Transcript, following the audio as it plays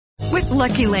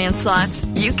Lucky Land Slots,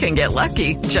 you can get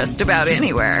lucky just about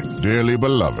anywhere. Dearly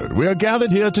beloved, we are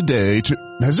gathered here today to...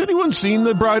 Has anyone seen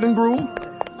the bride and groom?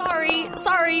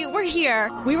 Sorry, we're here.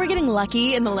 We were getting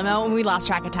lucky in the limo and we lost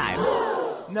track of time.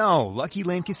 No, Lucky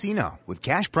Land Casino, with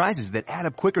cash prizes that add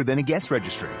up quicker than a guest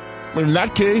registry. In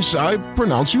that case, I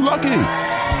pronounce you lucky.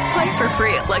 Play for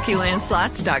free at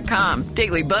LuckyLandSlots.com.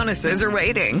 Daily bonuses are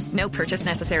waiting. No purchase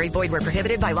necessary. Void where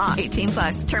prohibited by law.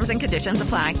 18+. Terms and conditions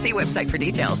apply. See website for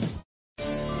details.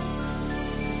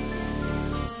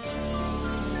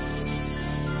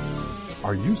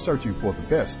 Are you searching for the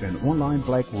best in online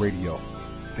black radio?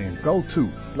 Then go to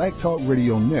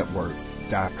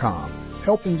blacktalkradionetwork.com,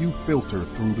 helping you filter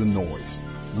through the noise.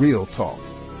 Real talk,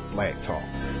 black talk.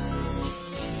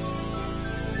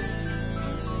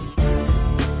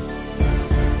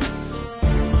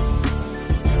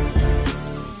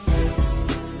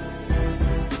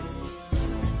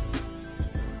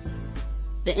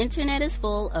 The internet is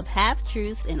full of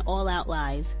half-truths and all-out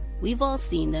lies. We've all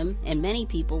seen them, and many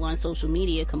people on social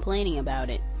media complaining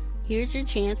about it. Here's your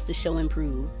chance to show and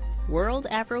prove.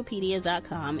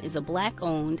 WorldAfropedia.com is a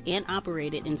black-owned and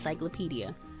operated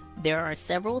encyclopedia. There are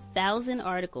several thousand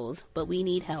articles, but we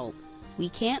need help. We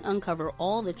can't uncover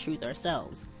all the truth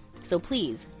ourselves. So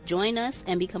please, join us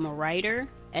and become a writer,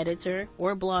 editor,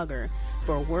 or blogger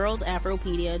for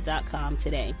WorldAfropedia.com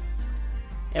today.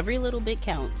 Every little bit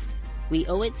counts. We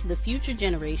owe it to the future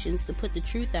generations to put the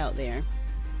truth out there.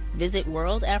 Visit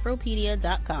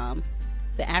WorldAfropedia.com,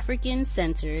 the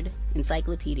African-centered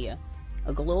encyclopedia,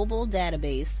 a global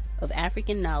database of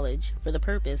African knowledge for the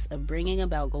purpose of bringing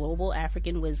about global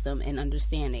African wisdom and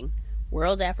understanding.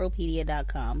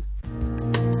 WorldAfropedia.com.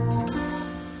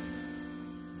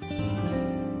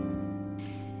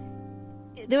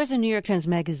 There was a New York Times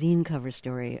Magazine cover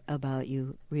story about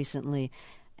you recently,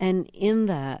 and in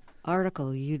that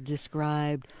article you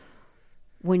described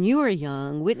when you were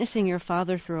young, witnessing your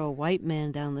father throw a white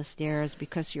man down the stairs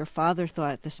because your father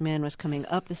thought this man was coming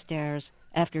up the stairs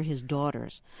after his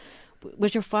daughters.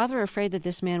 Was your father afraid that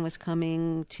this man was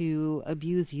coming to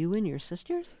abuse you and your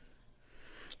sisters?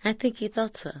 I think he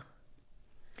thought so.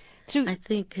 I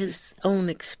think his own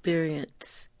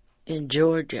experience in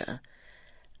Georgia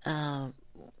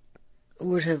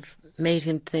would have made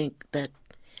him think that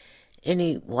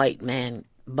any white man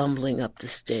bumbling up the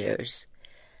stairs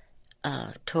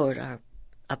toward our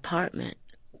apartment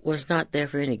was not there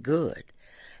for any good.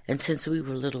 And since we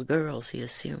were little girls, he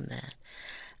assumed that.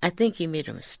 I think he made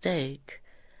a mistake.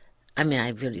 I mean, I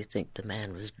really think the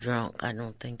man was drunk. I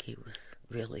don't think he was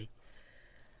really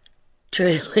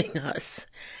trailing us.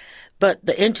 But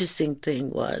the interesting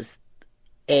thing was,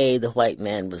 A, the white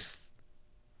man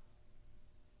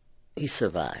he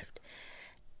survived.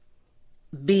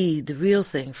 B, the real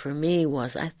thing for me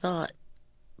was I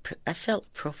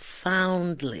felt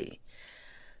profoundly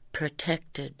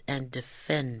protected and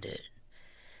defended.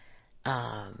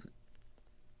 I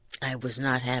was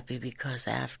not happy because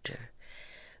after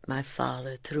my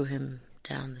father threw him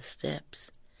down the steps,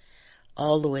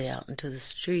 all the way out into the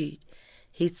street,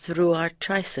 he threw our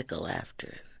tricycle after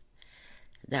him.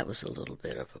 That was a little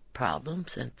bit of a problem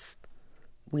since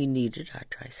we needed our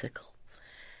tricycle.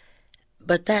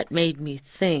 But that made me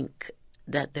think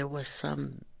that there was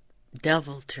some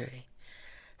deviltry,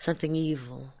 something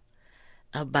evil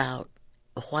about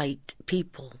white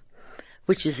people,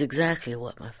 which is exactly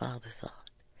what my father thought.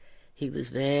 He was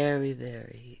very,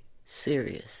 very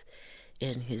serious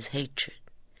in his hatred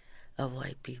of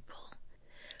white people.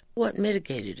 What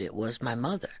mitigated it was my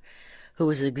mother, who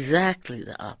was exactly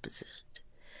the opposite,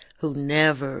 who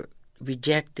never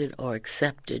rejected or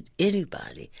accepted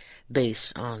anybody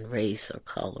based on race or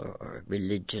color or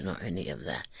religion or any of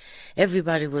that.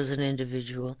 Everybody was an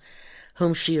individual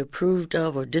whom she approved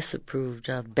of or disapproved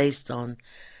of based on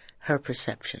her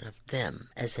perception of them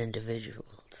as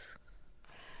individuals.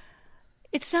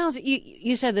 It sounds,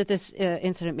 you said that this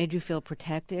incident made you feel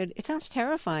protected. It sounds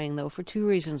terrifying, though, for two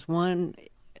reasons. One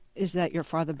is that your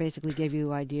father basically gave you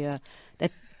the idea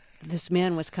that this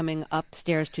man was coming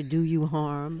upstairs to do you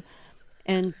harm.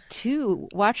 And two,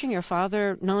 watching your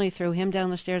father not only throw him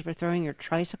down the stairs, but throwing your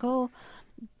tricycle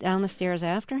down the stairs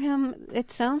after him,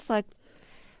 it sounds like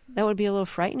that would be a little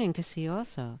frightening to see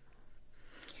also.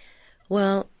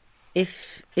 Well,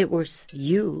 if it was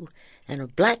you and a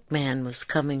black man was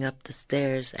coming up the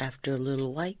stairs after a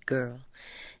little white girl,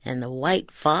 and the white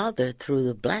father threw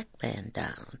the black man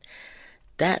down,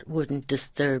 that wouldn't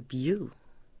disturb you.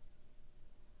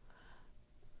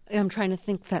 I'm trying to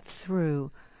think that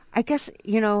through. I guess,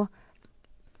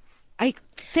 I think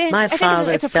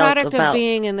it's a product of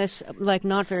being in this,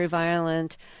 not very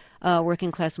violent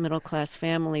working class, middle class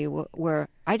family where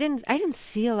I didn't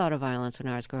see a lot of violence when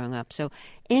I was growing up. So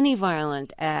any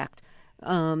violent act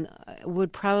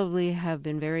would probably have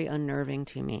been very unnerving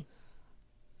to me.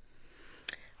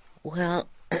 Well,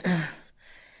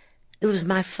 it was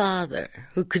my father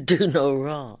who could do no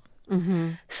wrong.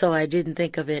 Mm-hmm. So I didn't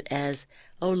think of it as,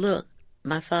 oh, look,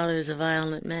 my father is a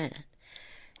violent man.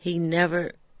 He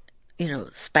never,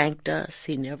 spanked us.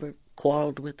 He never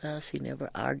quarreled with us. He never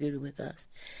argued with us.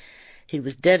 He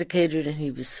was dedicated and he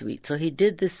was sweet. So he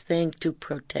did this thing to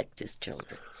protect his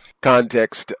children.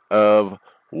 Context of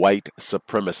white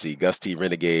supremacy. Gus T.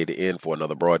 Renegade in for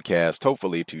another broadcast,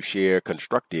 hopefully to share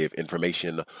constructive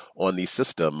information on the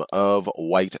system of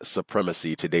white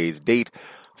supremacy. Today's date,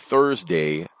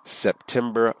 Thursday,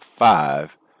 September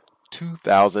 5,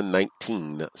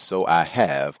 2019. So I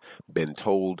have been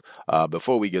told.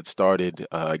 Before we get started,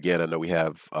 again, I know we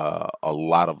have a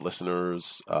lot of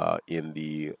listeners in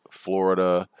the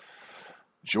Florida,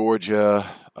 Georgia,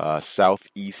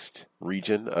 southeast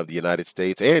region of the United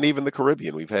States, and even the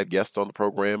Caribbean. We've had guests on the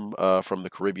program from the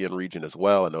Caribbean region as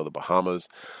well. I know the Bahamas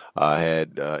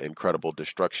had incredible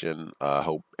destruction. I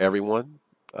hope everyone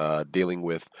dealing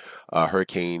with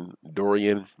Hurricane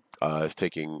Dorian is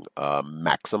taking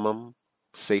maximum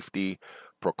safety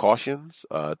precautions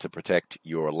to protect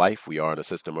your life. We are in a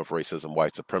system of racism,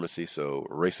 white supremacy, so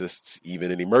racists,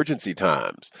 even in emergency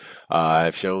times,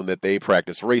 have shown that they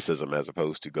practice racism as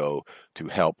opposed to go to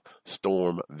help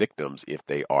storm victims if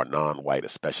they are non-white,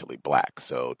 especially black.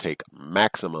 So take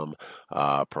maximum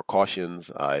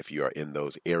precautions if you are in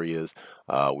those areas.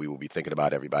 We will be thinking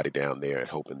about everybody down there and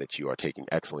hoping that you are taking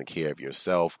excellent care of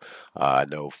yourself. I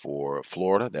know for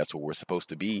Florida, that's where we're supposed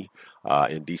to be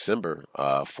in December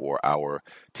for our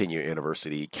 10-year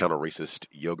anniversary counter-racist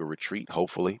yoga retreat.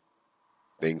 Hopefully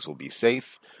things will be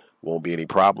safe, won't be any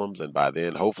problems, and by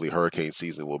then hopefully hurricane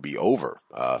season will be over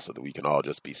so that we can all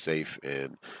just be safe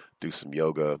and do some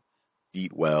yoga,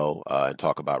 eat well, and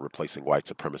talk about replacing white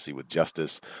supremacy with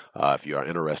justice. If you are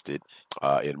interested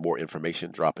in more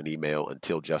information, drop an email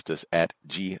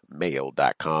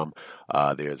untiljustice@gmail.com.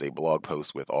 There's a blog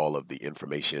post with all of the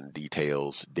information,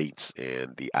 details, dates,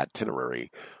 and the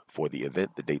itinerary for the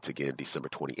event. The dates again, December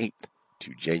 28th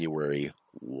to January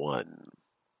 1.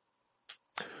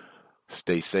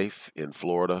 Stay safe in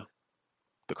Florida,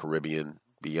 the Caribbean,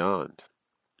 beyond.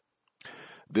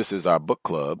 This is our book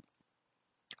club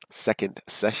second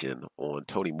session on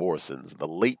Toni Morrison's, the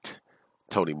late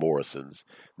Toni Morrison's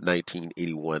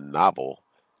 1981 novel,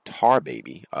 Tar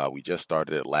Baby. We just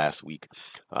started it last week.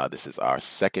 This is our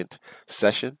second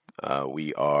session.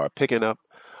 We are picking up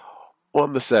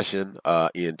on the session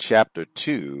in chapter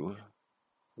 2,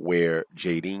 where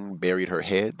Jadine buried her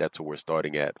head. That's what we're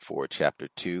starting at for chapter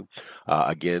 2.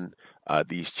 Again,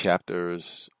 these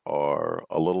chapters are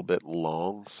a little bit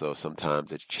long, so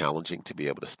sometimes it's challenging to be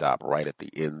able to stop right at the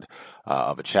end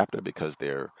of a chapter because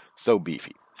they're so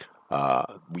beefy.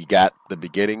 We got the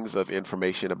beginnings of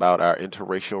information about our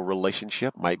interracial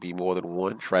relationship, might be more than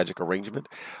one tragic arrangement.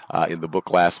 In the book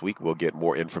last week, we'll get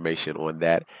more information on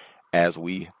that as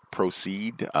we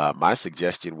proceed. My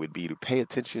suggestion would be to pay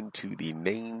attention to the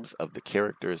names of the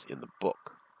characters in the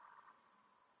book.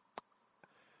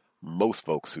 Most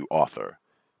folks who author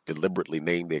deliberately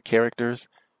name their characters.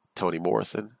 Toni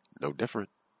Morrison, no different.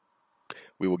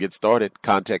 We will get started.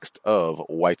 Context of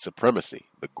white supremacy,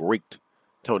 the great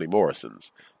Toni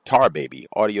Morrison's Tar Baby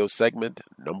audio segment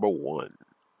number 1.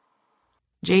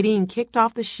 Jadine kicked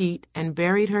off the sheet and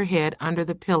buried her head under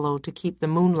the pillow to keep the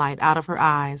moonlight out of her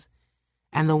eyes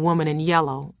and the woman in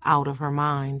yellow out of her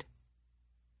mind.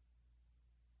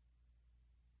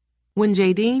 When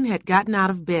Jadine had gotten out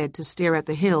of bed to stare at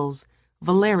the hills,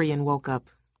 Valerian woke up.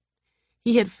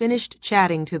 He had finished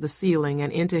chatting to the ceiling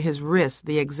and into his wrist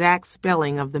the exact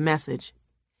spelling of the message.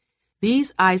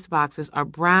 These ice boxes are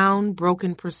brown,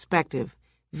 broken perspective.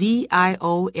 VIOLIAX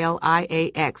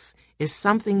is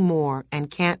something more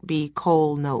and can't be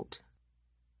coal note.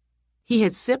 He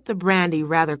had sipped the brandy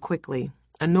rather quickly,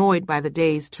 annoyed by the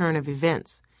day's turn of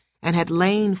events, and had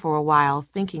lain for a while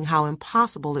thinking how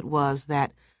impossible it was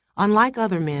that, unlike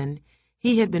other men,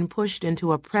 he had been pushed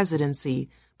into a presidency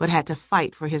but had to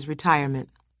fight for his retirement.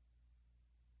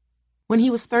 When he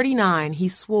was 39, he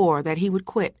swore that he would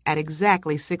quit at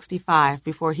exactly 65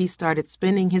 before he started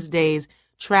spending his days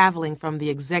traveling from the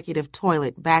executive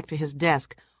toilet back to his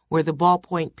desk where the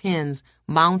ballpoint pens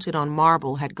mounted on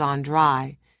marble had gone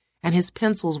dry, and his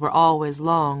pencils were always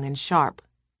long and sharp.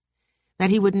 That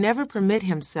he would never permit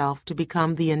himself to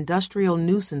become the industrial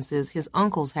nuisances his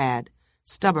uncles had,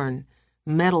 stubborn,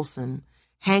 meddlesome,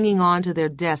 hanging on to their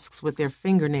desks with their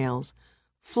fingernails,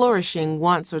 flourishing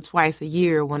once or twice a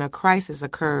year when a crisis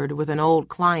occurred with an old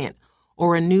client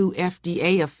or a new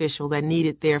FDA official that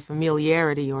needed their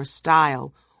familiarity or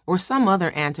style or some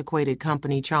other antiquated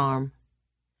company charm.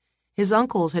 His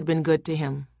uncles had been good to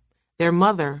him. Their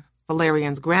mother,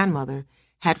 Valerian's grandmother,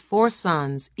 had 4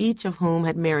 sons, each of whom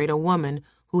had married a woman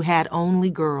who had only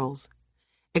girls,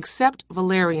 except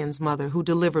Valerian's mother, who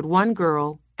delivered 1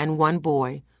 girl and 1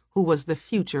 boy, who was the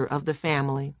future of the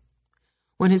family.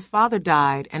 When his father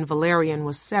died and Valerian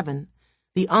was 7,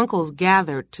 the uncles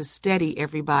gathered to steady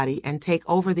everybody and take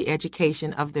over the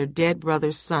education of their dead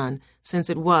brother's son, since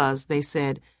it was, they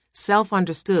said,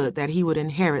 self-understood that he would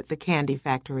inherit the candy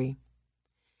factory.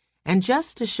 And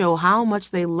just to show how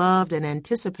much they loved and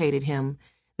anticipated him,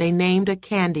 they named a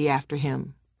candy after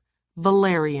him,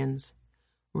 Valerians.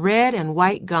 Red and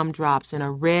white gumdrops in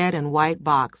a red and white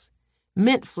box.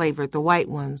 Mint-flavored the white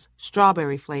ones,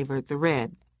 strawberry-flavored the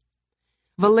red.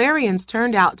 Valerians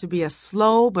turned out to be a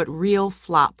slow but real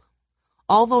flop,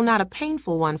 although not a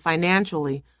painful one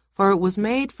financially, for it was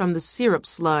made from the syrup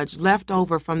sludge left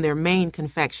over from their main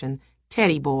confection,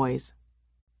 Teddy Boys.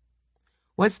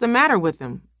 "What's the matter with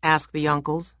them?" asked the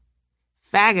uncles.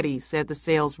 "Faggoty," said the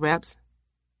sales reps.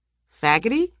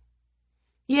 "Faggoty?"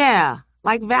 "Yeah,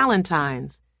 like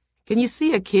Valentine's. Can you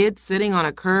see a kid sitting on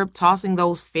a curb tossing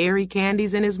those fairy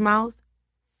candies in his mouth?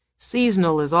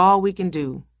 Seasonal is all we can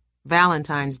do.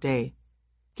 Valentine's Day.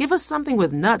 Give us something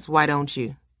with nuts, why don't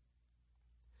you?"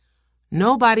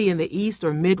 Nobody in the East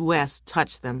or Midwest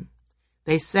touched them.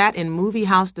 They sat in movie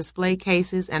house display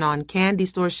cases and on candy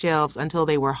store shelves until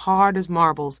they were hard as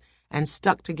marbles and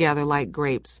stuck together like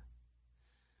grapes.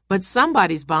 "But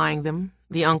somebody's buying them,"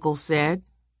 the uncles said.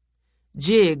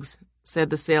 "Jigs," said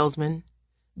the salesman.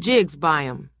 "Jigs buy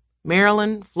 'em.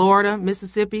 Maryland, Florida,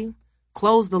 Mississippi.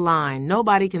 Close the line.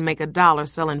 Nobody can make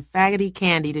 $1 selling faggoty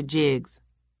candy to Jigs."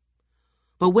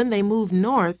 "But when they move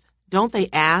north, don't they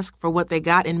ask for what they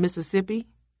got in Mississippi?"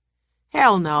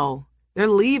 "Hell no. They're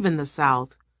leaving the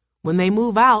South. When they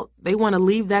move out, they want to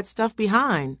leave that stuff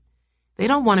behind. They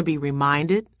don't want to be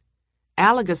reminded.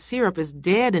 Alaga syrup is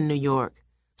dead in New York.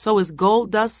 So is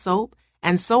gold dust soap,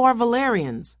 and so are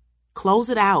valerians. Close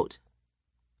it out."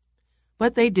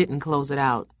 But they didn't close it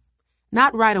out.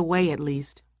 Not right away, at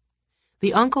least.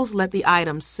 The uncles let the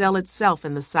item sell itself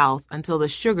in the South until the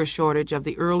sugar shortage of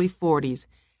the early 40s,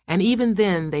 and even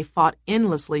then they fought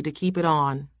endlessly to keep it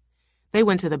on. They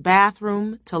went to the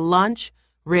bathroom, to lunch,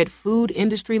 read food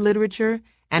industry literature,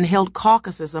 and held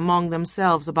caucuses among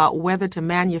themselves about whether to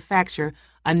manufacture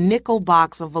a nickel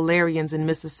box of valerians in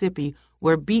Mississippi,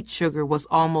 where beet sugar was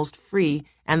almost free,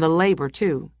 and the labor,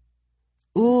 too.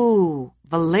 "Ooh,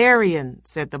 valerian,"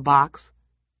 said the box.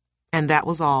 And that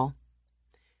was all.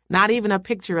 Not even a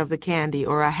picture of the candy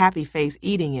or a happy face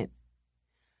eating it.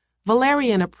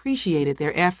 Valerian appreciated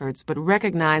their efforts, but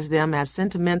recognized them as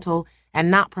sentimental and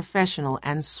not professional,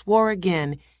 and swore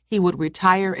again he would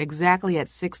retire exactly at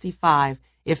 65,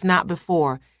 if not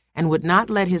before, and would not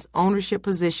let his ownership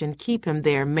position keep him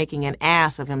there making an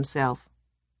ass of himself.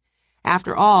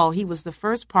 After all, he was the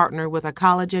first partner with a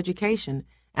college education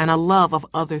and a love of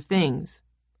other things.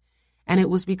 And it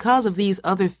was because of these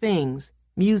other things,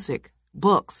 music,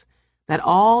 books, that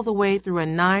all the way through a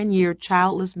 9-year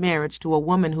childless marriage to a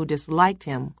woman who disliked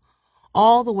him,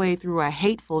 all the way through a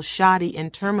hateful, shoddy,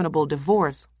 interminable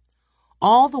divorce,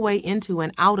 all the way into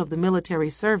and out of the military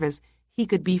service, he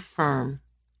could be firm.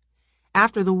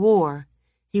 After the war,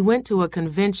 he went to a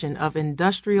convention of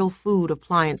industrial food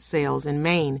appliance sales in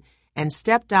Maine and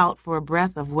stepped out for a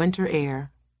breath of winter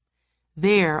air.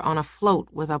 There, on a float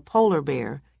with a polar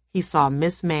bear, he saw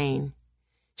Miss Maine.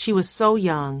 She was so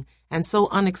young and so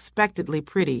unexpectedly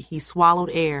pretty he swallowed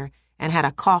air and had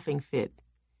a coughing fit.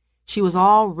 She was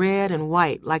all red and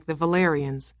white like the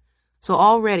valerians, so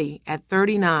already at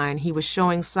 39 he was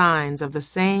showing signs of the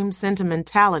same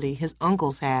sentimentality his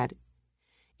uncles had.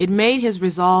 It made his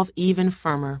resolve even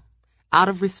firmer. Out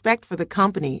of respect for the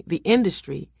company, the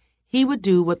industry, he would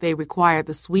do what they required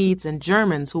the Swedes and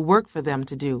Germans who worked for them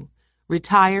to do,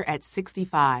 retire at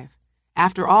 65.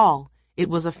 After all, it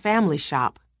was a family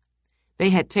shop. They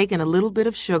had taken a little bit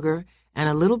of sugar and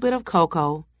a little bit of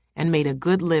cocoa and made a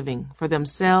good living for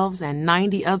themselves and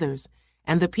 90 others,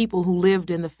 and the people who lived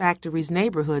in the factory's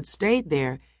neighborhood stayed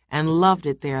there and loved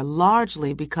it there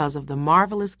largely because of the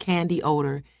marvelous candy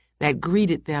odor that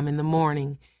greeted them in the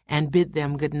morning and bid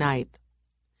them good night.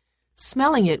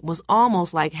 Smelling it was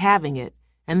almost like having it,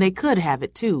 and they could have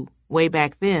it too, way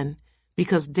back then,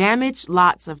 because damaged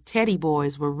lots of Teddy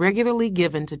Boys were regularly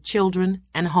given to children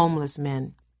and homeless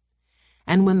men.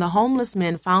 And when the homeless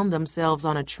men found themselves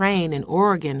on a train in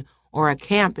Oregon or a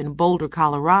camp in Boulder,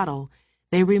 Colorado,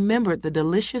 They remembered the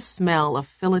delicious smell of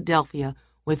Philadelphia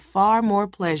with far more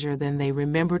pleasure than they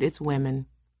remembered its women.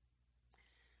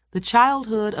 The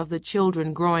childhood of the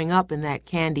children growing up in that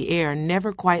candy air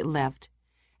never quite left,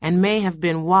 and may have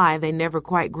been why they never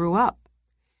quite grew up.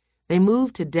 They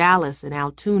moved to Dallas and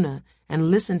Altoona and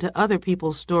listened to other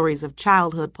people's stories of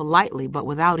childhood politely but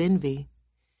without envy.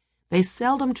 They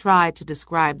seldom tried to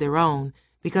describe their own,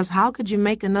 because how could you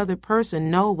make another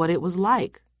person know what it was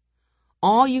like?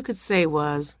 All you could say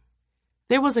was,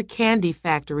 "There was a candy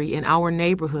factory in our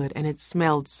neighborhood and it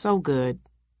smelled so good."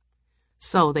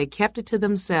 So they kept it to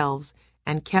themselves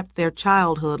and kept their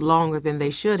childhood longer than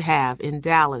they should have in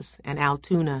Dallas and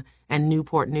Altoona and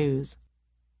Newport News.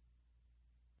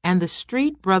 And the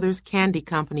Street Brothers Candy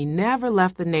Company never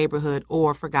left the neighborhood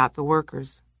or forgot the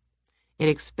workers. It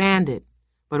expanded,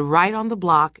 but right on the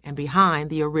block and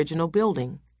behind the original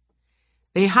building.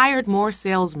 They hired more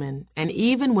salesmen, and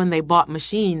even when they bought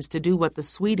machines to do what the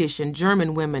Swedish and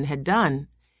German women had done,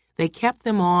 they kept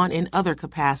them on in other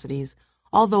capacities,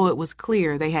 although it was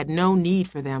clear they had no need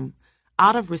for them,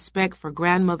 out of respect for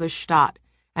Grandmother Stott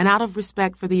and out of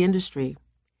respect for the industry.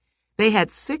 They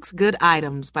had 6 good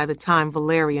items by the time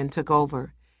Valerian took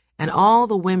over, and all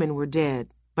the women were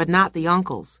dead, but not the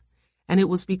uncles, and it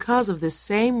was because of this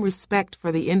same respect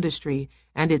for the industry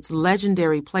and its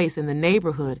legendary place in the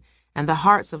neighborhood and the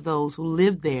hearts of those who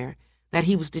lived there that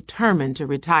he was determined to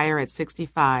retire at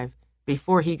 65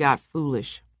 before he got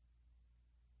foolish.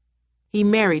 He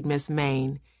married Miss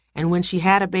Maine, and when she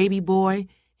had a baby boy,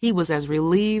 he was as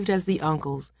relieved as the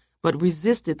uncles, but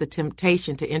resisted the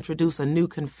temptation to introduce a new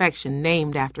confection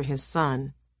named after his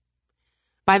son.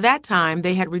 By that time,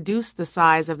 they had reduced the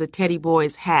size of the Teddy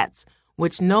Boys' hats,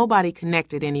 which nobody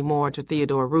connected anymore to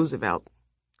Theodore Roosevelt.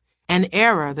 An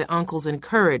error the uncles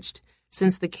encouraged,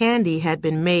 since the candy had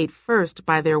been made first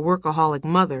by their workaholic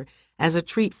mother as a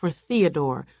treat for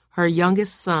Theodore, her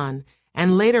youngest son,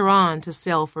 and later on to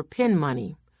sell for pin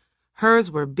money. Hers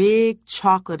were big,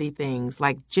 chocolatey things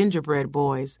like gingerbread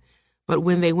boys, but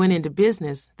when they went into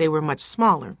business, they were much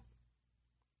smaller.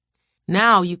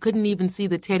 Now you couldn't even see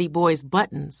the Teddy Boys'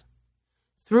 buttons.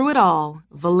 Through it all,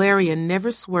 Valerian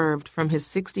never swerved from his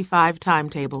 65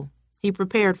 timetable. He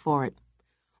prepared for it.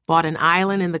 Bought an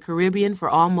island in the Caribbean for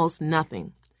almost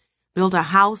nothing. Built a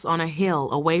house on a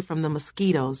hill away from the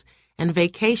mosquitoes and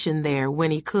vacationed there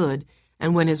when he could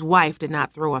and when his wife did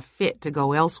not throw a fit to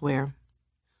go elsewhere.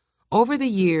 Over the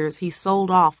years, he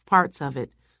sold off parts of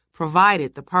it,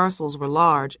 provided the parcels were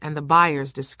large and the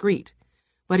buyers discreet,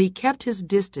 but he kept his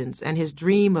distance and his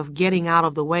dream of getting out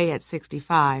of the way at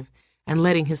 65 and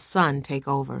letting his son take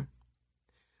over.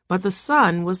 But the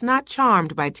son was not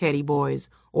charmed by Teddy Boys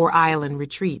or island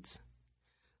retreats.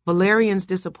 Valerian's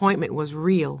disappointment was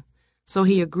real, so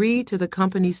he agreed to the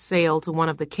company's sale to one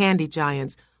of the candy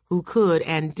giants who could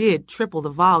and did triple the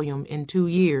volume in 2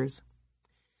 years.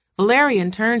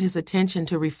 Valerian turned his attention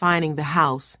to refining the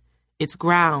house, its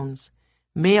grounds,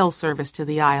 mail service to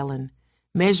the island,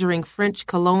 measuring French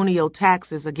colonial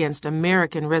taxes against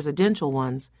American residential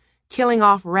ones, killing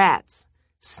off rats,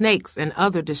 snakes, and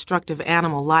other destructive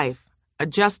animal life,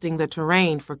 adjusting the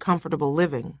terrain for comfortable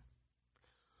living.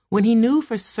 When he knew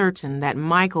for certain that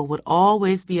Michael would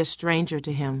always be a stranger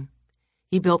to him,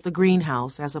 he built the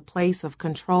greenhouse as a place of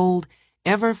controlled,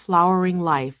 ever-flowering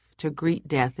life to greet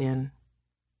death in.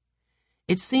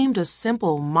 It seemed a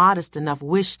simple, modest enough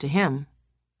wish to him,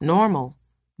 normal,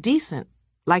 decent,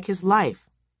 like his life,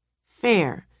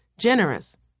 fair,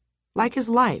 generous, like his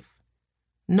life.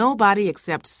 Nobody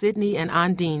except Sidney and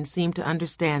Undine seemed to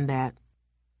understand that.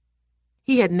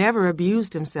 He had never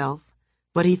abused himself,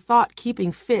 but he thought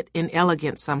keeping fit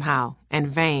inelegant somehow, and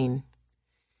vain.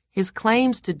 His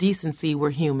claims to decency were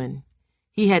human.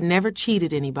 He had never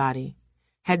cheated anybody,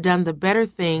 had done the better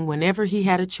thing whenever he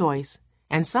had a choice,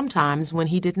 and sometimes when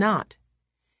he did not.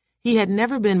 He had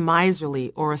never been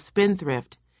miserly or a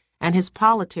spendthrift, and his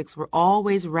politics were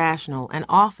always rational and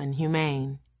often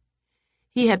humane.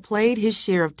 He had played his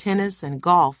share of tennis and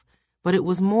golf, but it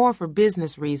was more for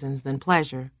business reasons than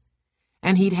pleasure.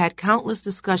 And he'd had countless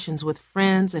discussions with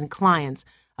friends and clients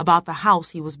about the house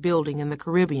he was building in the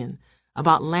Caribbean,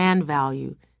 about land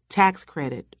value, tax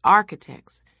credit,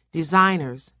 architects,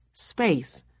 designers,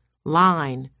 space,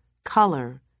 line,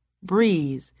 color,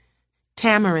 breeze,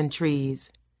 tamarind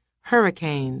trees,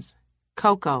 hurricanes,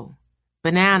 cocoa,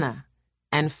 banana,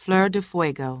 and fleur de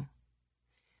fuego.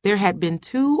 There had been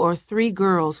 2 or 3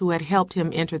 girls who had helped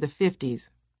him enter the 50s.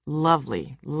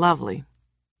 Lovely, lovely.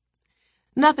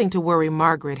 Nothing to worry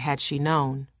Margaret had she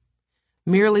known.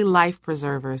 Merely life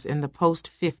preservers in the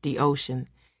post-50 ocean,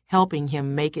 helping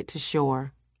him make it to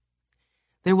shore.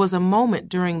 There was a moment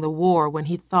during the war when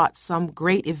he thought some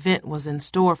great event was in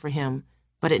store for him,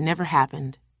 but it never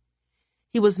happened.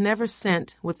 He was never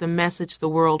sent with the message the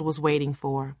world was waiting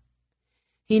for.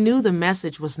 He knew the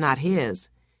message was not his,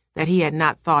 that he had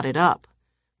not thought it up,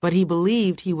 but he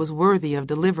believed he was worthy of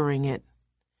delivering it.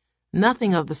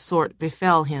 Nothing of the sort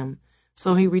befell him,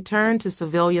 so he returned to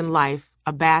civilian life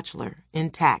a bachelor,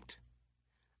 intact,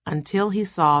 until he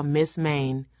saw Miss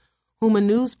Maine, whom a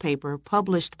newspaper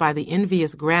published by the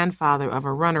envious grandfather of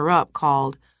a runner-up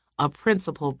called a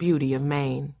principal beauty of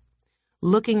Maine,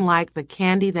 looking like the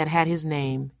candy that had his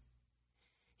name.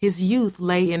 His youth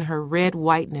lay in her red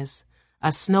whiteness,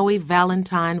 a snowy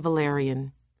Valentine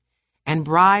Valerian, and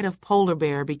Bride of Polar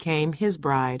Bear became his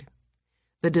bride.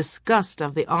 The disgust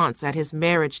of the aunts at his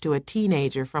marriage to a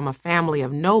teenager from a family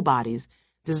of nobodies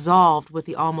dissolved with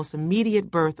the almost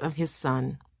immediate birth of his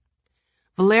son.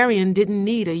 Valerian didn't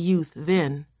need a youth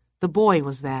then. The boy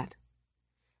was that.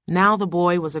 Now the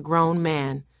boy was a grown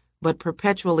man, but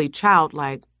perpetually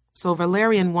childlike, so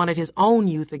Valerian wanted his own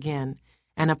youth again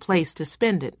and a place to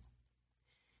spend it.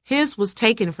 His was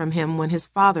taken from him when his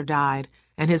father died,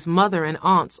 and his mother and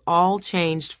aunts all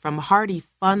changed from hearty,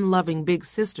 fun-loving big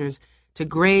sisters to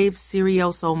grave,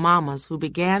 serioso mamas who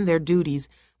began their duties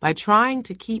by trying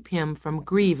to keep him from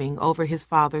grieving over his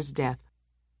father's death.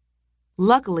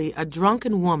 Luckily, a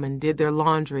drunken woman did their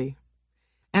laundry,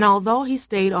 and although he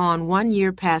stayed on 1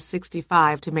 year past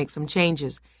 65 to make some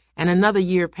changes, and another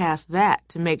year past that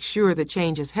to make sure the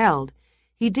changes held,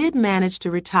 he did manage to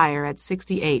retire at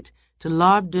 68 to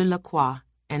L'Arbre de la Croix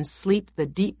and sleep the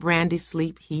deep brandy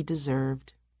sleep he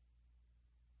deserved.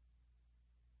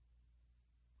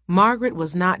 Margaret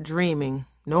was not dreaming,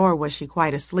 nor was she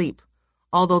quite asleep,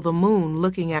 although the moon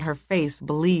looking at her face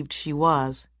believed she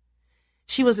was.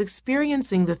 She was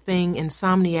experiencing the thing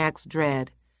insomniacs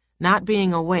dread, not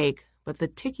being awake, but the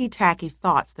ticky-tacky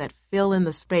thoughts that fill in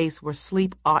the space where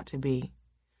sleep ought to be.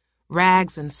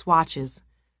 Rags and swatches,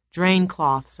 drain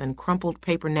cloths and crumpled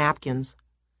paper napkins,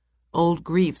 old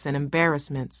griefs and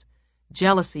embarrassments,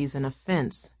 jealousies and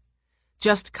offense.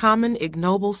 Just common,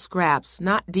 ignoble scraps,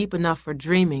 not deep enough for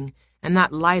dreaming and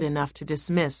not light enough to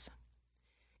dismiss.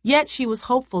 Yet she was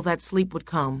hopeful that sleep would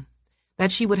come,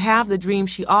 that she would have the dream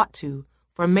she ought to,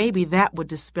 for maybe that would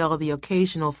dispel the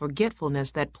occasional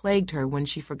forgetfulness that plagued her when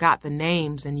she forgot the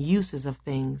names and uses of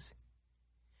things.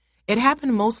 It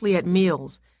happened mostly at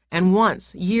meals, and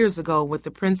once, years ago, with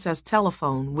the Princess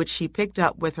telephone, which she picked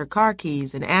up with her car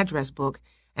keys and address book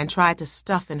and tried to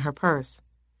stuff in her purse.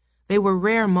 They were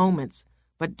rare moments,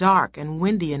 but dark and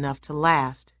windy enough to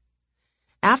last.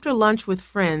 After lunch with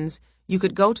friends, you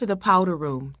could go to the powder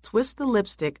room, twist the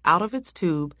lipstick out of its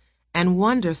tube, and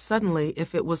wonder suddenly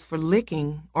if it was for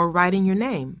licking or writing your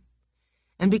name.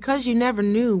 And because you never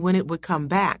knew when it would come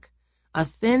back, a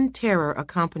thin terror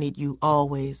accompanied you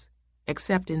always,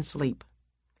 except in sleep.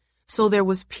 So there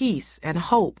was peace and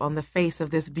hope on the face of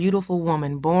this beautiful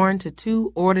woman born to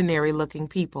two ordinary-looking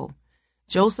people,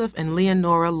 Joseph and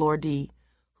Leonora Lordi,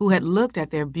 who had looked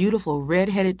at their beautiful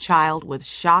red-headed child with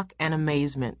shock and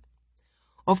amazement.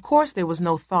 Of course there was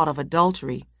no thought of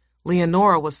adultery.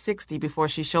 Leonora was 60 before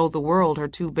she showed the world her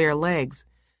two bare legs.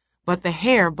 But the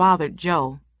hair bothered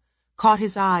Joe, caught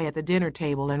his eye at the dinner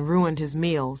table and ruined his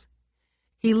meals.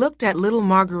 He looked at little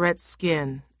Margaret's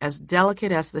skin, as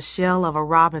delicate as the shell of a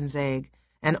robin's egg,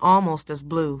 and almost as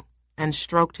blue, and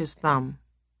stroked his thumb.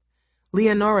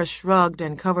 Leonora shrugged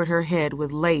and covered her head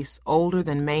with lace older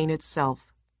than Maine itself.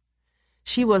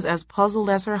 She was as puzzled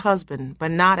as her husband,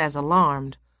 but not as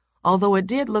alarmed, although it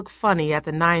did look funny at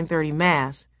the 9:30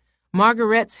 Mass,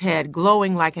 Margaret's head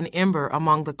glowing like an ember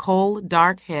among the cold,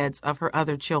 dark heads of her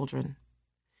other children.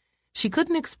 She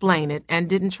couldn't explain it and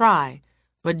didn't try,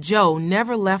 but Joe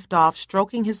never left off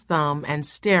stroking his thumb and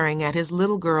staring at his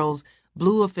little girl's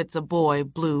blue-if-it's-a-boy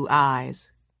blue eyes.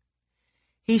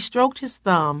 He stroked his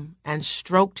thumb and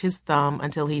stroked his thumb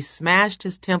until he smashed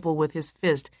his temple with his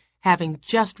fist, having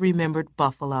just remembered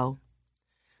Buffalo.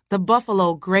 The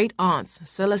Buffalo great-aunts,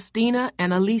 Celestina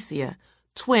and Alicia,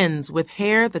 twins with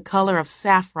hair the color of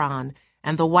saffron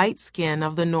and the white skin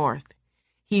of the North.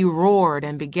 He roared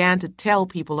and began to tell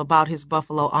people about his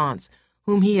Buffalo aunts,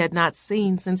 whom he had not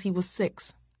seen since he was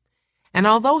 6. And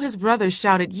although his brothers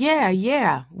shouted, "Yeah,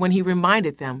 yeah," when he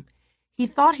reminded them, he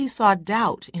thought he saw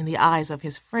doubt in the eyes of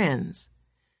his friends.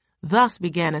 Thus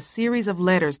began a series of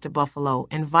letters to Buffalo,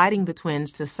 inviting the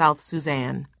twins to South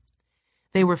Suzanne.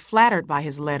 They were flattered by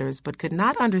his letters, but could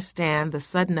not understand the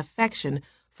sudden affection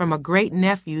from a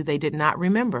great-nephew they did not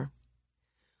remember.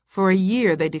 For a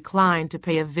year they declined to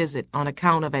pay a visit on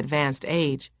account of advanced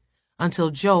age,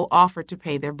 until Joe offered to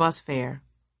pay their bus fare.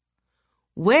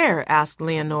 "Where?" asked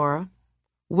Leonora.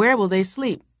 Where will they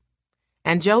sleep?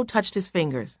 And Joe touched his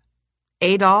fingers.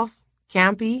 Adolph,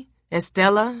 Campi,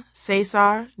 Estella,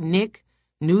 Cesar, Nick,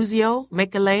 Nuzio,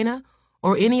 Michelena,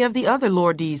 or any of the other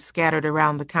lordees scattered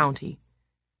around the county.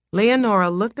 Leonora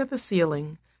looked at the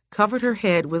ceiling, covered her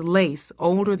head with lace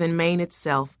older than Maine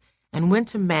itself, and went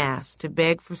to Mass to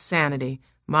beg for sanity,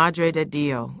 Madre de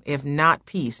Dio, if not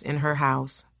peace in her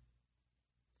house.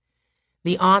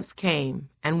 The aunts came,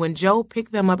 and when Joe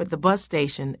picked them up at the bus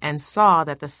station and saw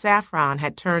that the saffron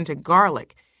had turned to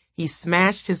garlic, he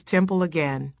smashed his temple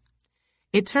again.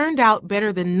 It turned out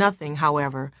better than nothing,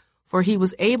 however, for he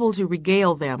was able to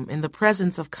regale them in the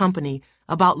presence of company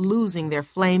about losing their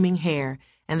flaming hair,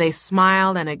 and they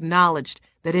smiled and acknowledged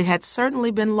that it had certainly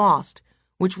been lost,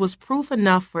 which was proof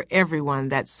enough for everyone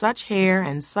that such hair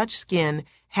and such skin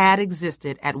had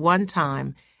existed at one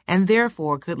time, and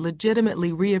therefore could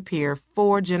legitimately reappear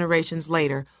 4 generations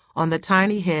later on the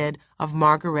tiny head of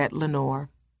Margaret Lenore.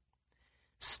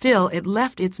 Still, it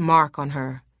left its mark on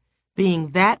her,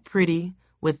 being that pretty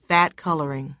with that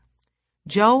coloring.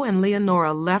 Joe and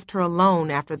Leonora left her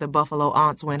alone after the Buffalo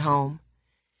aunts went home.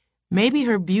 Maybe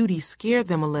her beauty scared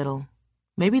them a little.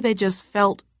 Maybe they just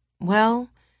felt, well,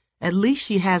 at least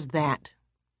she has that.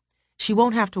 She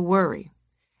won't have to worry.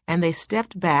 And they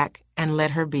stepped back and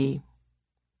let her be.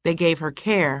 They gave her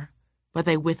care, but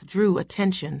they withdrew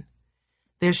attention.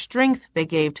 Their strength they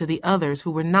gave to the others who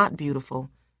were not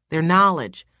beautiful. Their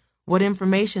knowledge, what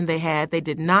information they had, they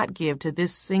did not give to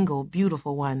this single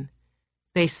beautiful one.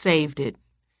 They saved it,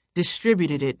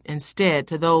 distributed it instead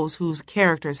to those whose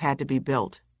characters had to be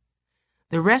built.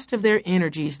 The rest of their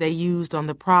energies they used on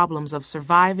the problems of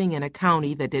surviving in a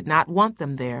county that did not want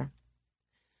them there.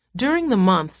 During the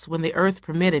months when the earth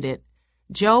permitted it,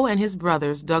 Joe and his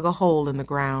brothers dug a hole in the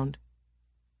ground.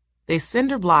 They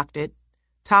cinder-blocked it,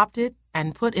 topped it,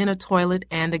 and put in a toilet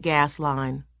and a gas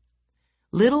line.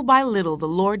 Little by little, the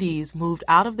lordees moved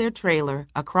out of their trailer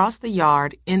across the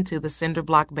yard into the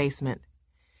cinder-block basement.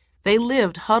 They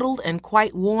lived huddled and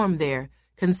quite warm there,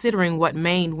 considering what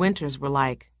Maine winters were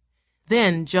like.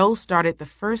 Then Joe started the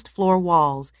first floor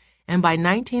walls, and by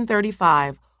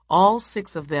 1935, all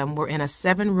 6 of them were in a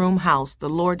 7-room house the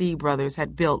Lordee brothers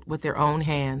had built with their own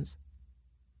hands.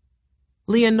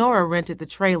 Leonora rented the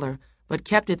trailer, but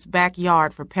kept its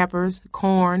backyard for peppers,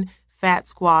 corn, fat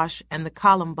squash, and the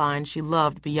columbine she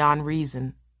loved beyond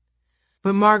reason.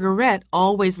 But Margaret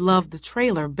always loved the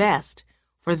trailer best,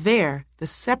 for there the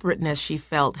separateness she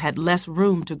felt had less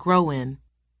room to grow in.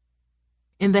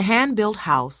 In the hand-built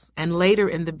house, and later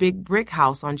in the big brick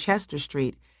house on Chester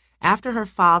Street, after her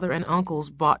father and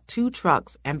uncles bought 2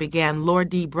 trucks and began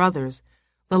Lordee Brothers,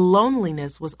 the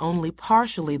loneliness was only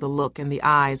partially the look in the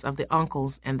eyes of the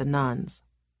uncles and the nuns.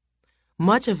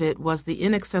 Much of it was the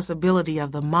inaccessibility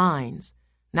of the minds,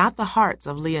 not the hearts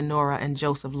of Leonora and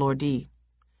Joseph Lordee.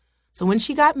 So when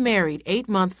she got married 8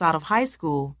 months out of high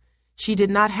school, she did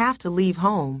not have to leave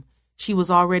home. She was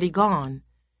already gone.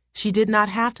 She did not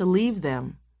have to leave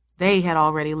them. They had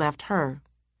already left her.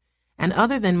 And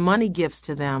other than money gifts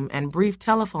to them and brief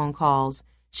telephone calls,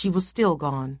 she was still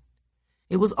gone.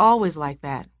 It was always like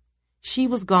that. She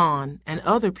was gone, and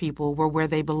other people were where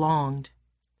they belonged.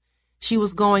 She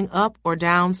was going up or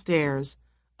downstairs.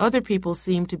 Other people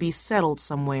seemed to be settled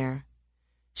somewhere.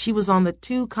 She was on the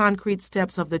 2 concrete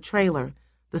steps of the trailer,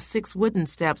 the 6 wooden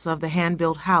steps of the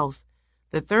hand-built house,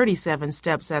 the 37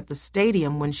 steps at the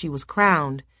stadium when she was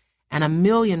crowned, and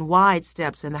 1,000,000 wide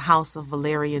steps in the house of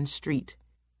Valerian Street.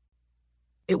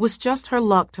 It was just her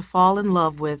luck to fall in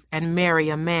love with and marry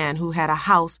a man who had a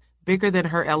house bigger than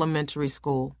her elementary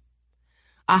school.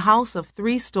 A house of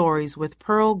 3 stories with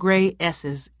pearl gray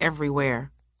S's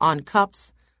everywhere, on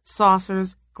cups,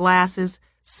 saucers, glasses,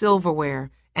 silverware,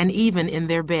 and even in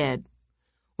their bed.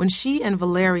 When she and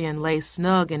Valerian lay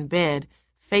snug in bed,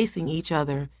 facing each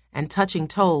other and touching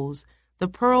toes, the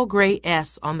pearl gray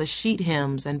S on the sheet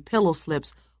hems and pillow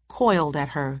slips coiled at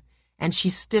her, and she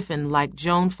stiffened like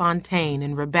Joan Fontaine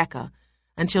in Rebecca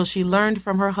until she learned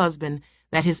from her husband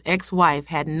that his ex-wife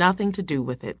had nothing to do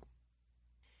with it.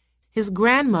 His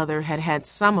grandmother had had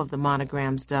some of the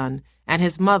monograms done, and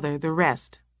his mother the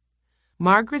rest.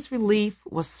 Margaret's relief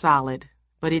was solid,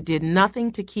 but it did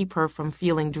nothing to keep her from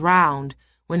feeling drowned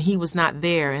when he was not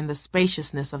there in the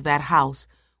spaciousness of that house,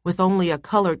 with only a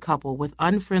colored couple with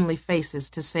unfriendly faces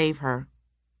to save her.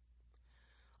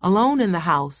 Alone in the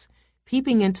house,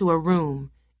 peeping into a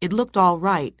room, it looked all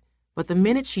right, but the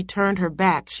minute she turned her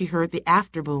back, she heard the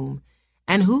afterboom,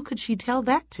 and who could she tell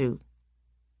that to?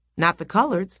 Not the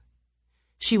Collards.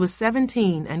 She was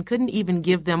 17 and couldn't even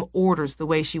give them orders the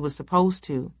way she was supposed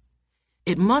to.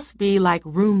 It must be like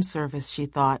room service, she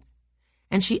thought,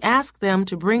 and she asked them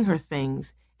to bring her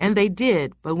things, And they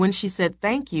did, but when she said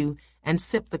thank you and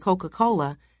sipped the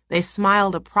Coca-Cola, they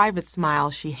smiled a private smile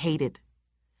she hated.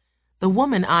 The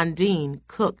woman, Undine,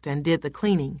 cooked and did the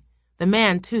cleaning, the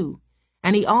man too,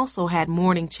 and he also had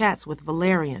morning chats with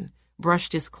Valerian,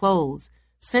 brushed his clothes,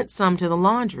 sent some to the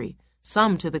laundry,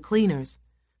 some to the cleaners,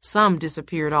 some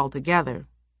disappeared altogether.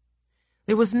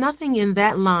 There was nothing in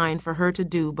that line for her to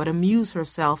do but amuse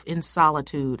herself in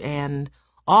solitude, and,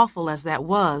 awful as that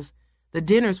was, the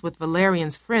dinners with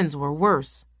Valerian's friends were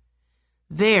worse.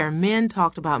 There, men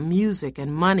talked about music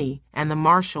and money and the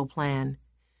Marshall Plan.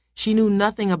 She knew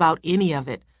nothing about any of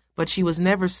it, but she was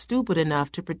never stupid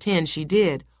enough to pretend she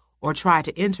did or try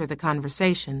to enter the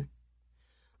conversation.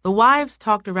 The wives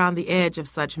talked around the edge of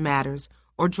such matters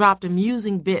or dropped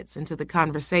amusing bits into the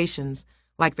conversations,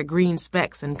 like the green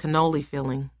specks and cannoli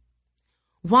filling.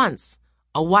 Once,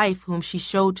 a wife whom she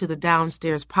showed to the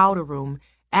downstairs powder room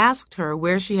asked her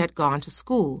where she had gone to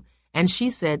school, and she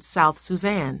said South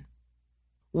Suzanne.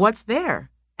 "What's there?"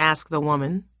 asked the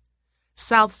woman.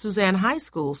 "South Suzanne High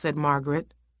School," said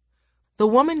Margaret. The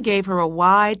woman gave her a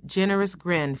wide, generous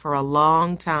grin for a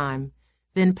long time,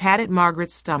 then patted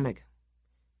Margaret's stomach.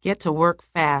 "Get to work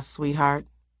fast, sweetheart."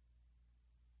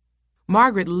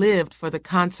 Margaret lived for the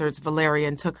concerts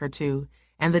Valerian took her to,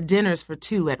 and the dinners for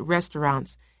two at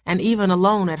restaurants, and even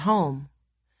alone at home.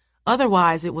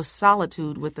 Otherwise, it was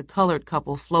solitude with the colored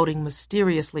couple floating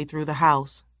mysteriously through the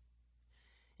house.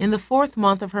 In the 4th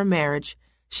month of her marriage,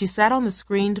 she sat on the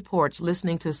screened porch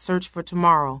listening to Search for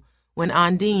Tomorrow when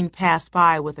Undine passed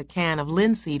by with a can of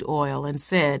linseed oil and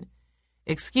said,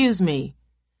 "Excuse me,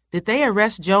 did they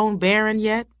arrest Joan Barron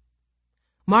yet?"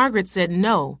 Margaret said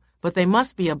no, but they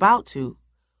must be about to.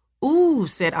 "Ooh,"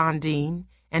 said Undine,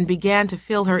 and began to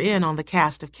fill her in on the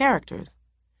cast of characters.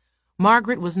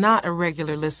 Margaret was not a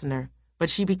regular listener, but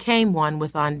she became one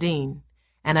with Undine,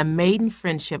 and a maiden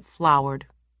friendship flowered.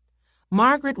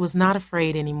 Margaret was not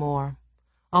afraid any more,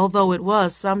 although it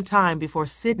was some time before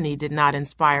Sidney did not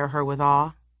inspire her with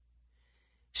awe.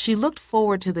 She looked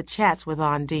forward to the chats with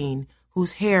Undine,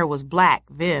 whose hair was black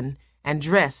then, and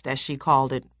dressed, as she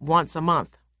called it, once a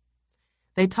month.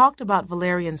 They talked about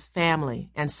Valerian's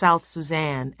family and South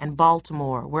Suzanne and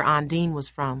Baltimore, where Undine was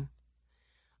from.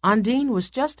 Undine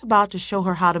was just about to show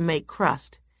her how to make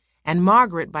crust, and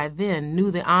Margaret by then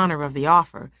knew the honor of the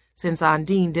offer, since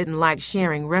Undine didn't like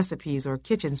sharing recipes or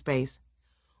kitchen space,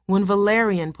 when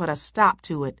Valerian put a stop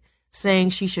to it,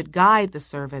 saying she should guide the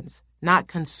servants, not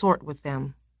consort with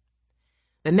them.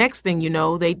 The next thing you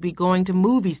know, they'd be going to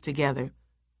movies together,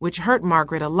 which hurt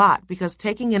Margaret a lot because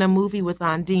taking in a movie with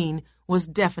Undine was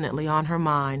definitely on her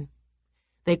mind.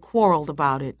 They quarreled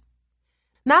about it.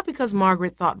 Not because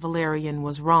Margaret thought Valerian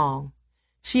was wrong.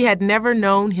 She had never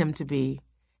known him to be,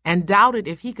 and doubted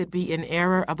if he could be in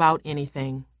error about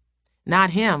anything. Not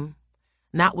him.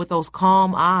 Not with those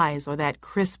calm eyes or that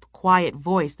crisp, quiet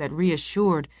voice that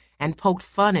reassured and poked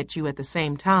fun at you at the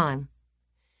same time.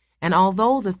 And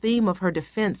although the theme of her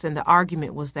defense in the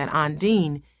argument was that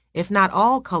Undine, if not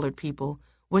all colored people,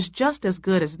 was just as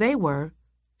good as they were,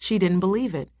 she didn't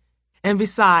believe it. And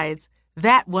besides,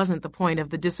 that wasn't the point of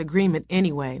the disagreement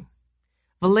anyway.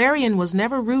 Valerian was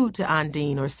never rude to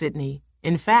Undine or Sidney.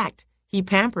 In fact, he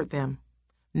pampered them.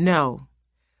 No.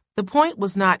 The point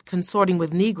was not consorting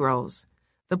with Negroes.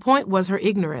 The point was her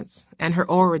ignorance and her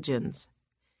origins.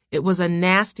 It was a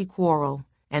nasty quarrel,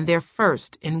 and their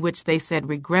first, in which they said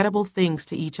regrettable things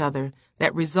to each other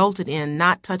that resulted in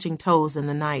not touching toes in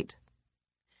the night.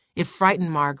 It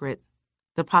frightened Margaret,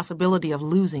 the possibility of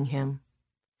losing him.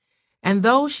 And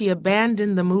though she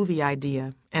abandoned the movie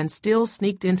idea and still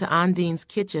sneaked into Undine's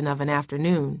kitchen of an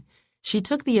afternoon, she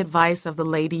took the advice of the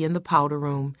lady in the powder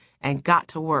room and got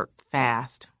to work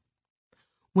fast.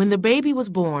 When the baby was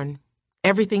born,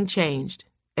 everything changed,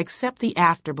 except the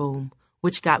afterboom,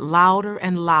 which got louder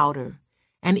and louder,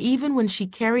 and even when she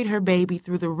carried her baby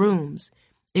through the rooms,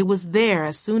 it was there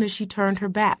as soon as she turned her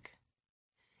back.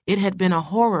 It had been a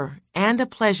horror and a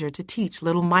pleasure to teach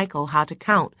little Michael how to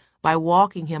count by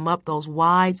walking him up those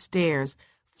wide stairs,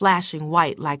 flashing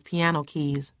white like piano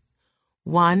keys.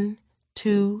 1,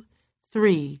 2,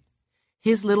 3,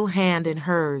 his little hand in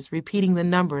hers, repeating the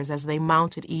numbers as they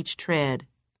mounted each tread.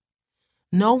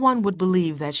 No one would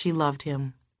believe that she loved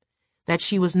him, that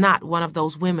she was not one of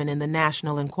those women in the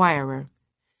National Enquirer,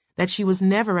 that she was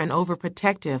never an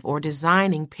overprotective or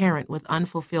designing parent with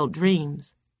unfulfilled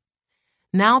dreams.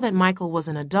 Now that Michael was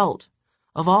an adult,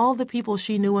 of all the people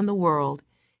she knew in the world,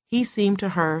 he seemed to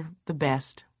her the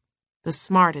best, the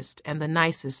smartest and the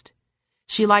nicest.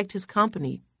 She liked his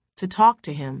company, to talk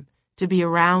to him, to be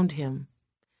around him.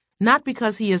 Not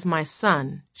because he is my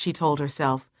son, she told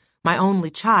herself, my only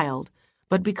child,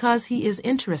 but because he is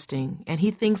interesting and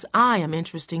he thinks I am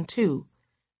interesting too.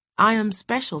 I am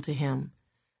special to him,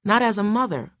 not as a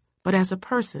mother, but as a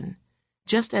person,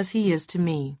 just as he is to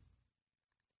me.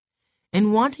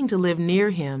 In wanting to live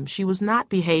near him, she was not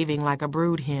behaving like a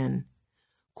brood hen.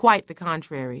 Quite the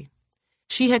contrary.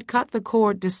 She had cut the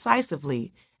cord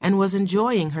decisively and was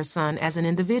enjoying her son as an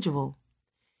individual.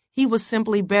 He was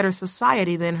simply better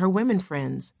society than her women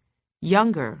friends,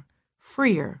 younger,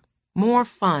 freer, more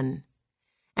fun.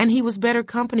 And he was better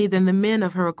company than the men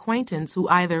of her acquaintance who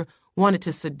either wanted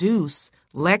to seduce,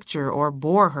 lecture, or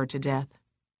bore her to death.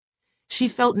 She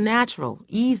felt natural,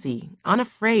 easy,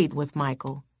 unafraid with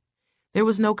Michael. There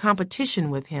was no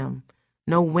competition with him,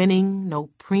 no winning, no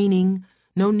preening,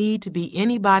 no need to be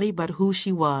anybody but who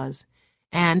she was,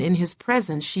 and in his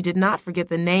presence she did not forget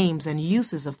the names and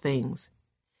uses of things.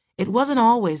 It wasn't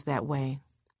always that way.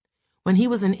 When he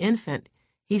was an infant,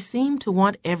 he seemed to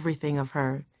want everything of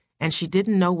her, and she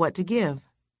didn't know what to give.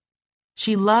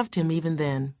 She loved him even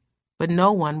then, but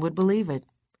no one would believe it.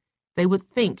 They would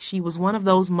think she was one of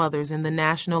those mothers in the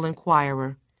National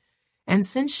Enquirer, and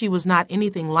since she was not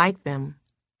anything like them,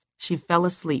 she fell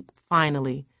asleep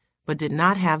finally, but did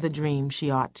not have the dream she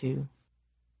ought to.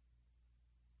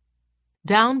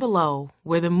 Down below,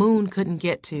 where the moon couldn't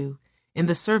get to, in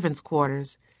the servants'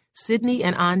 quarters, Sidney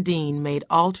and Undine made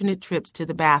alternate trips to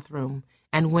the bathroom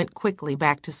and went quickly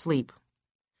back to sleep.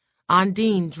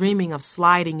 Undine, dreaming of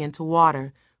sliding into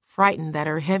water, frightened that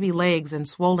her heavy legs and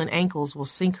swollen ankles will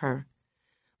sink her.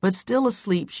 But still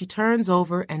asleep, she turns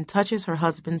over and touches her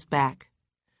husband's back.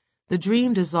 The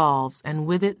dream dissolves, and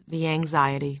with it the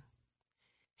anxiety.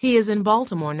 He is in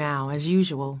Baltimore now, as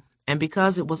usual, and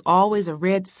because it was always a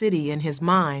red city in his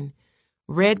mind,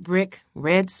 red brick,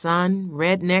 red sun,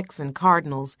 rednecks, and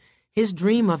cardinals, his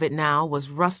dream of it now was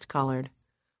rust-colored.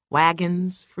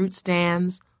 Wagons, fruit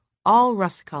stands, all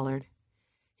rust-colored.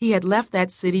 He had left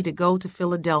that city to go to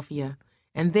Philadelphia,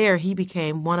 and there he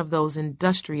became one of those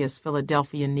industrious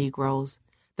Philadelphia Negroes,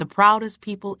 the proudest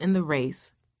people in the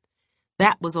race.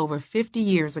 That was over 50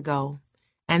 years ago,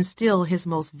 and still his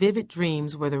most vivid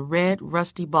dreams were the red,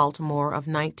 rusty Baltimore of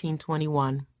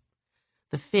 1921.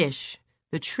 The fish,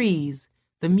 the trees,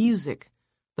 the music,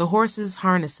 the horses'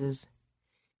 harnesses.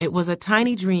 It was a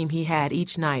tiny dream he had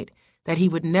each night that he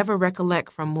would never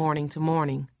recollect from morning to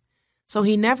morning, so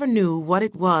he never knew what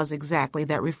it was exactly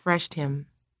that refreshed him.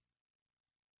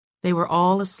 They were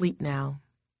all asleep now.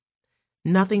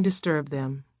 Nothing disturbed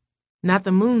them, not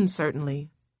the moon certainly,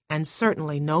 and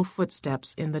certainly no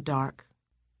footsteps in the dark.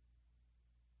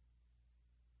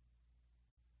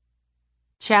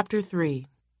 Chapter 3.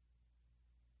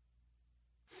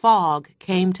 Fog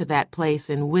came to that place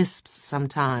in wisps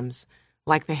sometimes,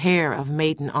 like the hair of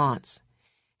maiden aunts.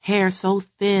 Hair so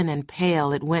thin and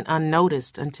pale it went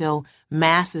unnoticed until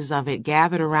masses of it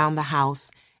gathered around the house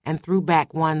and threw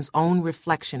back one's own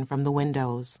reflection from the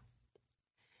windows.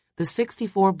 The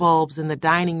 64 bulbs in the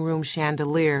dining room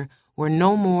chandelier were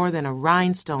no more than a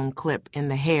rhinestone clip in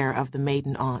the hair of the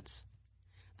maiden aunts.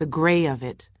 The gray of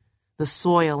it, the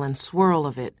soil and swirl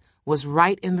of it, was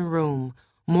right in the room,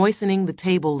 moistening the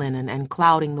table linen and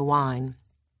clouding the wine.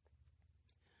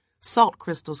 Salt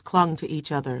crystals clung to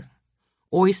each other.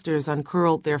 Oysters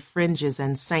uncurled their fringes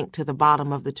and sank to the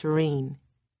bottom of the tureen.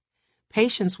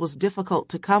 Patience was difficult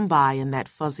to come by in that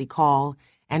fuzzy call,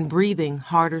 and breathing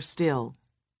harder still.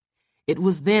 It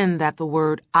was then that the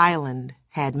word island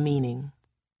had meaning.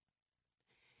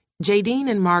 Jadine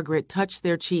and Margaret touched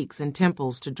their cheeks and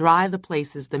temples to dry the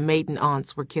places the maiden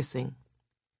aunts were kissing.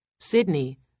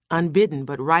 Sidney, unbidden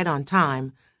but right on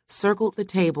time, circled the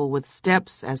table with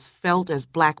steps as felt as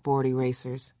blackboard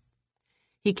erasers.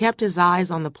 He kept his eyes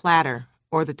on the platter,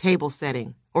 or the table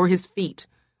setting, or his feet,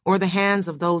 or the hands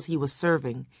of those he was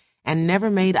serving, and never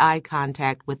made eye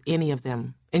contact with any of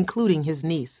them, including his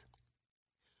niece.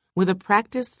 With a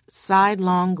practiced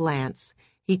sidelong glance,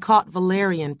 he caught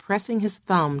Valerian pressing his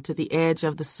thumb to the edge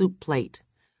of the soup plate,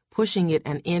 pushing it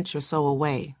an inch or so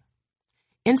away.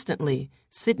 Instantly,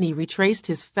 Sidney retraced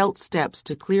his felt steps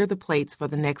to clear the plates for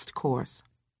the next course.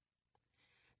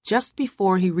 Just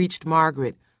before he reached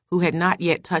Margaret, who had not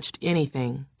yet touched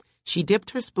anything, she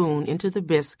dipped her spoon into the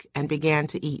bisque and began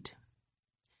to eat.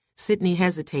 Sidney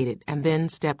hesitated and then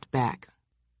stepped back.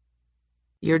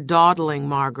 "You're dawdling,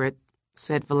 Margaret,"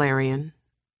 said Valerian.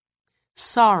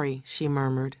 "Sorry," she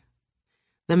murmured.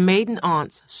 The maiden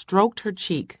aunts stroked her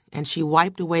cheek, and she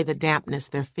wiped away the dampness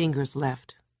their fingers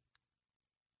left.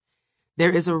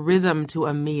 "There is a rhythm to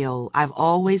a meal. I've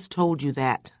always told you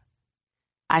that."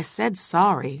 "I said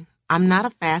sorry. I'm not a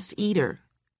fast eater."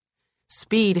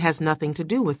 "Speed has nothing to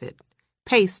do with it.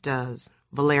 Pace does,"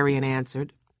 Valerian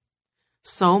answered.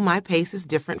 So my pace is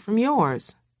different from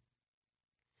yours.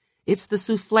 It's the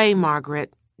souffle,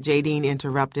 Margaret, Jadine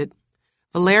interrupted.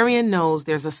 Valerian knows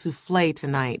there's a souffle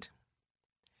tonight.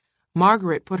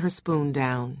 Margaret put her spoon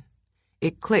down.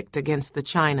 It clicked against the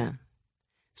china.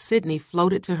 Sydney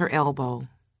floated to her elbow.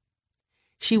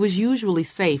 She was usually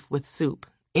safe with soup,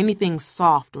 anything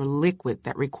soft or liquid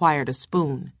that required a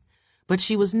spoon, but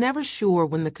she was never sure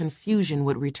when the confusion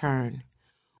would return,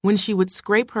 when she would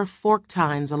scrape her fork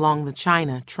tines along the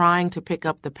china trying to pick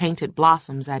up the painted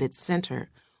blossoms at its center,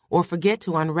 or forget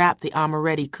to unwrap the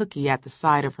amaretti cookie at the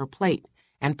side of her plate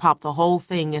and pop the whole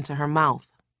thing into her mouth.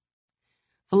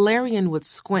 Valerian would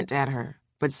squint at her,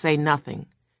 but say nothing,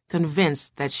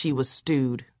 convinced that she was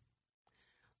stewed.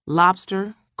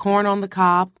 Lobster, corn on the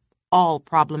cob, all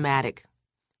problematic.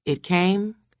 It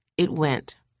came, it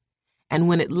went. And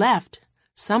when it left,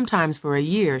 sometimes for a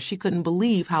year, she couldn't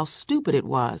believe how stupid it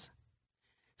was.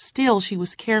 Still, she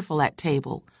was careful at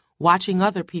table, watching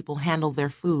other people handle their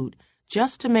food,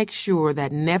 just to make sure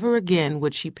that never again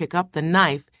would she pick up the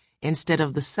knife instead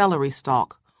of the celery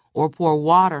stalk, or pour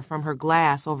water from her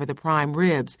glass over the prime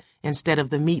ribs instead of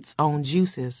the meat's own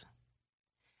juices.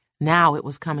 Now it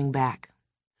was coming back.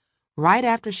 Right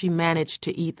after she managed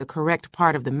to eat the correct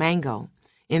part of the mango,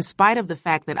 in spite of the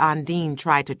fact that Undine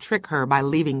tried to trick her by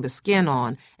leaving the skin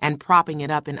on and propping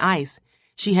it up in ice,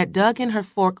 she had dug in her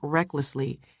fork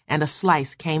recklessly, and a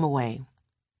slice came away.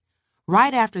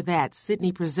 Right after that,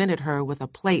 Sydney presented her with a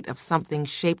plate of something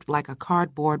shaped like a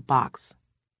cardboard box.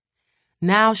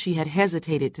 Now she had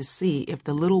hesitated to see if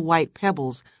the little white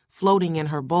pebbles floating in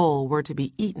her bowl were to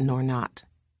be eaten or not.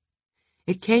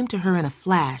 It came to her in a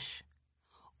flash.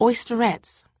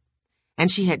 Oysterettes.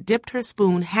 And she had dipped her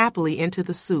spoon happily into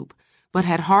the soup, but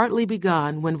had hardly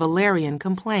begun when Valerian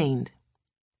complained.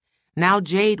 Now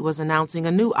Jade was announcing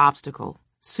a new obstacle,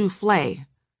 souffle.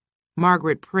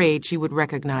 Margaret prayed she would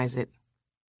recognize it.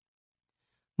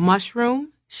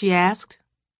 Mushroom? She asked.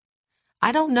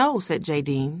 I don't know, said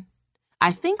Jadine.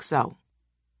 I think so.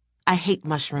 I hate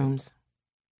mushrooms.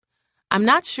 I'm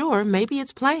not sure. Maybe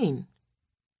it's plain.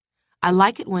 I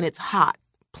like it when it's hot,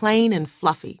 plain and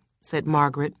fluffy, said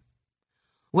Margaret.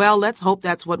 Well, let's hope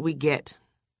that's what we get.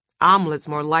 Omelet's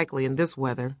more likely in this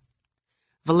weather.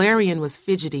 Valerian was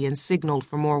fidgety and signaled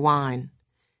for more wine.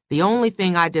 The only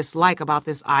thing I dislike about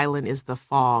this island is the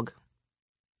fog.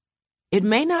 It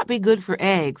may not be good for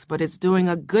eggs, but it's doing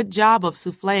a good job of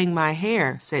souffleing my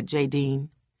hair, said Jadine.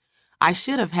 I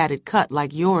should have had it cut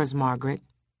like yours, Margaret.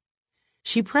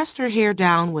 She pressed her hair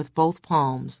down with both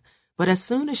palms, but as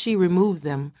soon as she removed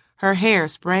them, her hair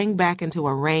sprang back into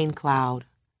a rain cloud.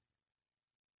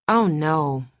 Oh,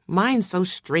 no, mine's so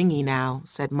stringy now,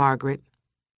 said Margaret.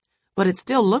 But it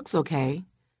still looks okay.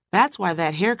 That's why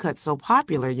that haircut's so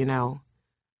popular, you know.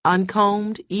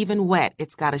 Uncombed, even wet,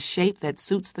 it's got a shape that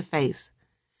suits the face.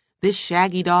 This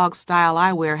shaggy dog style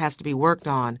I wear has to be worked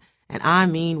on, and I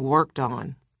mean worked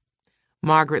on.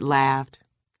 Margaret laughed.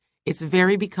 It's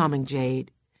very becoming,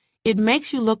 Jade. It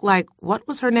makes you look like, what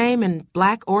was her name in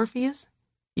Black Orpheus?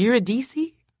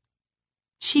 Eurydice?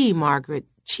 Chi, Margaret,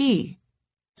 Chi,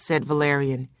 said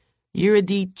Valerian.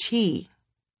 Eurydice.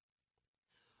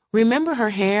 Remember her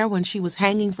hair when she was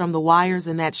hanging from the wires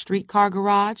in that streetcar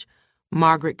garage?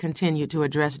 Margaret continued to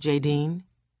address Jadine.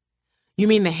 You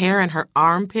mean the hair in her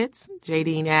armpits?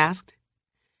 Jadine asked.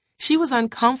 She was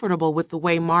uncomfortable with the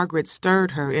way Margaret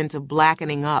stirred her into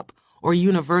blackening up or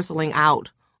universaling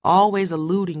out, always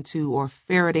alluding to or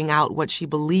ferreting out what she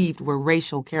believed were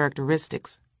racial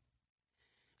characteristics.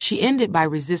 She ended by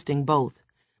resisting both,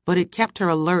 but it kept her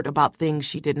alert about things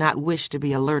she did not wish to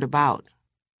be alert about.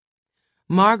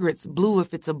 Margaret's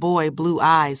blue-if-it's-a-boy blue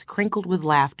eyes crinkled with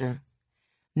laughter.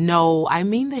 No, I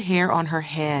mean the hair on her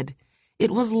head.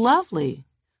 It was lovely.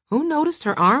 Who noticed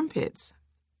her armpits?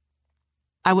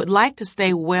 I would like to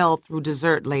stay well through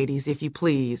dessert, ladies, if you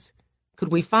please.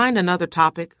 Could we find another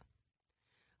topic?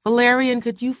 Valerian,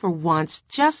 could you for once,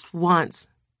 just once?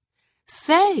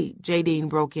 Say, Jadine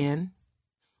broke in.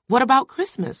 What about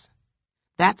Christmas?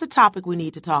 That's a topic we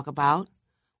need to talk about.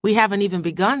 We haven't even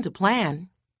begun to plan.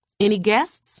 Any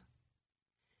guests?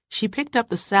 She picked up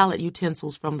the salad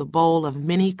utensils from the bowl of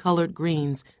many-colored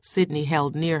greens Sydney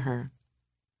held near her.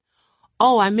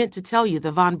 Oh, I meant to tell you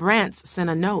the Von Brandts sent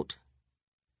a note.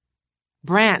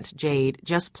 Brandt, Jade,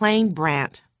 just plain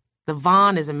Brandt. The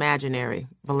Von is imaginary,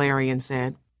 Valerian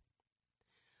said.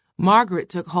 Margaret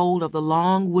took hold of the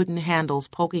long wooden handles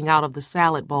poking out of the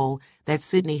salad bowl that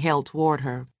Sydney held toward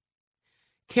her.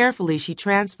 Carefully, she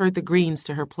transferred the greens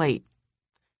to her plate.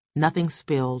 Nothing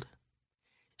spilled.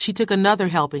 She took another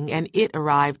helping, and it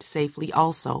arrived safely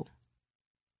also.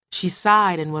 She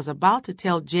sighed and was about to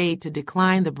tell Jade to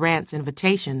decline the Brandts'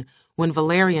 invitation when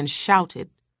Valerian shouted,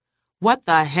 "What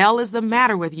the hell is the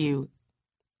matter with you?"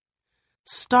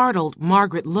 Startled,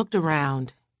 Margaret looked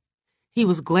around. He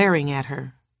was glaring at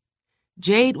her.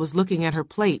 Jade was looking at her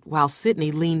plate while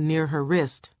Sidney leaned near her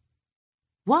wrist.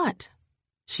 "What?"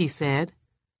 she said.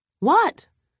 "What?"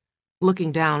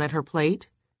 looking down at her plate.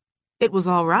 It was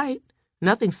all right.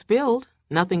 Nothing spilled,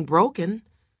 nothing broken.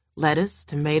 Lettuce,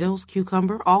 tomatoes,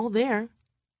 cucumber, all there.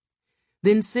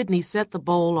 Then Sidney set the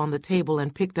bowl on the table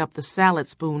and picked up the salad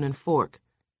spoon and fork.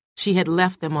 She had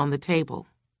left them on the table.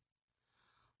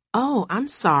 "Oh, I'm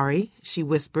sorry," she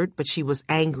whispered, but she was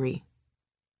angry.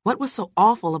 What was so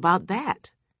awful about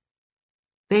that?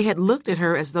 They had looked at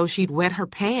her as though she'd wet her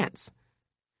pants.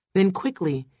 Then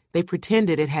quickly, they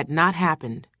pretended it had not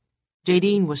happened.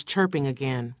 Jadine was chirping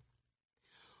again.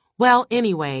 "Well,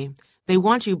 anyway, they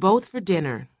want you both for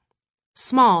dinner.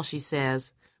 Small, she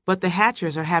says, but the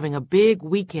Hatchers are having a big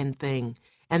weekend thing,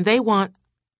 and they want—"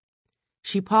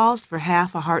 She paused for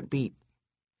half a heartbeat.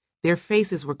 Their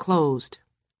faces were closed,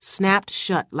 snapped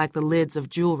shut like the lids of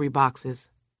jewelry boxes.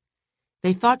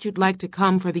 "They thought you'd like to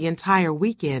come for the entire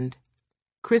weekend.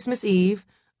 Christmas Eve,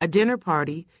 a dinner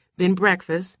party, then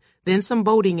breakfast, then some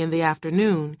boating in the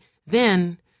afternoon,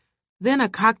 then a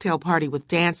cocktail party with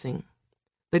dancing.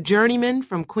 The Journeymen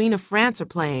from Queen of France are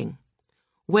playing.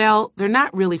 Well, they're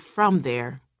not really from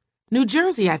there. New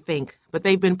Jersey, I think, but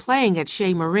they've been playing at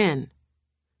Chez Marin."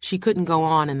 She couldn't go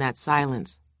on in that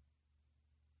silence.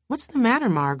 "What's the matter,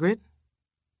 Margaret?"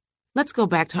 "Let's go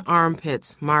back to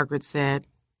Armpits," Margaret said.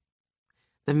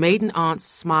 The maiden aunts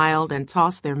smiled and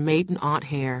tossed their maiden aunt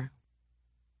hair.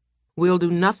 "We'll do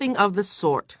nothing of the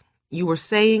sort. You were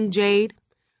saying, Jade?"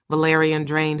 Valerian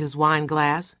drained his wine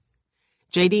glass.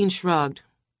 Jadine shrugged.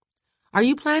 "Are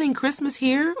you planning Christmas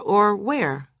here or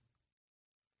where?"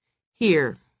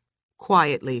 "Here,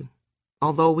 quietly,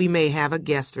 although we may have a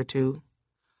guest or two."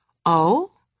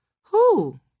 "Oh?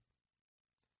 Who?"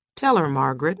 "Tell her,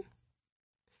 Margaret."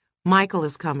 "Michael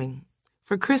is coming.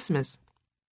 For Christmas."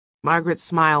 Margaret's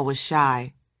smile was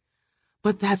shy.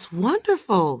 "But that's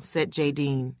wonderful," said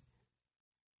Jadine.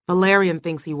 "Valerian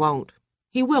thinks he won't.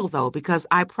 He will, though, because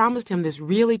I promised him this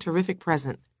really terrific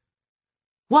present."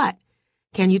 "What?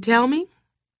 Can you tell me?"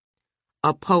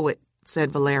 "A poet,"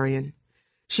 said Valerian.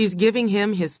 "She's giving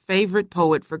him his favorite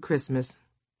poet for Christmas.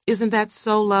 Isn't that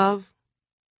so, love?"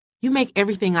 "You make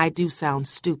everything I do sound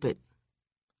stupid."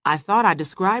 "I thought I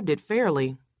described it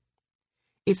fairly."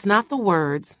 "It's not the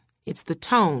words, it's the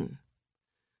tone."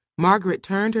 Margaret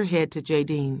turned her head to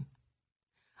Jadine.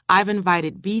 "I've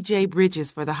invited B.J.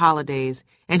 Bridges for the holidays,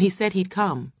 and he said he'd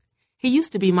come. He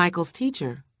used to be Michael's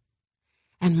teacher."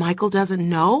 "And Michael doesn't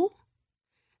know?"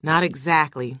 "Not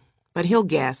exactly, but he'll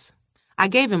guess. I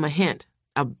gave him a hint,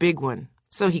 a big one,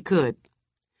 so he could.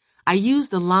 I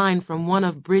used a line from one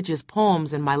of Bridges'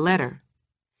 poems in my letter.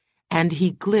 And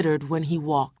he glittered when he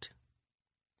walked."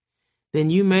 "Then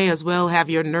you may as well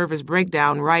have your nervous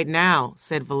breakdown right now,"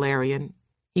 said Valerian.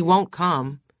 "He won't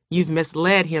come. You've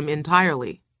misled him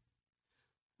entirely."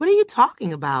 "What are you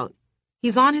talking about?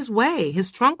 He's on his way.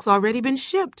 His trunk's already been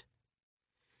shipped."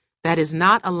 "That is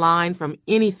not a line from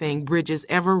anything Bridges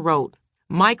ever wrote.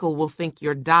 Michael will think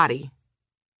you're dotty."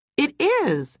 "It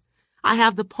is. I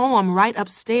have the poem right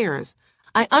upstairs.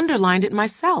 I underlined it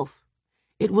myself.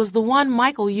 It was the one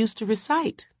Michael used to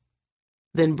recite."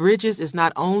 "Then Bridges is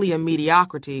not only a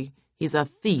mediocrity, he's a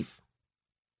thief."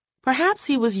 "Perhaps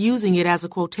he was using it as a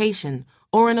quotation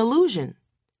or an allusion."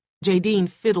 Jadine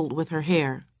fiddled with her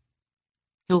hair.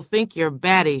 "He'll think you're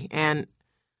batty and—"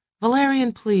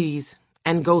 "Valerian, please,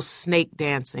 and go snake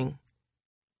dancing."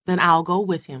 "Then I'll go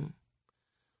with him."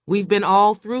 "We've been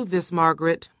all through this,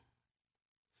 Margaret."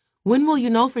 "When will you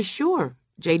know for sure?"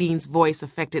 Jadine's voice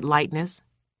affected lightness.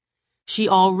 "She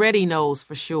already knows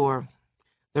for sure.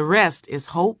 The rest is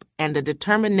hope and a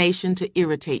determination to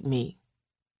irritate me."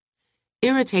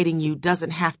 "Irritating you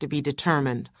doesn't have to be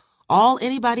determined. All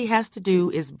anybody has to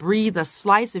do is breathe a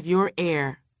slice of your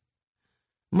air."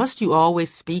 "Must you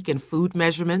always speak in food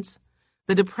measurements?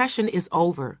 The depression is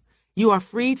over. You are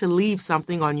free to leave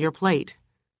something on your plate.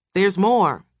 There's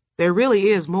more. There really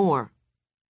is more."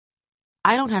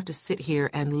 "I don't have to sit here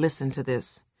and listen to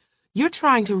this. You're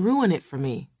trying to ruin it for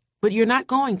me, but you're not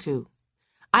going to.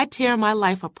 I tear my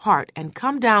life apart and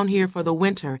come down here for the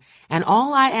winter, and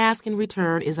all I ask in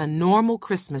return is a normal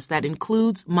Christmas that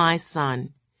includes my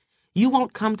son. You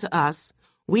won't come to us.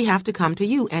 We have to come to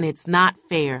you, and it's not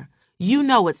fair. You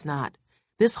know it's not.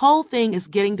 This whole thing is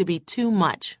getting to be too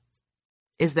much."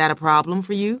 "Is that a problem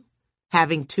for you?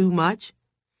 Having too much?"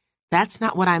 "That's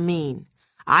not what I mean.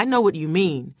 I know what you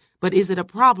mean, but is it a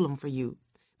problem for you?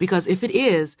 because if it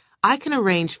is, I can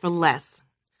arrange for less.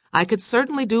 I could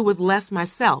certainly do with less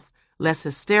myself. Less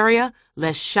hysteria,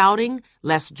 less shouting,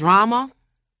 less drama.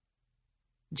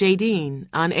 Jadine,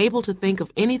 unable to think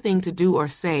of anything to do or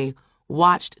say,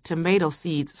 watched tomato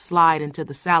seeds slide into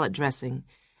the salad dressing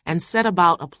and set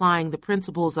about applying the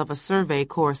principles of a survey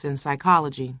course in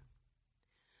psychology.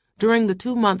 During the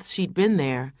 2 months she'd been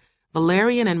there,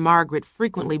 Valerian and Margaret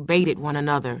frequently baited one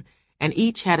another, and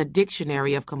each had a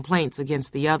dictionary of complaints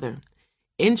against the other,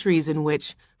 entries in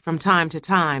which, from time to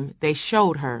time, they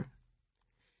showed her.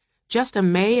 Just a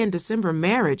May and December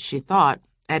marriage, she thought,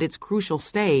 at its crucial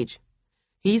stage.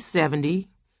 He's 70,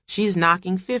 she's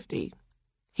knocking 50.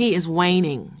 He is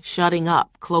waning, shutting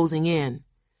up, closing in.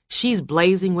 She's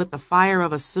blazing with the fire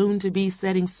of a soon-to-be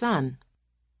setting sun.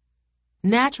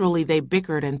 Naturally, they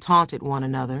bickered and taunted one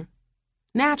another.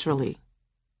 Naturally.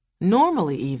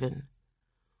 Normally, even.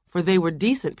 For they were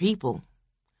decent people.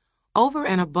 Over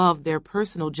and above their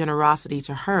personal generosity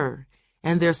to her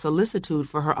and their solicitude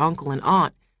for her uncle and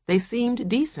aunt, they seemed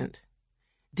decent.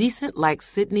 Decent like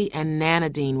Sidney and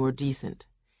Nanadine were decent.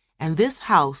 And this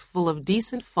house full of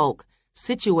decent folk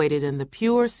situated in the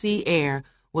pure sea air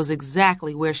was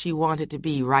exactly where she wanted to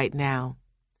be right now.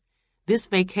 This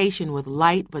vacation with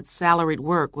light but salaried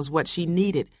work was what she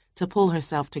needed to pull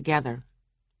herself together.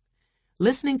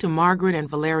 Listening to Margaret and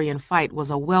Valerian fight was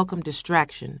a welcome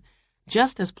distraction,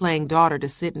 just as playing daughter to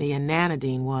Sidney and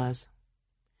Nanadine was.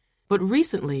 But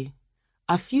recently,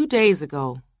 a few days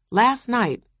ago, last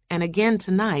night, and again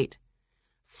tonight,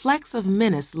 flecks of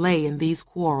menace lay in these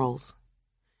quarrels.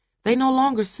 They no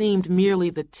longer seemed merely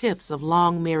the tiffs of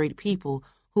long-married people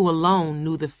who alone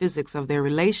knew the physics of their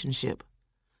relationship,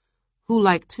 who,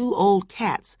 like two old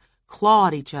cats,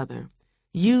 clawed each other,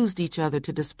 used each other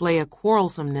to display a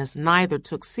quarrelsomeness neither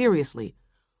took seriously,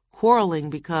 quarreling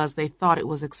because they thought it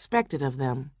was expected of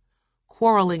them,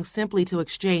 quarreling simply to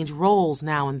exchange roles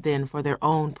now and then for their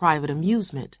own private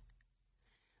amusement.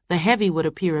 The heavy would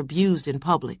appear abused in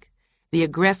public. The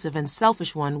aggressive and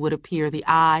selfish one would appear the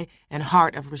eye and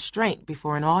heart of restraint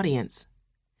before an audience.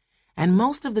 And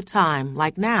most of the time,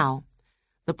 like now,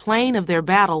 the plane of their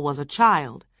battle was a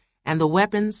child, and the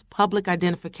weapons public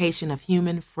identification of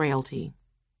human frailty.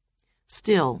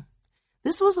 Still,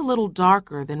 this was a little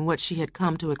darker than what she had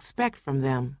come to expect from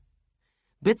them.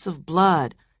 Bits of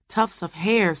blood, tufts of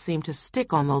hair seemed to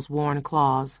stick on those worn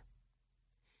claws.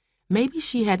 Maybe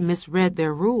she had misread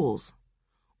their rules.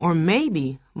 Or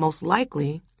maybe, most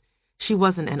likely, she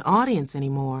wasn't an audience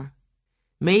anymore.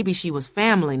 Maybe she was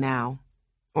family now,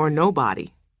 or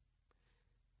nobody.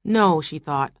 No, she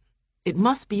thought, it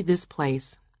must be this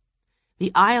place.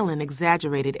 The island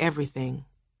exaggerated everything.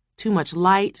 Too much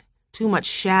light, too much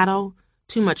shadow,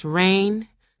 too much rain,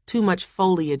 too much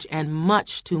foliage, and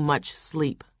much too much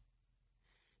sleep.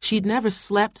 She'd never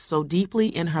slept so deeply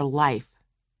in her life.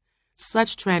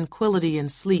 Such tranquility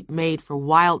and sleep made for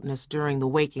wildness during the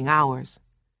waking hours.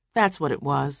 That's what it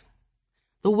was.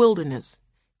 The wilderness,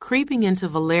 creeping into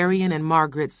Valerian and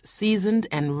Margaret's seasoned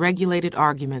and regulated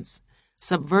arguments,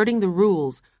 subverting the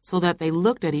rules so that they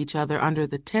looked at each other under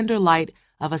the tender light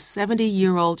of a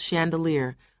 70-year-old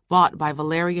chandelier bought by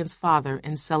Valerian's father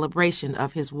in celebration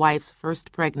of his wife's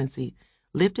first pregnancy,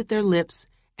 lifted their lips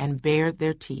and bared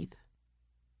their teeth.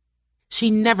 She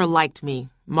never liked me,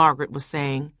 Margaret was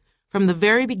saying. From the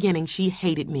very beginning, she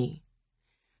hated me.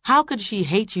 How could she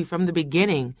hate you from the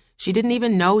beginning? She didn't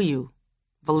even know you.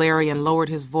 Valerian lowered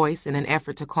his voice in an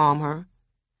effort to calm her.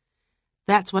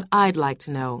 That's what I'd like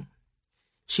to know.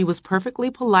 She was perfectly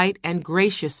polite and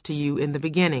gracious to you in the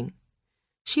beginning.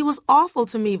 She was awful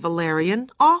to me, Valerian,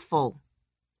 awful.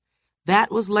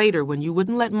 That was later when you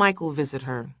wouldn't let Michael visit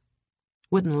her.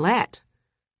 Wouldn't let?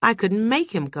 I couldn't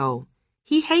make him go.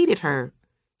 He hated her.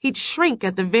 He'd shrink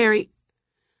at the very...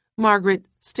 Margaret,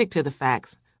 stick to the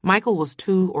facts. Michael was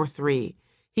 2 or 3.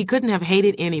 He couldn't have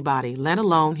hated anybody, let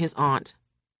alone his aunt.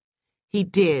 He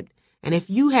did, and if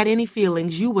you had any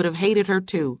feelings, you would have hated her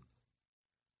too.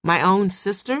 My own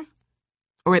sister?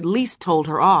 Or at least told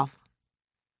her off.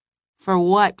 For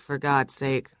what, for God's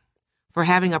sake? For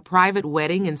having a private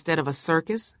wedding instead of a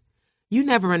circus? You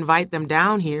never invite them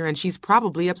down here, and she's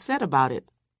probably upset about it.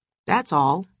 That's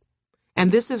all.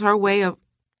 And this is her way of...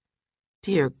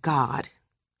 Dear God.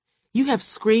 You have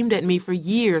screamed at me for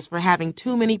years for having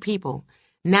too many people.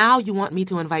 Now you want me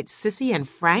to invite Sissy and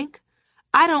Frank?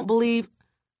 I don't believe...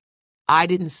 I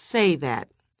didn't say that.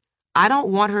 I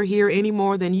don't want her here any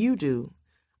more than you do.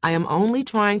 I am only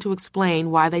trying to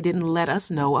explain why they didn't let us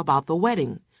know about the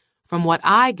wedding. From what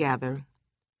I gather...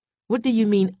 What do you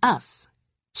mean, us?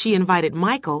 She invited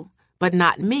Michael, but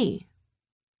not me.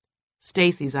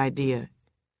 Stacy's idea.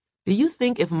 Do you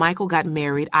think if Michael got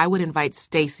married, I would invite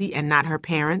Stacy and not her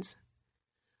parents?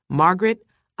 Margaret,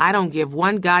 I don't give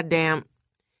one goddamn...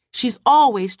 She's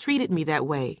always treated me that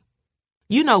way.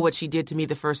 You know what she did to me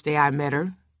the first day I met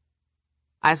her.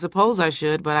 I suppose I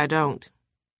should, but I don't.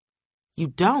 You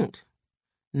don't?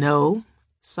 No,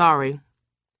 sorry.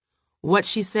 What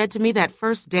she said to me that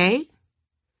first day?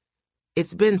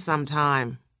 It's been some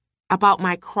time. About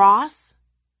my cross?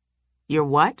 Your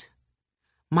what?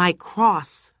 My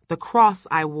cross, the cross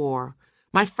I wore,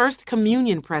 my first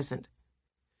communion present.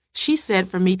 She said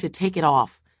for me to take it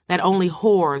off, that only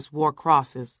whores wore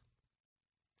crosses.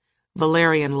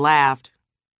 Valerian laughed.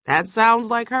 That sounds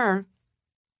like her.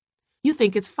 You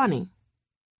think it's funny?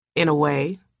 In a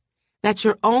way. That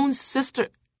your own sister...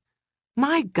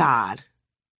 My God.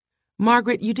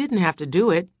 Margaret, you didn't have to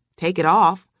do it. Take it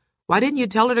off. Why didn't you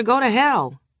tell her to go to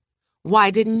hell?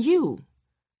 Why didn't you?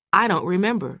 I don't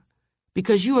remember.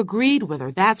 Because you agreed with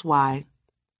her, that's why.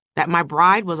 That my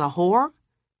bride was a whore?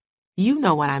 You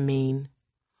know what I mean.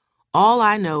 All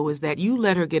I know is that you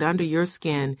let her get under your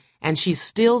skin, and she's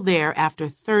still there after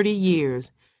 30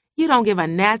 years. You don't give a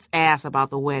gnat's ass about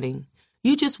the wedding.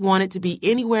 You just want it to be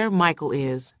anywhere Michael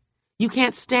is. You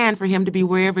can't stand for him to be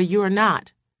wherever you're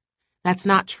not. That's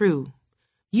not true.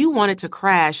 You wanted to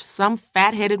crash some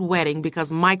fat-headed wedding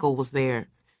because Michael was there.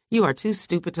 You are too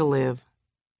stupid to live.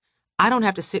 I don't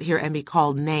have to sit here and be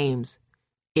called names.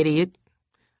 Idiot.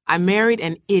 I married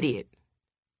an idiot.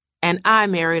 And I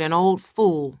married an old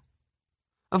fool.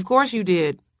 Of course you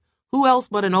did. Who else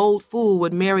but an old fool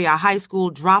would marry a high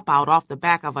school dropout off the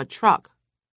back of a truck?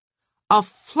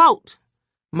 Afloat,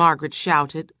 Margaret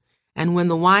shouted, and when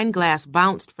the wine glass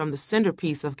bounced from the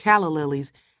centerpiece of calla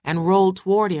lilies and rolled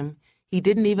toward him, he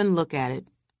didn't even look at it.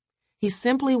 He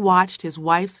simply watched his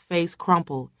wife's face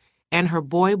crumple and her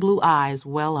boy-blue eyes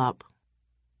well up.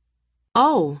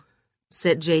 Oh,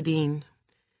 said Jadine,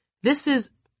 this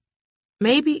is...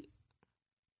 maybe...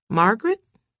 Margaret?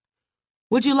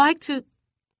 Would you like to...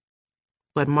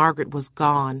 But Margaret was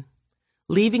gone,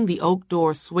 leaving the oak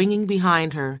door swinging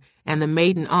behind her and the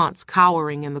maiden aunts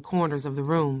cowering in the corners of the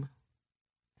room.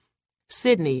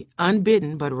 Sidney,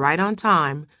 unbidden but right on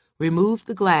time, removed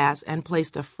the glass and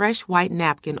placed a fresh white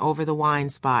napkin over the wine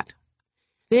spot.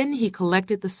 Then he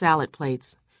collected the salad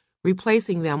plates,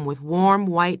 replacing them with warm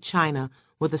white china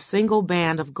with a single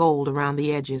band of gold around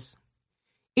the edges.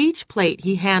 Each plate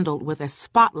he handled with a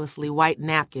spotlessly white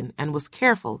napkin and was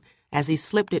careful as he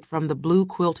slipped it from the blue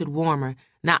quilted warmer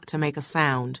not to make a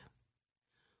sound.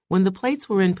 When the plates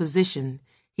were in position,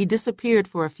 he disappeared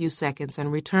for a few seconds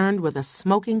and returned with a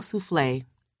smoking soufflé.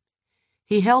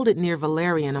 He held it near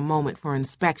Valerian a moment for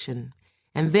inspection,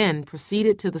 and then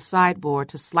proceeded to the sideboard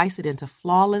to slice it into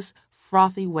flawless,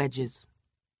 frothy wedges.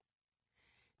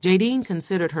 Jadine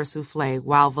considered her soufflé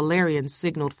while Valerian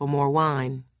signaled for more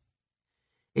wine.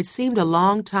 It seemed a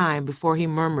long time before he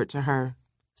murmured to her,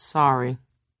 "Sorry."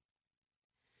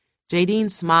 Jadine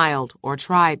smiled, or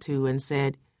tried to, and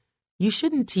said, "You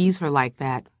shouldn't tease her like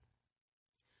that."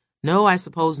 "No, I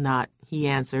suppose not," he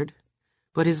answered,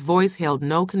 but his voice held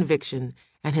no conviction,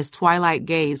 and his twilight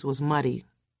gaze was muddy.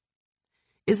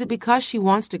 "Is it because she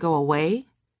wants to go away?"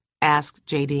 asked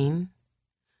Jadine.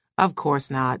 "Of course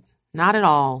not. Not at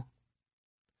all."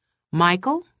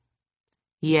 "Michael?"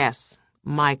 "Yes,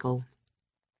 Michael."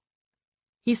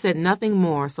 He said nothing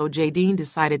more, so Jadine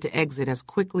decided to exit as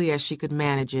quickly as she could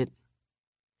manage it.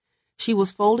 She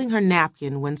was folding her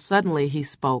napkin when suddenly he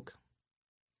spoke.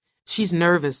 "She's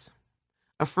nervous.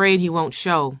 Afraid he won't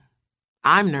show.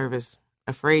 I'm nervous.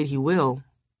 Afraid he will."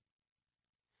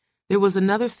 There was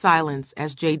another silence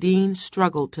as Jadine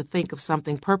struggled to think of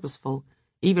something purposeful,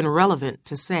 even relevant,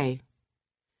 to say.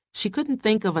 She couldn't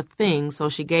think of a thing, so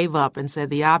she gave up and said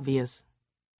the obvious.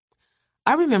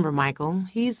 "I remember Michael.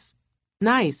 He's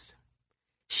nice."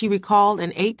 She recalled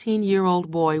an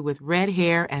 18-year-old boy with red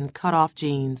hair and cut-off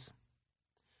jeans.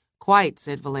 "Quite,"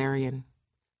 said Valerian.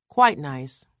 "Quite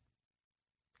nice."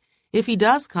 "If he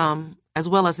does come, as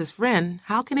well as his friend,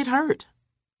 how can it hurt?"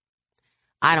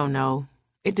 "I don't know.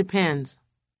 It depends."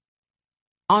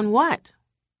 "On what?"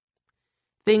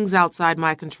 "Things outside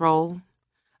my control.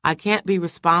 I can't be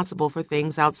responsible for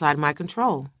things outside my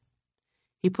control."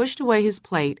 He pushed away his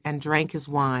plate and drank his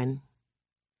wine.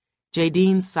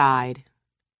 Jadine sighed.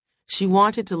 She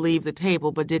wanted to leave the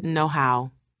table but didn't know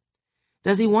how.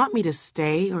 Does he want me to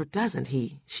stay or doesn't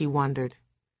he? She wondered.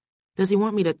 Does he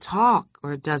want me to talk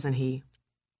or doesn't he?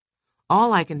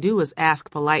 All I can do is ask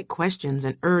polite questions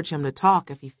and urge him to talk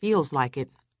if he feels like it.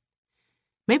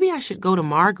 Maybe I should go to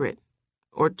Margaret,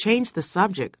 or change the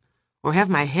subject, or have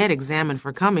my head examined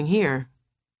for coming here.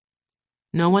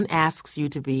 "No one asks you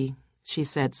to be," she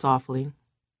said softly.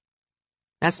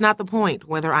 That's not the point,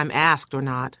 whether I'm asked or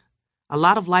not. A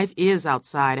lot of life is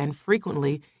outside, and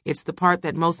frequently it's the part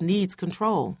that most needs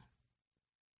control.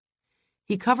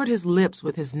 He covered his lips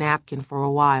with his napkin for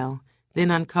a while,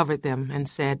 then uncovered them and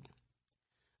said,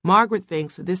 Margaret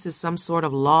thinks this is some sort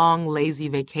of long, lazy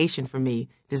vacation for me,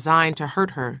 designed to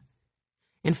hurt her.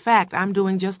 In fact, I'm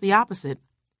doing just the opposite.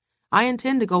 I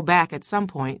intend to go back at some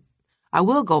point. I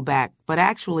will go back, but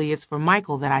actually it's for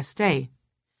Michael that I stay.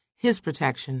 His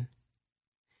protection.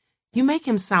 You make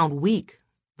him sound weak,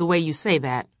 the way you say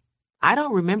that. I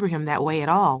don't remember him that way at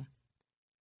all.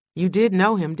 You did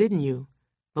know him, didn't you?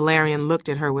 Valerian looked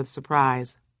at her with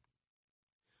surprise.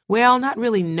 Well, not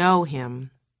really know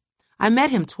him. I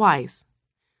met him twice.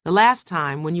 The last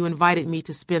time when you invited me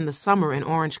to spend the summer in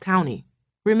Orange County.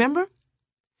 Remember?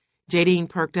 Jadine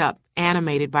perked up,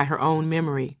 animated by her own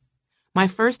memory. My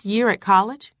first year at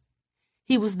college?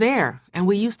 He was there, and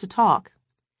we used to talk.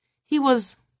 He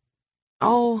was,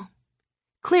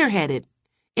 clear-headed,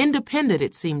 independent,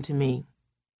 it seemed to me.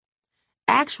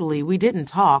 Actually, we didn't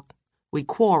talk. We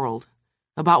quarreled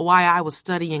about why I was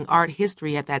studying art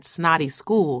history at that snotty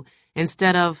school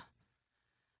instead of,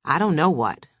 I don't know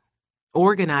what,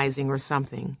 organizing or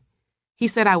something. He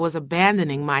said I was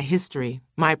abandoning my history,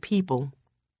 my people.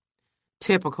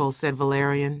 Typical, said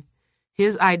Valerian.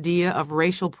 His idea of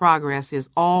racial progress is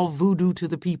all voodoo to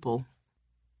the people.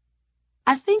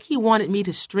 I think he wanted me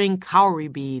to string cowrie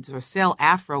beads or sell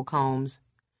afro combs.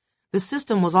 The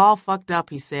system was all fucked up,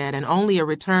 he said, and only a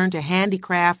return to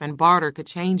handicraft and barter could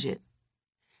change it.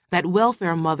 That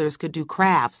welfare mothers could do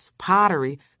crafts,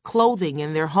 pottery, clothing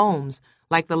in their homes,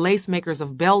 like the lace makers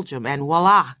of Belgium, and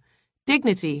voila,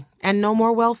 dignity and no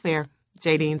more welfare,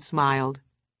 Jadine smiled.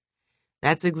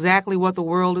 That's exactly what the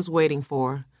world is waiting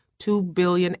for. 2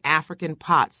 billion African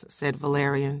pots, said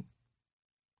Valerian.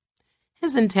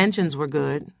 His intentions were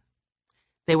good.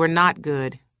 They were not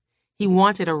good. He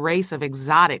wanted a race of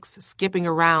exotics skipping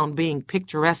around being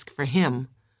picturesque for him.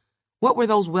 What were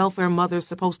those welfare mothers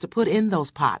supposed to put in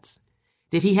those pots?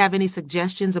 Did he have any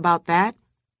suggestions about that?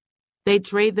 They'd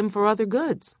trade them for other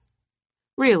goods.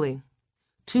 Really?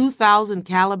 2,000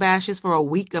 calabashes for a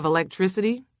week of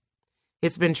electricity?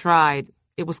 It's been tried.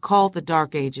 It was called the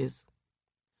Dark Ages.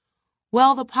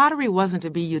 Well, the pottery wasn't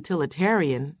to be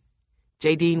utilitarian.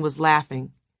 Jadine was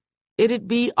laughing. It'd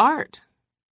be art.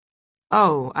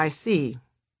 Oh, I see.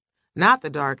 Not the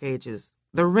Dark Ages,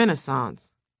 the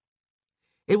Renaissance.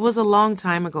 It was a long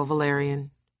time ago,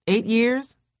 Valerian. 8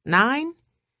 years? 9?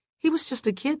 He was just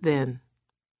a kid then.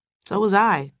 So was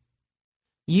I.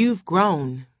 You've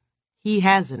grown. He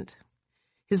hasn't.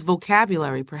 His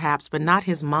vocabulary, perhaps, but not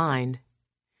his mind.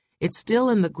 It's still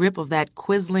in the grip of that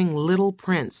quizzling little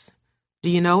prince. Do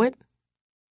you know it?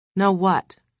 Know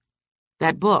what?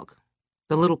 That book,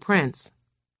 The Little Prince.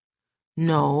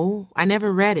 No, I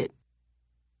never read it.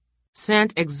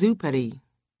 Saint-Exupéry.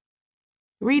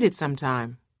 Read it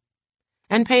sometime.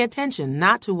 And pay attention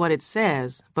not to what it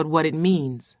says, but what it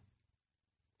means.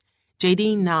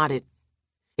 Jadine nodded.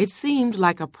 It seemed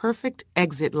like a perfect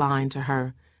exit line to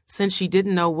her, since she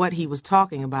didn't know what he was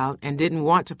talking about and didn't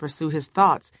want to pursue his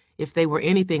thoughts if they were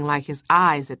anything like his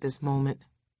eyes at this moment.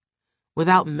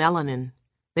 Without melanin,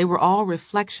 they were all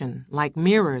reflection, like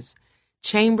mirrors,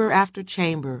 chamber after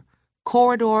chamber,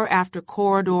 corridor after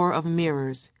corridor of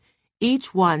mirrors,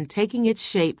 each one taking its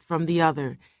shape from the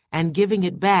other and giving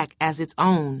it back as its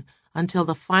own until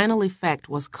the final effect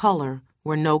was color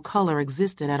where no color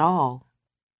existed at all.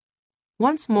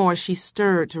 Once more she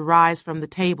stirred to rise from the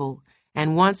table,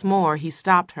 and once more he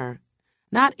stopped her,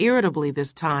 not irritably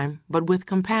this time, but with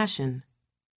compassion.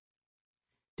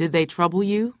 Did they trouble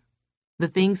you, the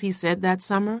things he said that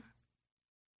summer?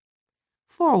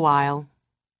 For a while.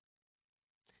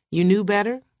 You knew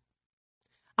better?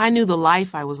 I knew the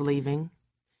life I was leaving.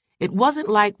 It wasn't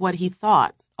like what he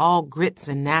thought, all grits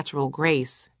and natural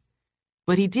grace.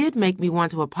 But he did make me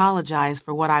want to apologize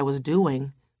for what I was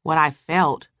doing, what I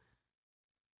felt.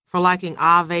 For liking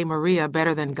Ave Maria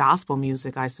better than gospel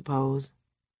music, I suppose.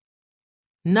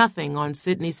 Nothing on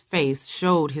Sidney's face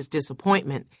showed his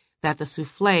disappointment that the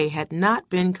soufflé had not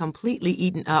been completely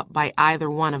eaten up by either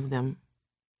one of them.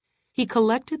 He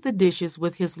collected the dishes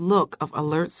with his look of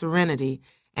alert serenity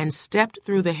and stepped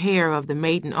through the hair of the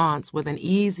maiden aunts with an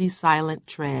easy, silent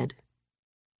tread.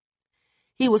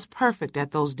 He was perfect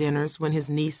at those dinners when his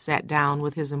niece sat down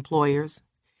with his employers,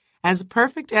 as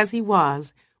perfect as he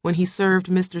was when he served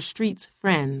Mr. Street's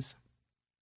friends.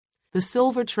 The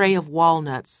silver tray of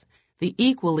walnuts, the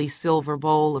equally silver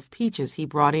bowl of peaches he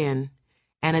brought in,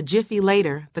 and a jiffy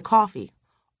later, the coffee,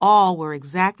 all were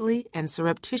exactly and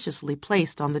surreptitiously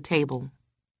placed on the table.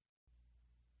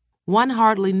 One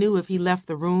hardly knew if he left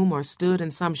the room or stood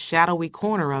in some shadowy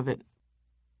corner of it.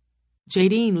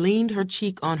 Jadine leaned her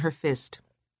cheek on her fist.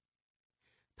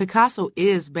 Picasso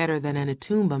is better than an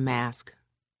Entombed mask.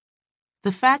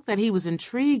 The fact that he was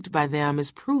intrigued by them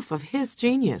is proof of his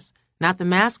genius, not the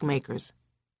mask maker's.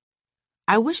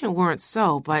 I wish it weren't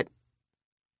so, but...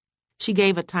 She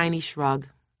gave a tiny shrug.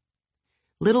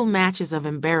 Little matches of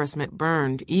embarrassment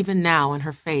burned even now in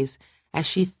her face as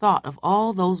she thought of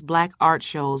all those black art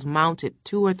shows mounted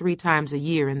 2 or 3 times a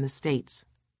year in the States.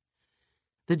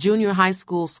 The junior high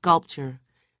school sculpture,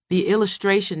 the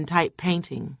illustration-type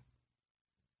painting.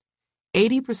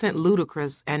 80%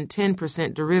 ludicrous and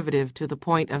 10% derivative to the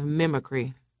point of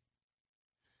mimicry.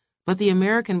 But the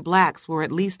American blacks were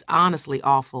at least honestly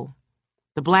awful.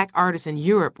 The black artists in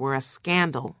Europe were a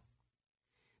scandal.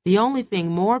 The only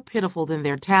thing more pitiful than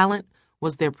their talent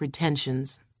was their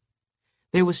pretensions.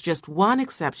 There was just one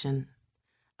exception,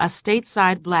 a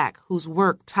stateside black whose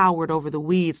work towered over the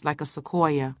weeds like a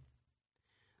sequoia.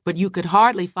 But you could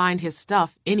hardly find his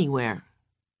stuff anywhere.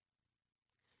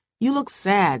 "You look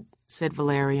sad," said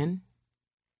Valerian.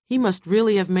 "He must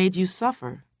really have made you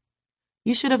suffer.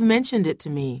 You should have mentioned it to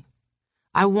me.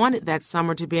 I wanted that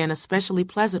summer to be an especially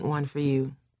pleasant one for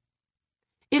you."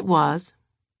 It was.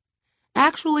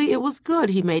 Actually, it was good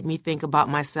he made me think about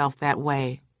myself that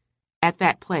way, at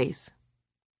that place.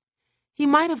 He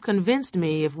might have convinced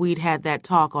me if we'd had that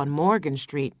talk on Morgan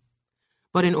Street,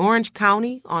 but in Orange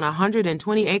County, on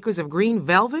 120 acres of green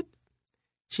velvet?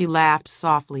 She laughed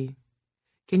softly.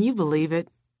 Can you believe it?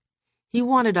 He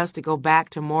wanted us to go back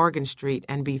to Morgan Street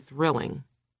and be thrilling.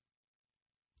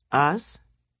 Us?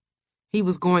 He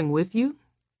was going with you?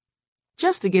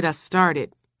 Just to get us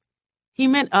started. He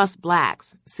meant us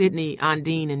blacks, Sidney,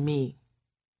 Undine, and me.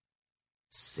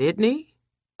 Sidney?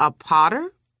 A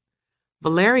Potter?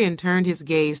 Valerian turned his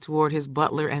gaze toward his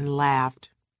butler and laughed.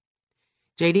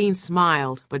 Jadine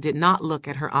smiled, but did not look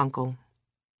at her uncle.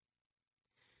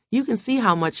 You can see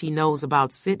how much he knows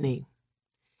about Sidney.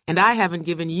 And I haven't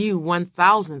given you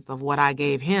 1,000th of what I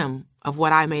gave him, of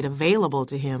what I made available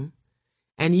to him.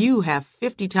 And you have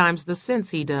 50 times the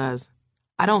sense he does.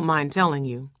 I don't mind telling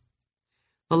you.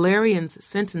 Valerian's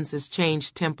sentences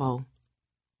changed tempo.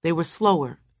 They were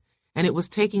slower, and it was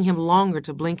taking him longer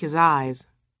to blink his eyes.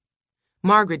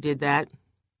 Margaret did that.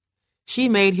 She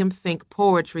made him think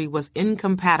poetry was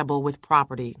incompatible with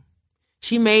property.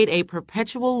 She made a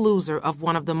perpetual loser of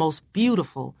one of the most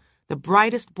beautiful, the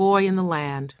brightest boy in the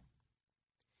land.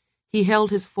 He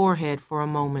held his forehead for a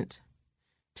moment.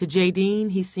 To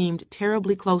Jadine, he seemed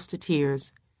terribly close to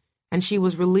tears, and she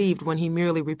was relieved when he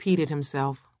merely repeated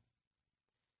himself.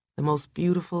 The most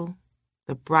beautiful,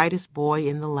 the brightest boy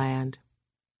in the land.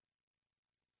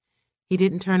 He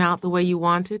didn't turn out the way you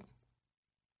wanted?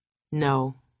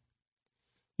 No.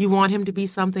 You want him to be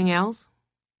something else?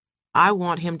 I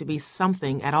want him to be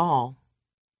something at all.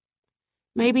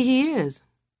 Maybe he is.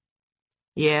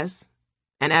 Yes,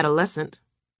 an adolescent,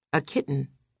 a kitten,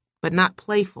 but not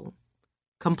playful,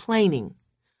 complaining,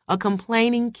 a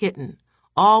complaining kitten,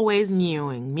 always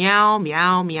mewing, meow,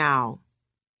 meow, meow.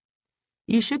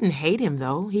 You shouldn't hate him,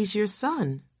 though. He's your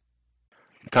son.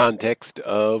 Context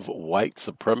of white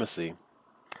supremacy.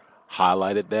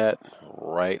 Highlighted that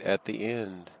right at the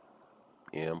end.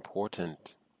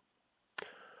 Important.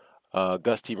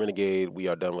 Gus T. Renegade, we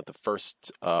are done with the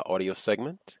first audio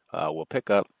segment. We'll pick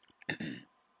up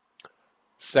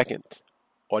second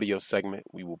audio segment.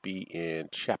 We will be in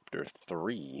chapter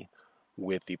 3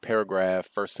 with the paragraph,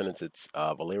 first sentence. It's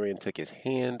Valerian took his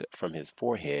hand from his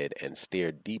forehead and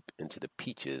stared deep into the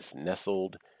peaches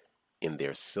nestled in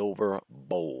their silver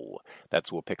bowl. That's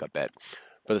what we'll pick up at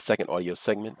for the second audio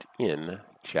segment in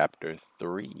chapter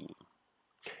 3.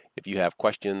 If you have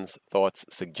questions, thoughts,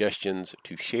 suggestions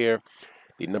to share,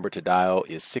 the number to dial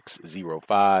is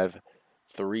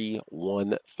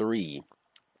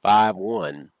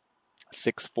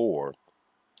 605-313-5164.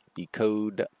 The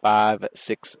code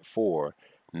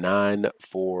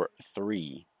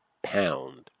 564943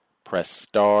 pound. Press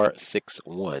star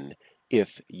 61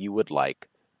 if you would like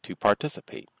to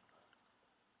participate.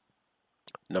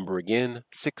 Number again,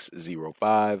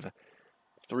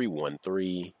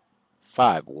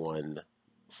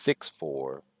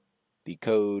 605-313-5164. The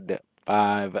code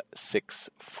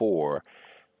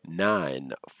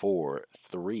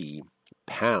 564943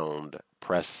 pound.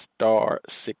 Press star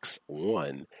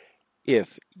 61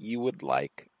 if you would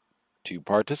like to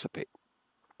participate.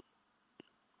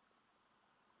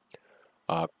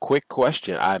 Quick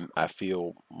question. I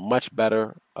feel much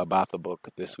better about the book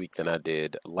this week than I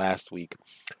did last week.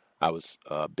 I was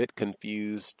a bit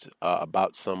confused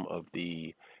about some of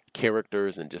the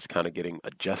characters and just kind of getting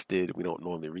adjusted. We don't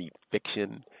normally read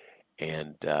fiction,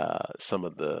 and some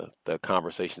of the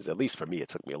conversations, at least for me, it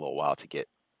took me a little while to get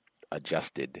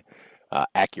adjusted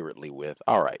accurately with,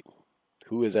 all right,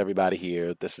 who is everybody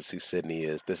here? This is who Sydney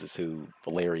is. This is who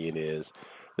Valerian is.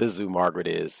 This is who Margaret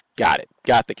is. Got it.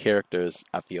 Got the characters.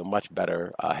 I feel much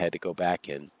better. I had to go back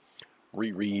and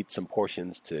reread some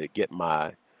portions to get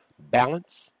my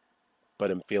balance,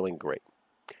 but I'm feeling great.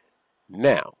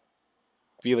 Now,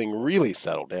 feeling really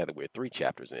settled now that we're 3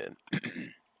 chapters in.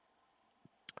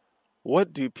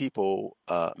 What do people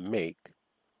make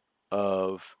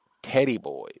of Teddy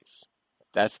Boys?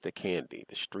 That's the candy,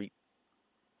 the street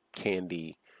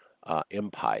candy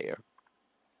empire.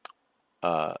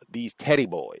 These Teddy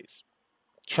Boys,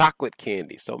 chocolate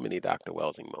candy. So many Dr.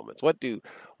 Welsing moments. What do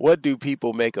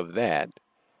people make of that?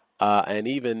 And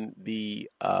even the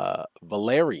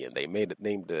Valerian. They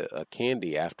named a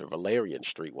candy after Valerian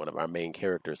Street, one of our main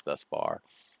characters thus far.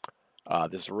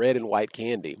 This red and white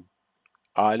candy,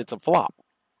 and it's a flop.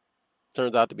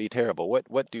 Turns out to be terrible.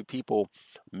 What do people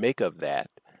make of that?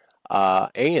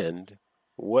 And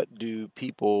what do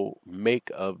people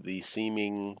make of the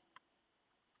seeming,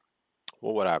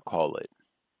 what would I call it,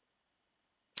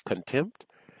 contempt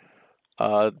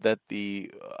that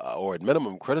or at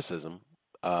minimum criticism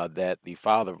that the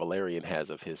father Valerian has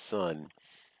of his son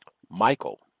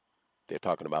Michael? They're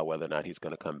talking about whether or not he's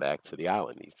going to come back to the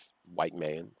island. He's a white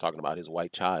man talking about his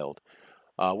white child.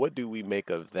 What do we make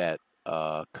of that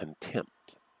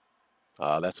contempt?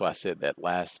 That's why I said that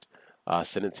last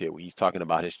sentence here where he's talking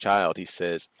about his child. He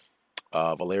says,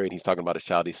 Valerian, he's talking about his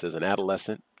child. He says, an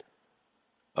adolescent,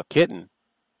 a kitten,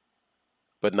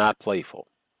 but not playful.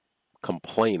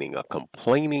 Complaining, a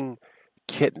complaining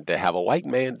kitten. To have a white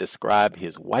man describe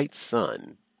his white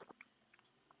son,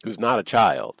 who's not a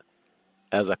child,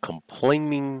 as a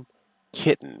complaining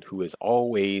kitten who is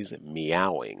always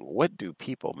meowing. What do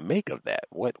people make of that?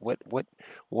 What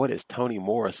is Toni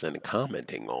Morrison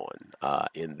commenting on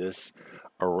in this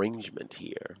arrangement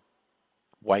here?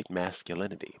 White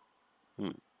masculinity.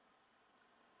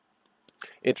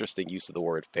 Interesting use of the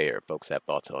word fair. Folks have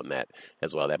thoughts on that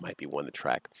as well. That might be one to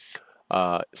track.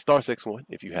 *61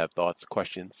 if you have thoughts,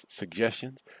 questions,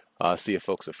 suggestions. See if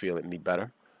folks are feeling any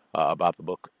better about the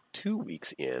book 2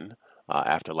 weeks in.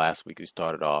 After last week we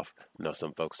started off, I know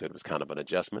some folks said it was kind of an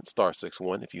adjustment.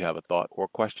 *61 if you have a thought or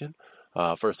question.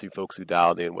 First few folks who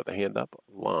dialed in with a hand up,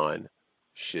 line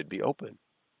should be open.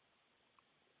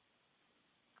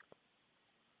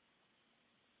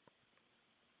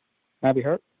 Can I be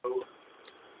heard?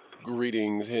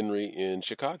 Greetings, Henry in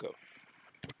Chicago.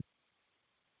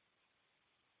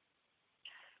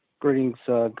 Greetings,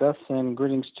 Gus, and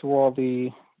greetings to all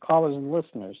the callers and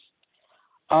listeners.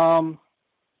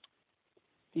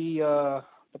 The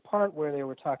part where they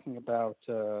were talking about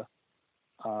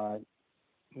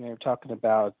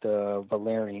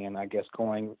Valerian, I guess,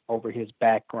 going over his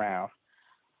background,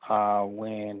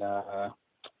 and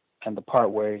the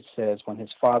part where it says when his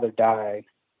father died,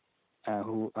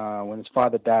 Valerian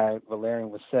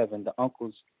was 7. The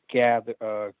uncles gathered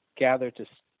to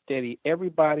steady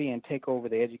everybody and take over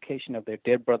the education of their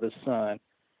dead brother's son,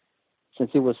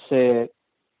 since it was said,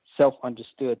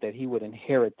 self-understood, that he would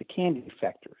inherit the candy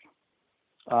factory.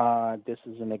 This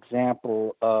is an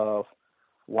example of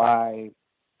why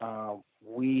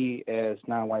we as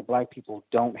non-white black people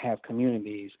don't have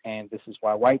communities, and this is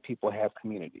why white people have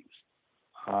communities.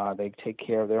 They take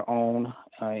care of their own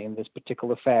in this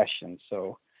particular fashion.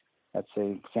 So that's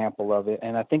an example of it.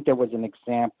 And I think there was an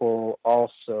example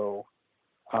also,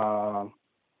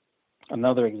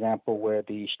 another example where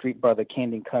the Street Brother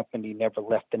Candy Company never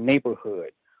left the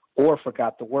neighborhood or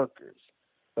forgot the workers,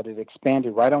 but it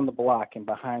expanded right on the block and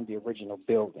behind the original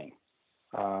building.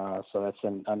 So that's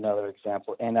another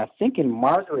example. And I think in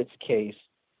Margaret's case,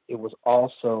 it was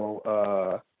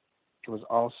also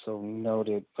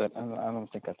noted, but I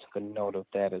don't think I took a note of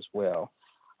that as well.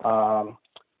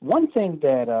 One thing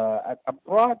that I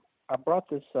brought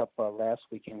this up last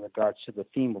week in regards to the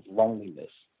theme of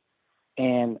loneliness,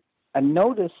 and I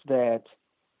noticed that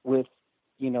with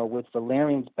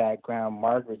Valerian's background,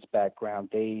 Margaret's background,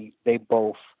 they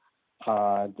both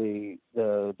the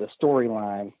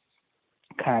storyline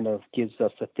kind of gives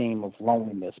us a theme of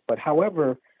loneliness. But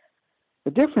however,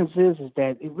 the difference is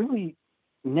that it really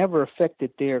never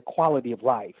affected their quality of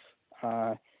life.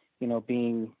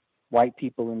 Being white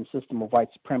people in the system of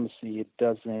white supremacy,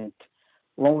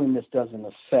 loneliness doesn't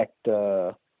affect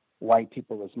white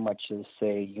people as much as,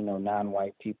 say,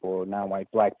 non-white people or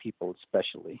non-white black people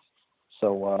especially.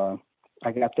 So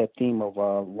I got that theme of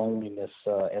loneliness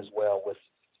as well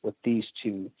with these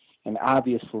two. And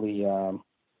obviously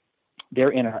their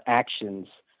interactions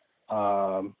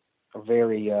are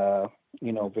very,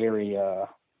 very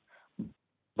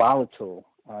volatile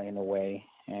in a way,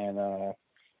 and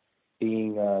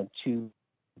being two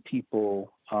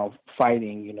people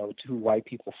fighting, two white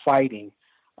people fighting,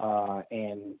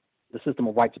 and the system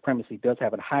of white supremacy does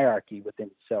have a hierarchy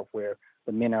within itself where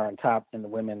the men are on top and the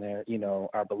women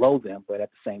are below them, but at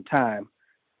the same time,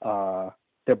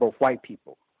 they're both white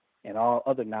people, and all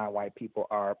other non-white people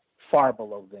are far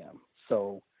below them.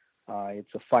 So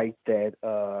it's a fight that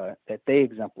they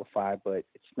exemplify, but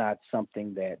it's not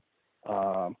something that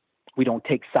we don't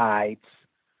take sides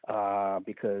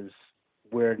because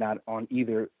we're not on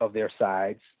either of their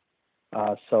sides.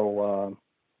 So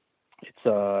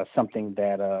it's something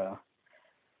that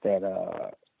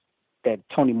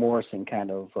Toni Morrison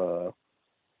kind of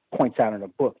points out in the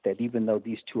book, that even though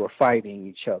these two are fighting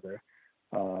each other,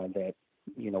 that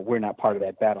we're not part of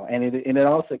that battle. And it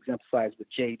also exemplifies with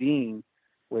Jadine,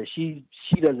 where she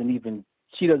doesn't even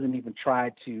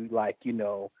try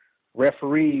to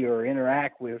referee or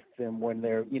interact with them when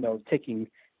they're taking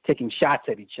shots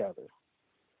at each other.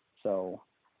 So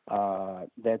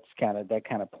that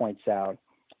kind of points out.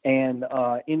 And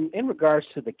in regards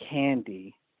to the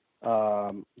candy,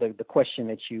 the question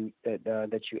that you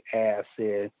asked,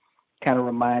 it kind of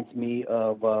reminds me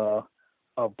of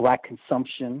Black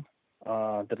consumption,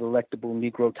 the delectable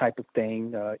Negro type of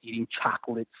thing, eating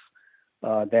chocolates,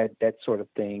 that sort of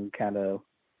thing kind of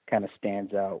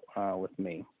stands out with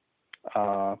me.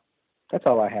 That's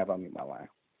all I have on me, my line.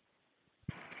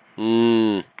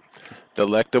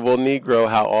 Delectable Negro,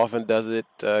 how often does it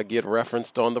get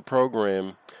referenced on the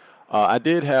program? I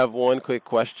did have one quick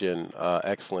question.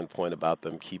 Excellent point about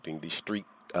them keeping the street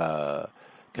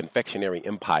confectionery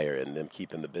empire and them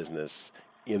keeping the business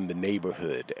in the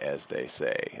neighborhood, as they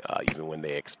say. Even when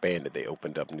they expanded, they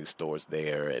opened up new stores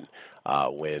there. And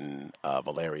when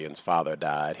Valerian's father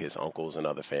died, his uncles and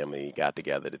other family got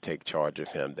together to take charge of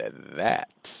him.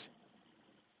 That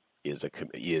is the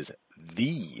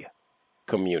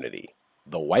community,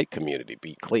 the white community,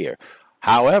 be clear.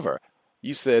 However,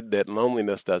 you said that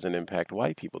loneliness doesn't impact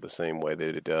white people the same way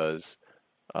that it does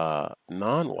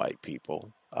non-white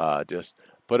people. Just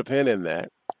put a pin in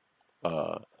that.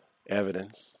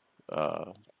 Evidence.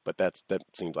 But that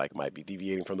seems like it might be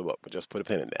deviating from the book, but just put a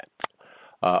pin in that.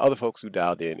 Other folks who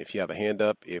dialed in, if you have a hand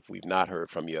up, if we've not heard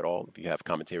from you at all, if you have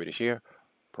commentary to share,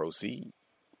 proceed.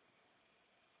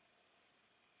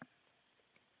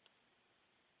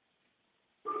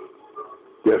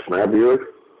 Yes, may I be heard?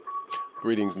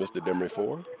 Greetings, Mr. Demery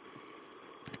Ford.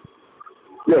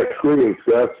 Yes, greetings,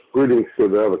 Seth. Greetings to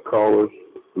the other callers,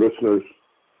 listeners.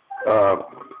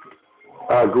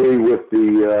 I agree with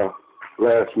the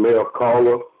last male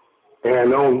caller.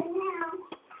 And on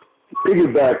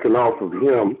piggybacking off of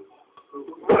him,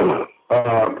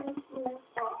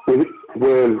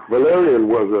 when Valerian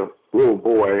was a little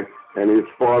boy and his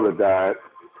father died,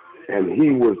 and he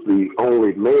was the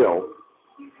only male,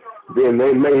 then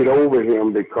they made over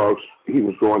him because he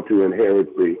was going to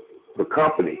inherit the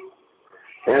company.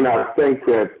 And I think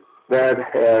that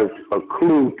has a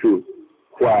clue to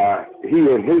why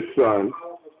he and his son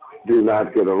do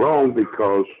not get along,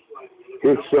 because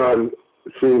his son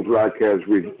seems like has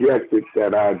rejected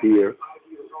that idea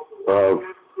of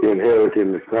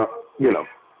inheriting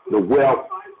the wealth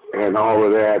and all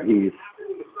of that. He's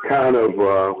kind of,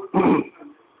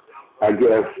 I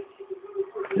guess,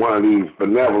 one of these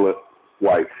benevolent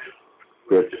whites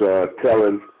that's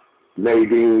telling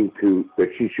Nadine that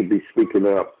she should be speaking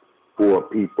up for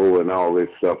people and all this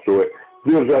stuff. So it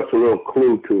gives us a little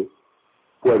clue to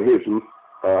what his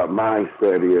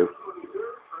mindset is.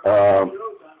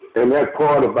 And that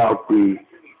part about the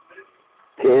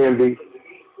candy,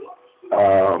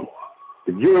 the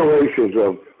generations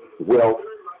of wealth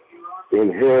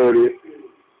inherited,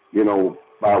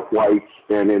 by whites,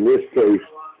 and in this case,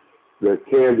 the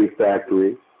candy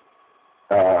factory,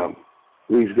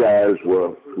 these guys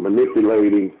were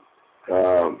manipulating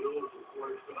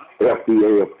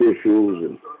FDA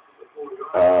officials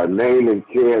and naming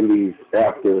candies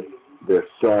after their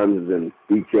sons and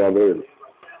each other. And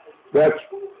that's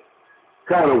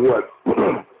kind of what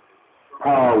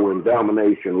power and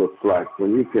domination looks like,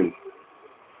 when you can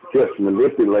just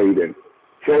manipulate and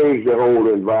change the whole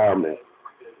environment,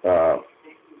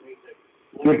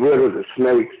 get rid of the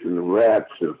snakes and the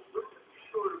rats and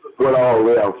what all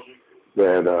else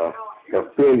that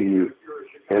offend you,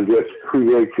 and just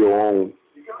create your own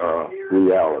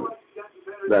reality.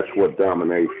 That's what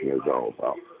domination is all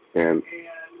about. And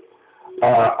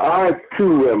I,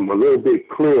 too, am a little bit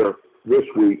clear this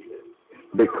week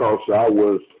because I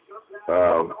was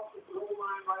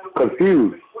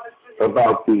confused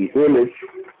about the image,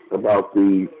 about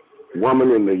the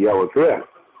woman in the yellow dress.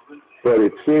 But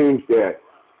it seems that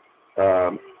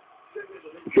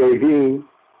J.D.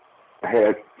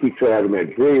 keeps having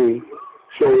that dream,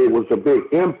 so it was a big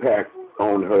impact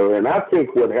on her. And I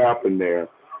think what happened there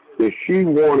is she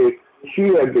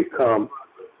had become,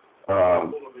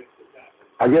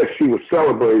 I guess she was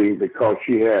celebrating because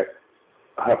she had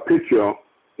her picture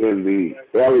in the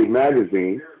LA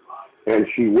magazine, and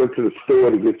she went to the store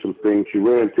to get some things. She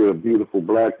ran into a beautiful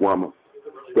black woman,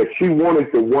 but she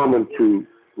wanted the woman to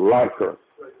like her.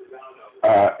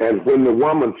 And when the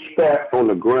woman spat on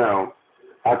the ground,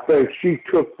 I think she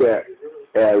took that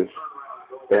as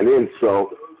an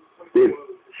insult. It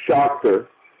shocked her,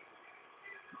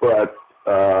 but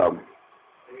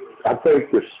I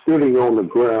think the spitting on the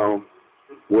ground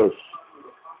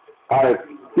I had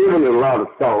given it a lot of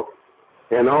thought,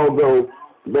 and although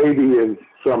maybe in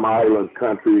some island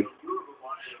countries,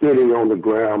 spitting on the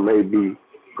ground may be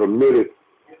permitted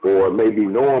or may be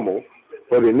normal,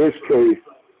 but in this case,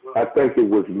 I think it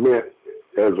was meant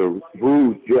as a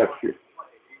rude gesture.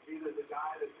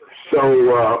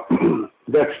 So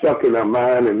that stuck in her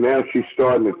mind, and now she's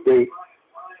starting to think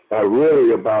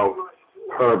really about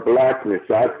her blackness,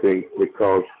 I think,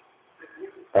 because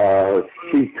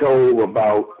she told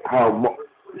about how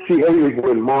she hated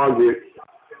when Margaret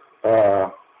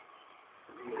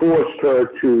forced her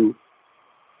to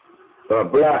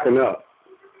blacken up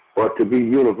or to be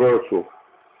universally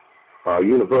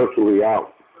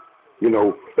out,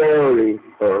 ferreting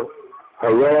her,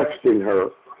 harassing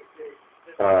her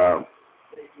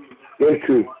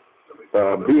into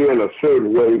being a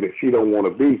certain way that she don't want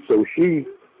to be. So she's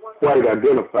quite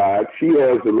identified. She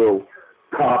has a little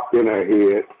cop in her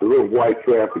head, a little white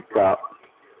traffic cop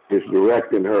is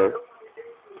directing her.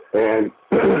 And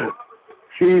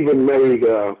she even made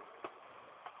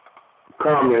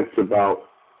comments about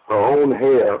her own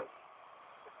hair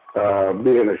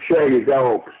being a shaggy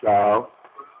dog style,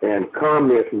 and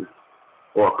commenting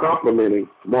or complimenting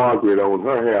Margaret on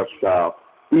her hairstyle,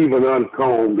 even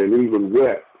uncombed and even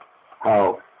wet,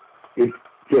 how it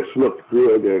just looked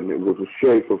good and it was the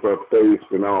shape of her face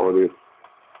and all of this.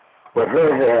 But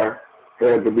her hair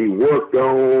had to be worked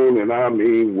on, and I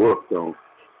mean worked on.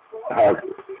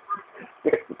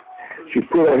 She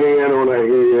put her hand on her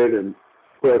head and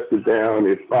pressed it down,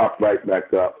 it popped right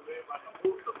back up.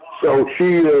 So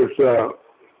she is,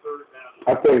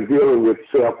 I think, dealing with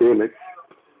self-image,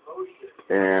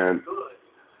 and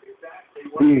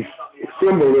these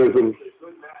symbolisms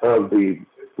of the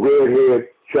redhead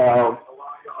child,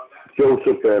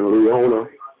 Joseph and Leona,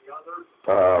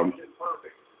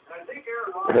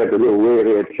 had the little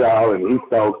redhead child, and he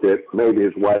thought that maybe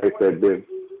his wife had been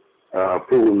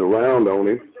fooling around on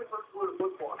him.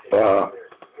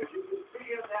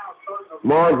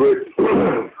 Margaret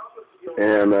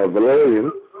and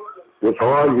Valerian was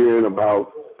arguing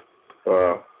about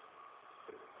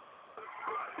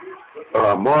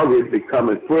Margaret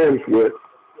becoming friends with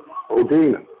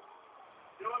Odina.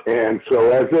 And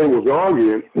so as they was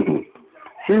arguing,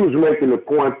 she was making the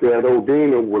point that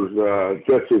Odina was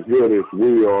just as good as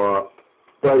we are,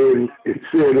 but it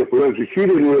said that, for instance, she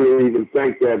didn't really even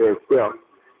think that herself.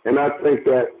 And I think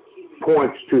that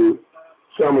points to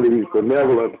some of these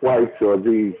benevolent whites or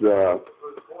these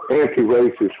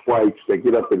anti-racist whites that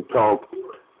get up and talk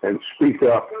and speak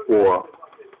up for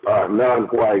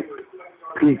non-white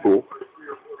people,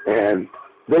 and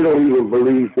they don't even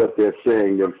believe what they're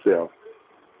saying themselves.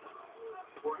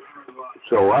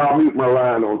 So I'll mute my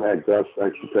line on that, Gus.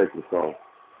 Thanks for taking the call.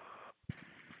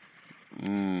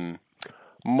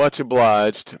 Much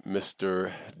obliged,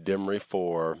 Mr. Demery,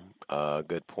 for a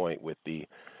good point with the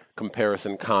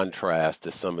comparison contrast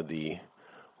to some of the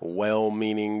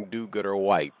well-meaning do-gooder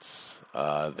whites.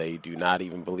 They do not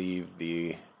even believe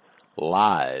the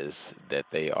lies that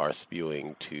they are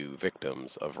spewing to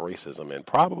victims of racism, and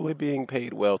probably being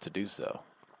paid well to do so.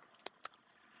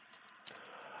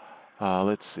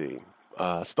 Let's see.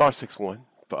 *61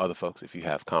 for other folks. If you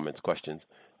have comments, questions,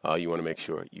 you want to make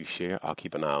sure you share. I'll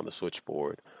keep an eye on the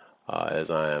switchboard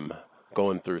as I am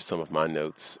going through some of my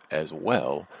notes as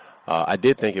well. I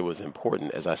did think it was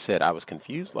important. As I said, I was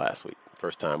confused last week.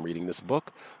 First time reading this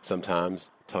book. Sometimes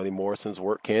Toni Morrison's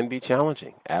work can be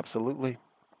challenging. Absolutely.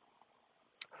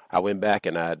 I went back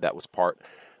and that was part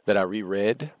that I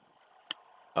reread.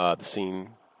 The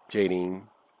scene, Jadine,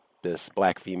 this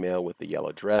black female with the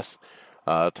yellow dress.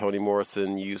 Toni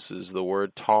Morrison uses the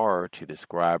word tar to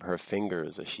describe her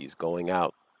fingers as she's going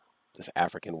out. This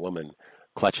African woman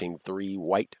clutching 3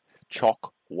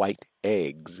 chalk white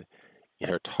eggs in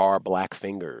her tar black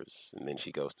fingers. And then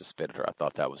she goes to spit at her. I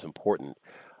thought that was important.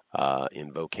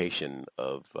 invocation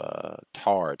of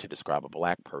tar to describe a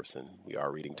black person. We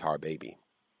are reading Tar Baby.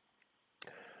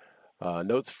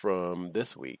 Notes from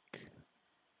this week.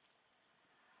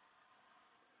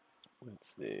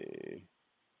 Let's see.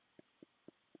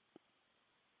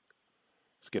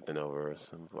 Skipping over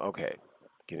some. Okay,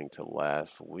 getting to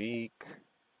last week.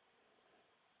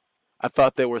 I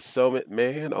thought there were so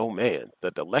many.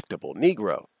 The delectable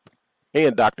Negro.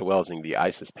 And Dr. Welsing, the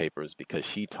ISIS papers, because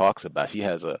she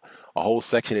has a whole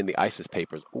section in the ISIS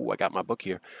papers. Ooh, I got my book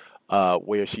here,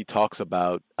 where she talks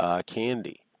about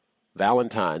candy.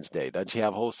 Valentine's Day. Doesn't she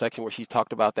have a whole section where she's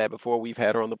talked about that before? We've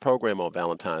had her on the program on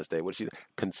Valentine's Day.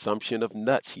 Consumption of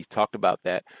nuts. She's talked about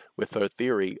that with her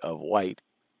theory of white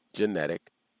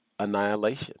genetic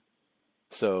annihilation.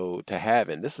 So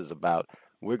and this is about,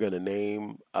 we're going to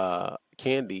name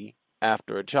candy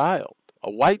after a child,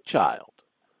 a white child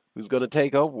who's going to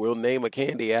take over. We'll name a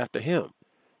candy after him.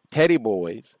 Teddy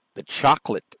Boys, the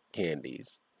chocolate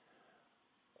candies,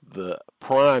 the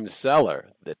prime seller,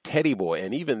 the Teddy Boy,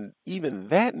 and even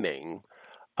that name,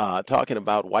 talking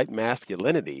about white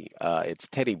masculinity, it's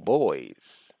Teddy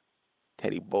Boys.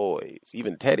 Teddy Boys.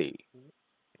 Even Teddy.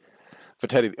 For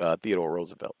Teddy, Theodore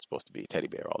Roosevelt, supposed to be Teddy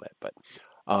Bear, all that. But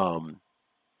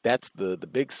that's the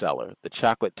big seller, the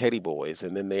chocolate Teddy Boys.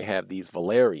 And then they have these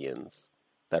Valerians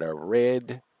that are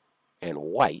red and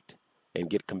white and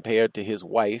get compared to his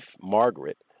wife,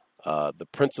 Margaret, the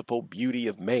principal beauty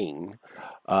of Maine,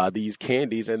 these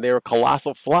candies, and they're a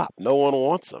colossal flop. No one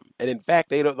wants them. And in fact,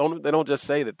 they don't just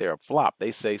say that they're a flop.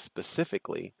 They say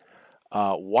specifically,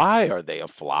 why are they a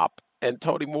flop? And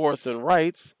Toni Morrison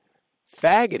writes,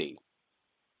 faggoty.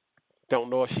 Don't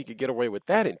know if she could get away with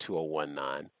that in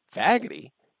 2019. Faggoty?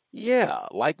 Yeah,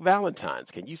 like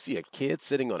Valentine's. Can you see a kid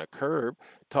sitting on a curb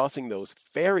tossing those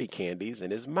fairy candies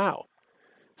in his mouth?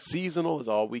 Seasonal is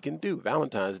all we can do.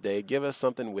 Valentine's Day, give us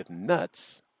something with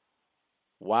nuts.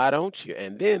 Why don't you?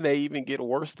 And then they even get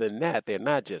worse than that. They're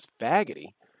not just faggoty.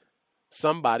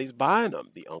 Somebody's buying them,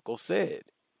 the uncle said.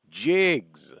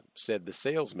 Jigs, said the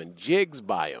salesman. Jigs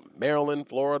buy them. Maryland,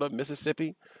 Florida,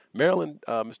 Mississippi. Maryland,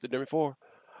 Mr.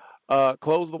 Demi4.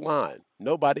 Close the line.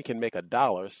 Nobody can make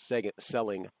 $1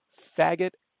 selling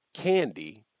faggot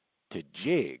candy to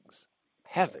Jigs.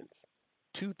 Heavens.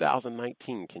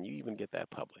 2019. Can you even get that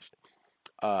published?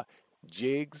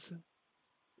 Jigs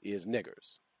is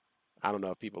niggers. I don't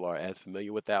know if people are as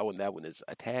familiar with that one. That one is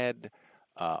a tad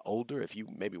older. If you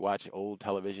maybe watch old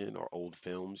television or old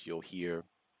films, you'll hear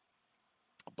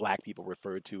black people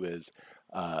referred to as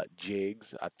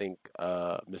Jigs. I think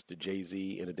Mr.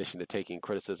 Jay-Z, in addition to taking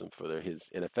criticism for his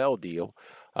NFL deal,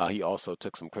 he also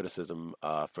took some criticism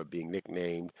for being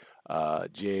nicknamed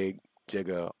Jig,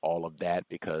 Jigga, all of that,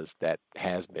 because that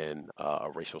has been a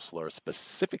racial slur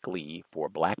specifically for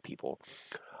black people.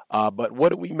 But what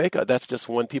do we make of? That's just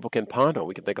one people can ponder.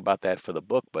 We can think about that for the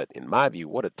book. But in my view,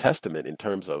 what a testament in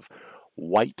terms of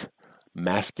white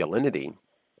masculinity.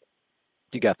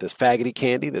 You got this faggoty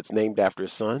candy that's named after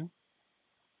his son.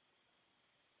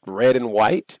 Red and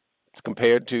white. It's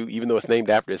compared to, even though it's named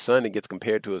after his son, it gets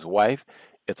compared to his wife.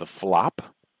 It's a flop.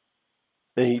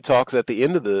 And he talks at the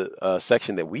end of the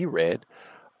section that we read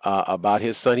about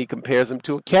his son. He compares him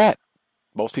to a cat.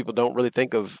 Most people don't really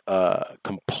think of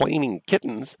complaining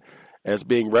kittens as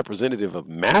being representative of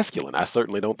masculine. I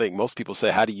certainly don't think most people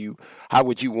say, how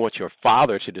would you want your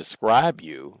father to describe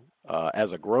you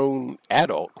as a grown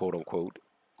adult, quote unquote?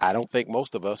 I don't think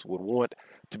most of us would want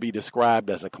to be described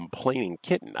as a complaining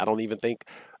kitten. I don't even think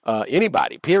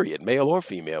anybody, period, male or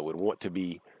female, would want to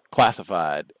be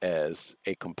classified as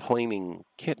a complaining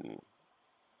kitten.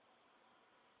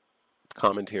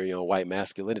 Commentary on white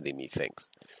masculinity, methinks.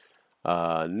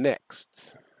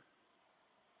 Next.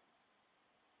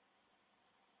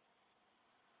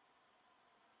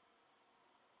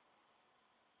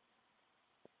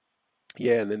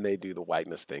 Yeah, and then they do the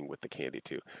whiteness thing with the candy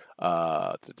too.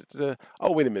 Oh,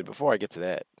 wait a minute. Before I get to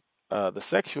that, the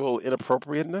sexual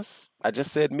inappropriateness. I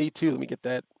just said me too. Let me get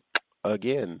that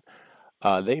again.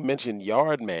 They mentioned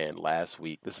Yard Man last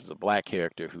week. This is a black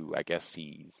character who I guess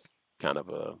he's kind of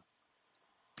a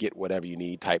get whatever you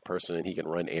need type person. He can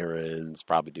run errands,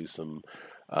 probably do some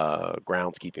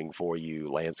groundskeeping for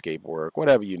you, landscape work,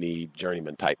 whatever you need,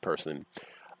 journeyman type person.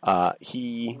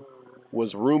 He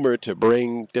was rumored to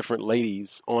bring different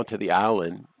ladies onto the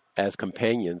island as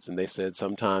companions, and they said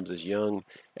sometimes as young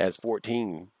as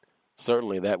 14.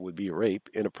 Certainly that would be rape,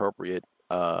 inappropriate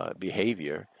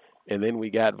behavior. And then we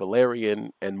got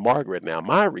Valerian and Margaret. Now,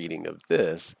 my reading of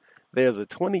this, there's a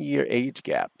 20-year age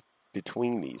gap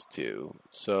between these two.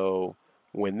 So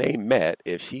when they met,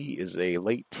 if she is a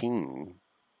late teen,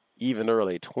 even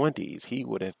early 20s, he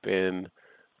would have been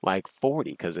like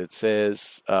 40, because it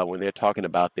says when they're talking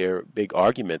about their big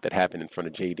argument that happened in front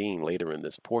of J. Dean later in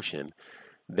this portion,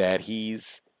 that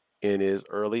he's in his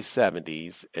early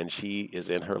 70s and she is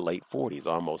in her late 40s,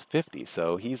 almost 50.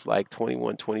 So he's like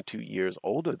 21, 22 years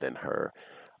older than her.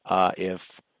 I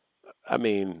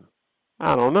mean,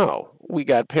 I don't know. We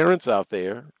got parents out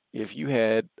there. If you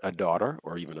had a daughter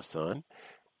or even a son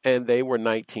and they were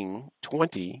 19,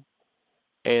 20,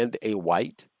 and a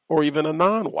white or even a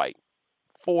non-white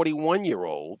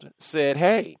 41-year-old said,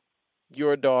 hey,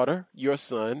 your daughter, your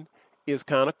son is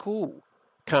kind of cool,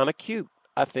 kind of cute.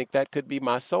 I think that could be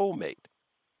my soulmate.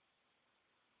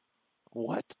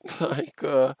 What? Like,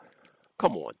 come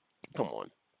on, come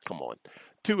on, come on.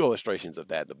 Two illustrations of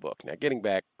that in the book. Now, getting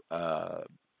back,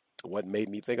 what made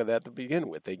me think of that to begin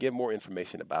with, they give more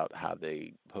information about how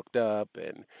they hooked up,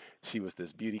 and she was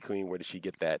this beauty queen. Where did she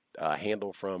get that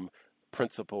handle from?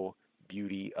 Principal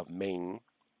Beauty of Maine,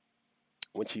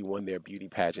 when she won their beauty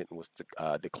pageant and was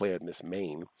declared Miss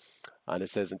Maine. And it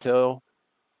says, until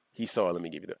he saw, let me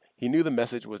give you the, he knew the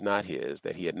message was not his,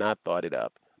 that he had not thought it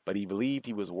up, but he believed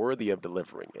he was worthy of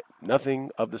delivering it.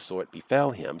 Nothing of the sort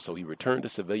befell him, so he returned to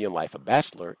civilian life a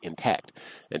bachelor, intact,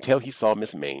 until he saw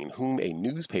Miss Maine, whom a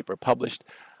newspaper published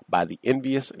by the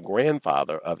envious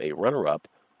grandfather of a runner-up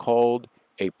called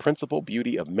a Principal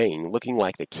Beauty of Maine, looking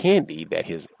like the candy that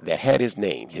had his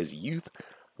name. His youth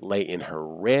lay in her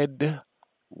red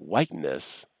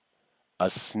whiteness, a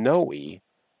snowy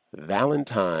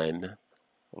Valentine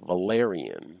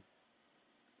Valerian,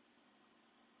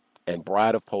 and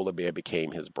Bride of Polar Bear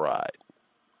became his bride.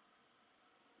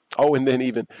 Oh, and then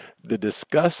even the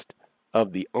disgust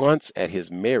of the aunts at his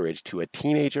marriage to a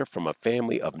teenager from a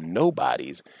family of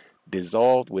nobodies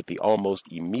dissolved with the almost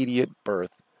immediate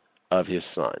birth of his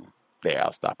son. There,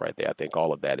 I'll stop right there. I think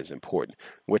all of that is important.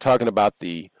 We're talking about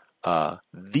the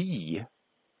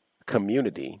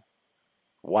community,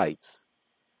 whites.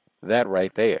 That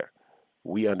right there.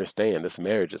 We understand this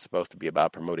marriage is supposed to be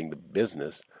about promoting the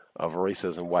business of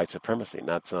racism, white supremacy,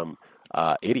 not some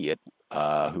idiot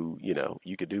who,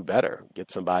 you could do better.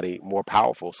 Get somebody more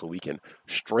powerful so we can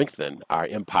strengthen our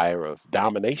empire of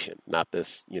domination, not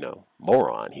this,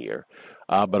 moron here.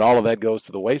 But all of that goes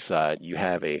to the wayside. You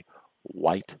have a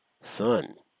white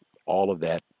son. All of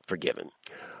that forgiven.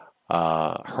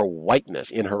 Her whiteness,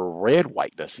 in her red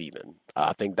whiteness even.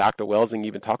 I think Dr. Welsing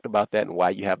even talked about that and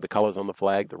why you have the colors on the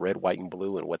flag, the red, white, and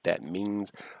blue, and what that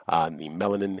means, the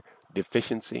melanin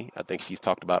deficiency. I think she's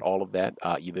talked about all of that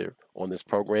either on this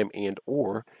program and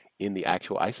or in the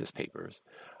actual ISIS papers.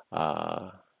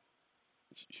 Let's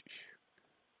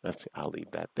see, I'll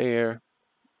leave that there.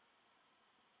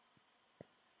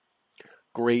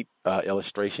 Great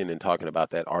illustration in talking about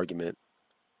that argument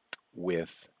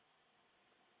with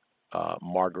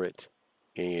Margaret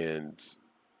and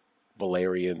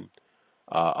Valerian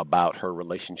about her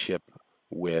relationship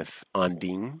with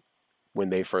Undine when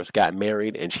they first got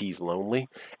married, and she's lonely.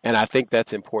 And I think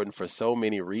that's important for so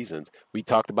many reasons. We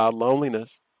talked about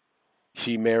loneliness.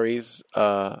 She marries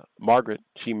Margaret.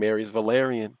 She marries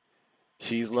Valerian.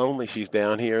 She's lonely. She's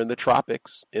down here in the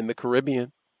tropics, in the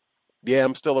Caribbean. Yeah,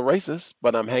 I'm still a racist,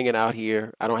 but I'm hanging out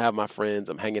here. I don't have my friends.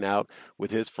 I'm hanging out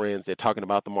with his friends. They're talking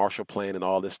about the Marshall Plan and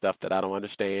all this stuff that I don't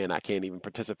understand. I can't even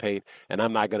participate, and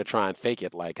I'm not going to try and fake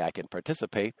it like I can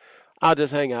participate. I'll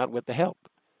just hang out with the help.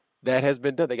 That has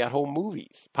been done. They got whole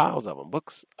movies, piles of them,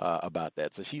 books about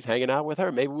that. So she's hanging out with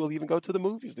her. Maybe we'll even go to the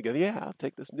movies together. Yeah, I'll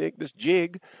take this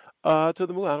jig to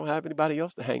the movie. I don't have anybody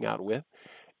else to hang out with.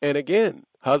 And again,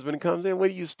 husband comes in.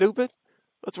 What are you, stupid?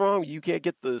 What's wrong? You can't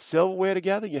get the silverware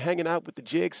together? You're hanging out with the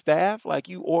jig staff? Like,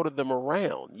 you order them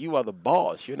around. You are the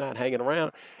boss. You're not hanging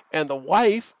around. And the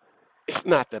wife, it's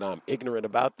not that I'm ignorant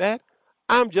about that.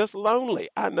 I'm just lonely.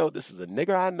 I know this is a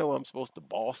nigger. I know I'm supposed to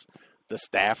boss the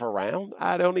staff around.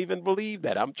 I don't even believe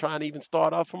that. I'm trying to even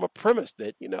start off from a premise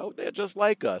that, they're just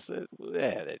like us.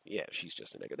 Yeah, she's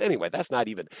just a nigger. Anyway, that's not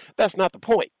the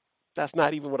point. That's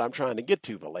not even what I'm trying to get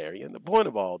to, Valerian. The point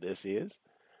of all this is,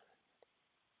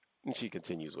 and she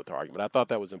continues with her argument. I thought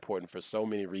that was important for so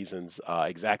many reasons.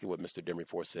 Exactly what Mr.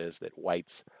 Demerford says, that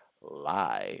whites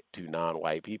lie to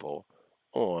non-white people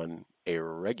on a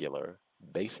regular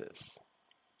basis.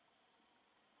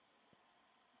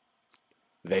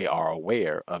 They are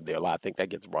aware of their lie. I think that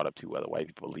gets brought up too, whether white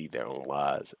people lead their own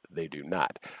lies. They do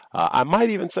not. I might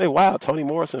even say, wow, Toni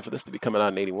Morrison, for this to be coming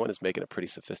out in 81, is making a pretty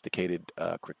sophisticated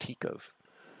critique of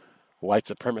white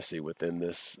supremacy within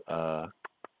this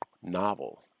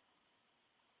novel.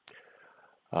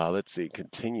 Let's see,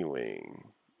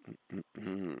 continuing.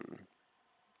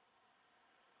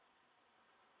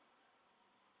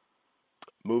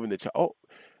 Moving to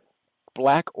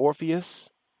Black Orpheus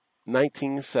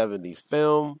 1970s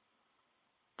film.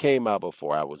 Came out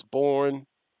before I was born.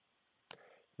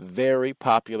 Very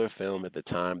popular film at the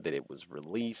time that it was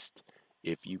released.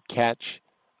 If you catch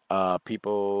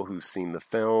people who've seen the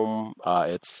film,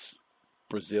 it's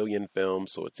Brazilian film,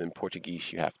 so it's in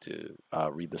Portuguese. You have to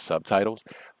read the subtitles.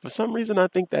 For some reason, I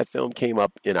think that film came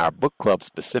up in our book club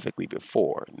specifically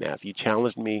before. Now, if you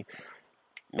challenged me,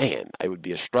 man, it would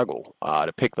be a struggle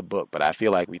to pick the book, but I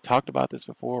feel like we talked about this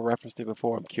before, referenced it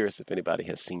before. I'm curious if anybody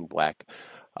has seen Black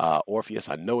Orpheus.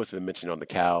 I know it's been mentioned on the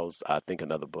Cows. I think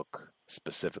another book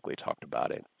specifically talked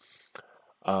about it.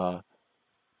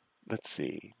 Let's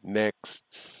see.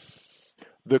 Next,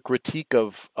 the critique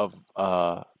of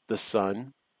the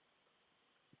son.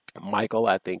 Michael,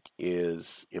 I think,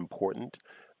 is important.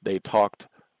 They talked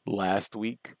last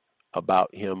week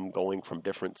about him going from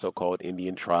different so-called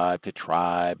Indian tribe to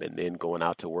tribe and then going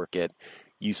out to work at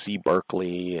UC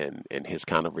Berkeley and his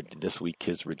kind of, this week,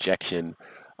 his rejection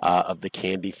of the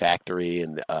candy factory.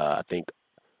 And I think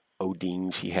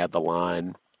Ondine, she had the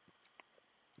line,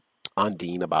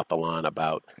 Ondine about the line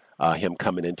about him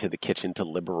coming into the kitchen to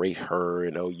liberate her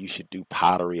and, oh, you should do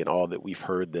pottery and all that. We've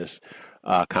heard this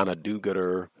kind of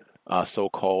do-gooder,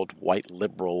 so-called white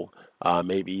liberal,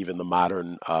 maybe even the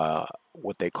modern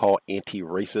what they call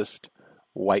anti-racist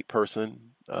white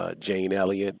person, Jane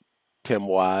Elliott, Tim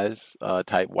Wise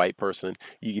type white person.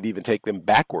 You could even take them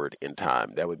backward in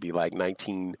time. That would be like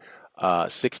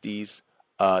 1960s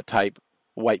type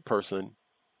white person.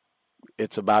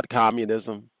 It's about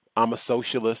communism. I'm a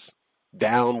socialist.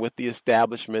 Down with the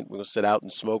establishment. We're going to sit out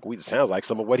and smoke. It sounds like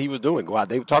some of what he was doing. Go out.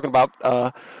 They were talking about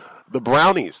the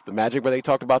brownies, the magic, where they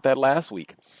talked about that last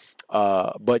week.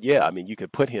 But yeah, I mean, you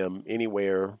could put him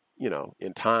anywhere,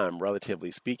 in time,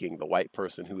 relatively speaking. The white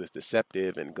person who is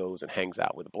deceptive and goes and hangs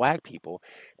out with black people,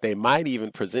 they might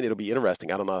even present, it'll be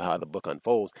interesting, I don't know how the book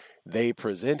unfolds, they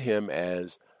present him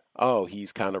as, oh,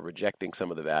 he's kind of rejecting some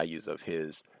of the values of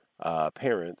his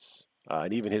parents,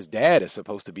 and even his dad is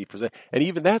supposed to be present. And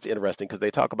even that's interesting because they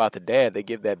talk about the dad, they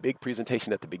give that big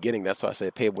presentation at the beginning. That's why I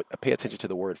say pay attention to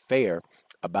the word fair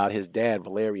about his dad,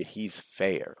 Valerian. He's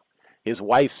fair. His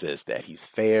wife says that he's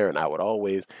fair, and I would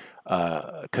always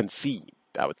concede.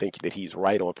 I would think that he's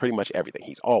right on pretty much everything.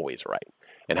 He's always right.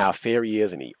 And how fair he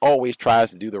is, and he always tries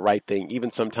to do the right thing,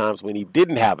 even sometimes when he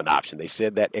didn't have an option. They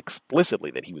said that explicitly,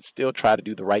 that he would still try to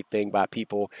do the right thing by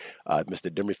people.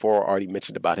 Mr. Demefor already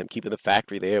mentioned about him keeping the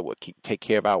factory there, would take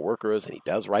care of our workers, and he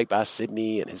does right by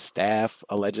Sydney and his staff,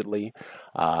 allegedly.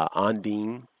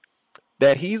 Ondine,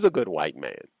 that he's a good white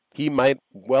man. He might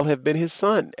well have been his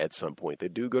son at some point. The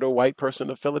do-gooder white person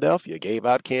of Philadelphia gave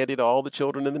out candy to all the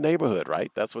children in the neighborhood, right?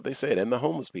 That's what they said, and the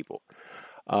homeless people.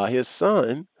 His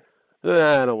son,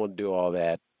 I don't want to do all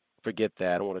that. Forget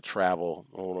that. I don't want to travel.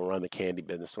 I don't want to run the candy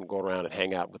business. I want to go around and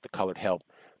hang out with the colored help,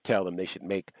 tell them they should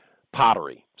make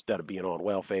pottery instead of being on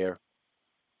welfare,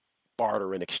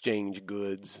 barter and exchange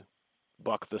goods,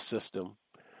 buck the system.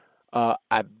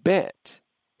 I bet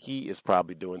he is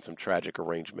probably doing some tragic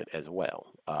arrangement as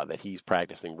well, that he's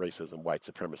practicing racism, white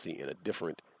supremacy in a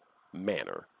different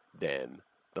manner than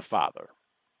the father.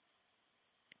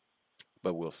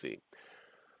 But we'll see.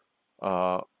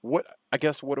 What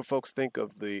do folks think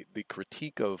of the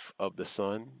critique of the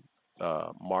son,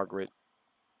 Margaret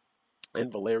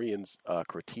and Valerian's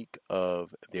critique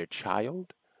of their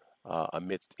child,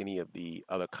 amidst any of the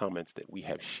other comments that we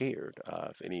have shared?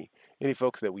 If any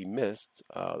folks that we missed,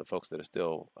 the folks that are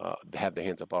still have their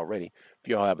hands up already, if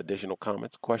you all have additional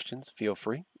comments, questions, feel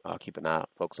free. I'll keep an eye out,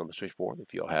 folks, on the switchboard,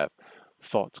 if you all have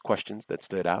thoughts, questions that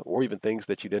stood out, or even things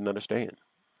that you didn't understand.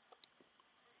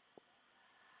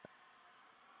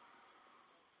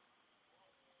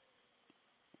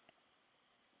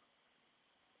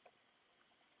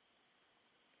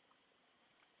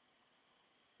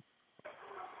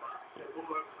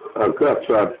 Gus,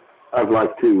 I'd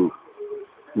like to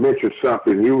mention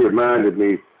something. You reminded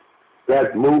me,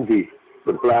 that movie,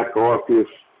 The Black Orpheus,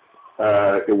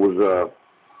 it was a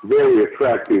very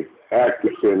attractive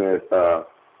actress in it. Let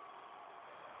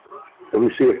me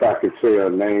see if I can say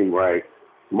her name right.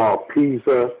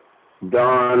 Marpesa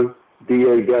Dawn,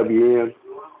 D-A-W-N.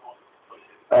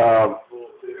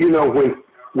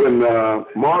 When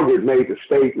Margaret made the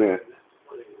statement,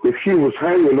 if she was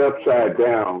hanging upside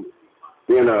down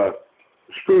in a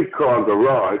streetcar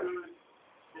garage,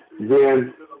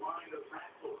 then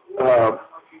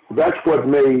that's what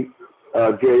made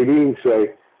Jadine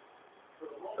say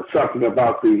something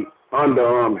about the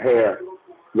underarm hair,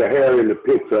 the hair in the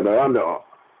pits of the underarm,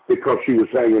 because she was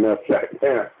hanging upside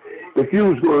down. If you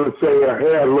was going to say her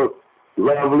hair looked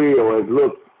lovely or it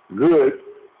looked good,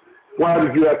 why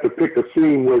did you have to pick a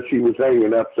scene where she was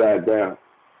hanging upside down?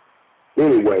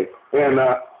 Anyway, and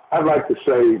I'd like to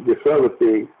say this other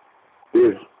thing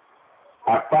is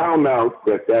I found out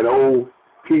that old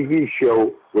TV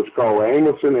show was called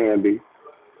Amos and Andy,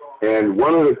 and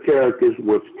one of the characters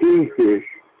was Kingfish,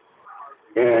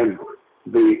 and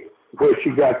where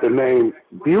she got the name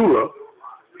Beulah,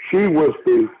 she was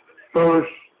the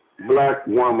first black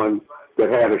woman that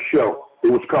had a show.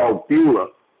 It was called Beulah,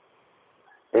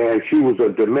 and she was a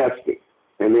domestic.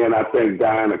 And then I think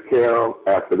Diana Carroll,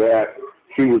 after that,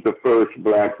 she was the first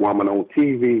black woman on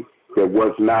TV that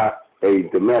was not a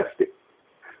domestic.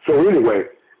 So anyway,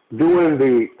 during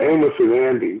the Amos and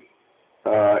Andy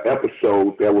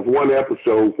episode, there was one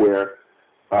episode where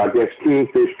I guess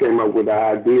Kingfish came up with the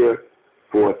idea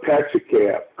for a taxi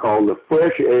cab called the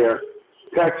Fresh Air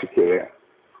Taxi Cab.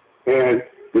 And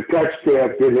the taxi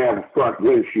cab didn't have a front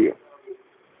windshield.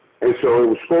 And so it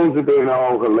was supposed to be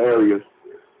all hilarious.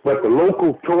 But the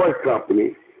local toy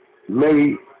company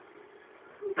made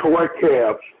toy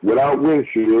cabs without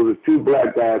windshields, the two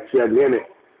black guys sitting in it,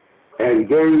 and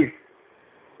gave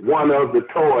one of the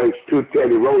toys to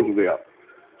Teddy Roosevelt.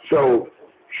 So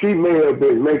she may have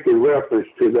been making reference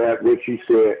to that when she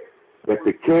said that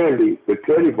the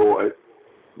Teddy boys,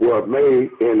 were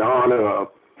made in honor of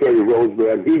Teddy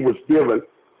Roosevelt. He was given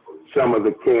some of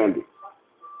the candy.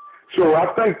 So I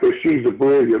think that she's a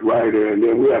brilliant writer, and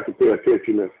then we have to pay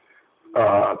attention to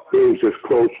things that's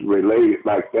closely related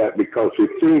like that, because it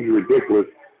seems ridiculous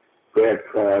that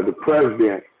the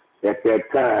president at that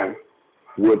time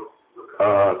would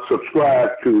subscribe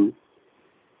to,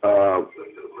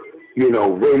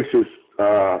 racist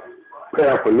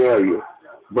paraphernalia.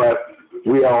 But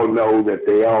we all know that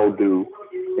they all do,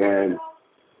 and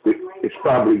it's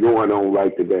probably going on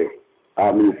right today.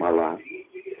 I'll mute my line.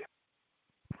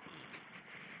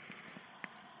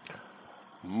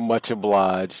 Much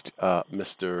obliged,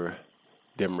 Mr.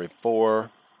 Demery 4.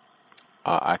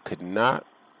 I could not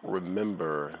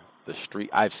remember the street.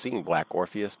 I've seen Black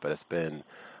Orpheus, but it's been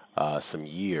some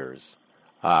years.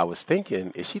 I was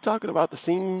thinking, is she talking about the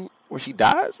scene where she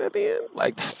dies at the end?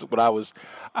 Like, that's what I was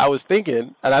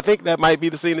thinking, and I think that might be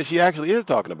the scene that she actually is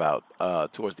talking about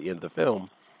towards the end of the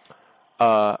film.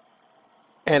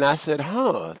 And I said,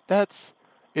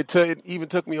 it even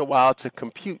took me a while to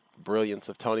compute the brilliance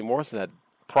of Toni Morrison. That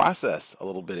process a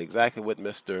little bit exactly what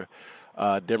Mr.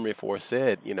 Demery 4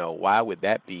 said. Why would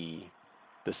that be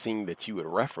the scene that you would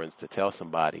reference to tell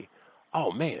somebody,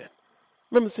 oh man,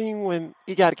 remember the scene when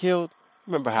he got killed?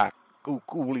 Remember how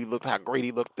cool he looked, how great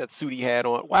he looked, that suit he had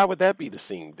on? Why would that be the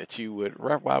scene that you would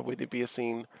why would it be a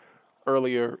scene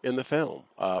earlier in the film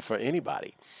for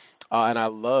anybody? And I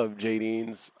love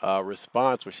Jadine's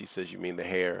response where she says, you mean the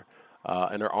hair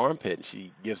in her armpit? And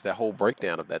she gives that whole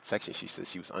breakdown of that section. She says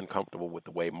she was uncomfortable with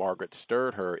the way Margaret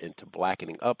stirred her into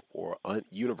blackening up or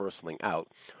universaling out,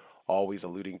 always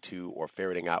alluding to or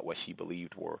ferreting out what she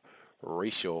believed were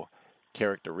racial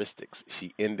characteristics.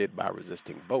 She ended by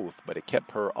resisting both, but it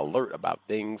kept her alert about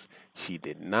things she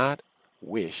did not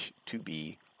wish to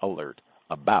be alert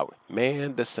about.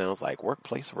 Man, this sounds like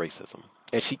workplace racism.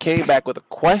 And she came back with a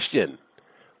question.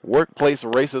 Workplace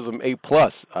racism A+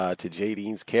 to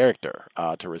Jadine's character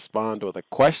to respond with a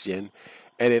question,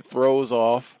 and it throws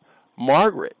off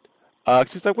Margaret.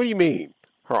 She's like, what do you mean?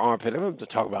 Her armpit. I'm going to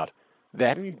talk about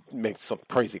that. And you make some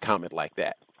crazy comment like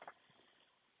that.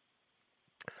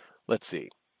 Let's see.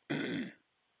 Any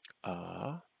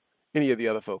of the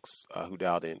other folks who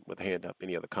dialed in with a hand up,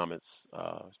 any other comments,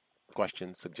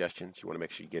 questions, suggestions you want to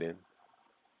make sure you get in?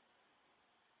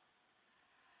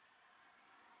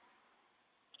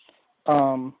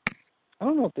 I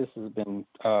don't know if this has been,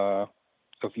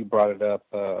 if you brought it up,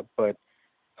 but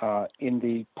in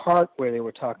the part where they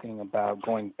were talking about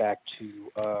going back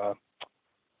to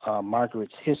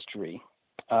Margaret's history,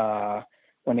 when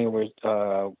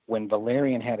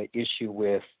Valerian had an issue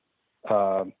with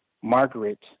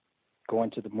Margaret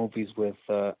going to the movies with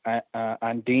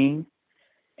Undine,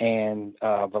 and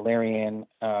Valerian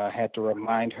had to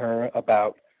remind her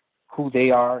about who they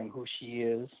are and who she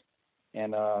is.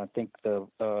 And I think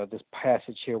this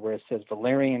passage here where it says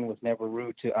Valerian was never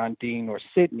rude to Undine or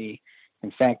Sidney.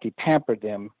 In fact, he pampered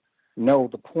them. No,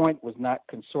 the point was not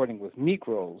consorting with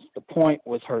Negroes. The point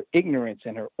was her ignorance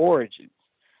and her origins.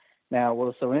 Now,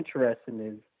 what's so interesting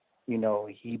is,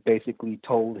 he basically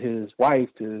told his wife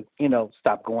to,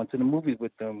 stop going to the movies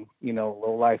with them,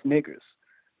 low-life niggers.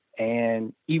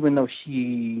 And even though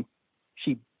she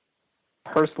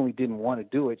personally didn't want to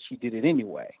do it, she did it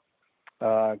anyway.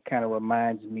 Kind of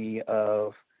reminds me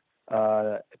of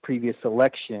a previous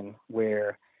election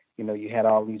where, you had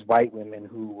all these white women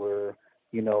who were,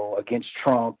 against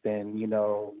Trump and,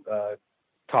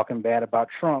 talking bad about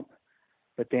Trump.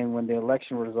 But then when the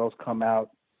election results come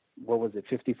out, what was it,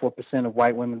 54% of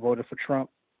white women voted for Trump.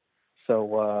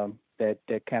 So that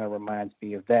kind of reminds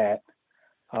me of that.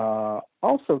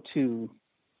 Also, too,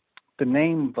 the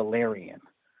name valerian.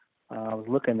 I was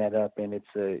looking that up, and it's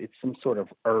some sort of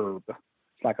herb.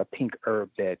 It's like a pink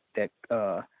herb that's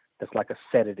like a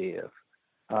sedative.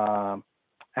 I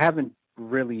haven't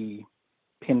really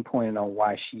pinpointed on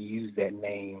why she used that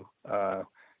name.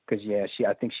 Because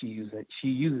I think she uses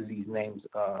these names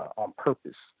on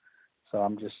purpose. So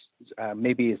I'm just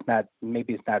maybe it's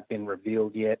not been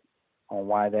revealed yet on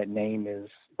why that name is,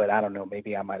 but I don't know.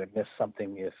 Maybe I might have missed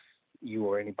something. If you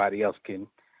or anybody else can,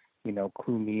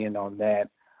 clue me in on that.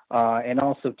 And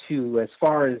also too, as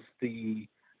far as the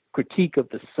critique of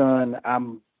the son,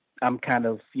 I'm kind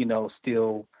of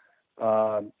still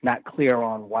not clear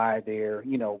on why their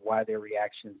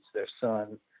reactions to their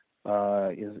son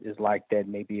is like that.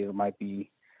 Maybe it might be,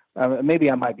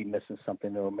 maybe I might be missing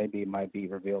something, or maybe it might be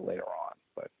revealed later on.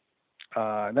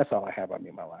 But that's all I have on me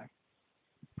in my line.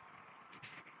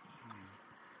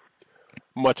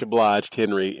 Much obliged,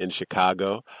 Henry in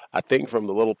Chicago. I think from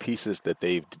the little pieces that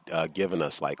they've given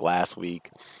us, like last week,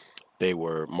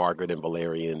 Margaret and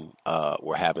Valerian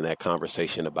were having that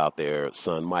conversation about their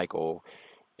son Michael.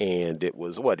 And it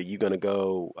was, what, are you going to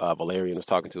go, Valerian was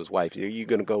talking to his wife, are you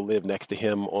going to go live next to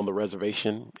him on the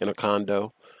reservation in a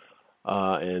condo?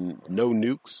 And no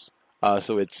nukes.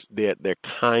 So they're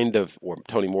kind of, or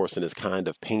Toni Morrison is kind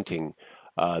of painting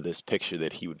this picture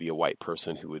that he would be a white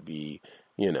person who would be,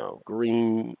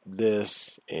 green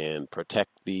this and protect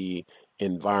the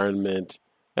environment.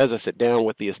 As I sit down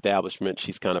with the establishment,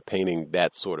 she's kind of painting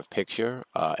that sort of picture.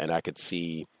 And I could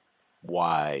see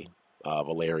why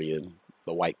Valerian,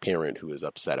 the white parent who is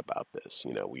upset about this.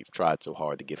 We've tried so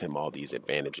hard to give him all these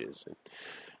advantages,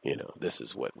 and this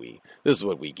is what we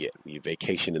get. We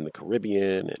vacation in the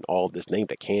Caribbean and all this,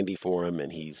 named a candy for him,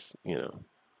 and he's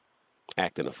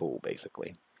acting a fool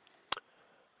basically.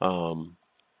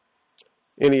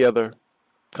 Any other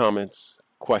comments,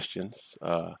 questions?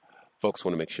 Folks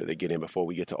want to make sure they get in before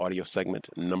we get to audio segment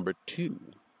number 2.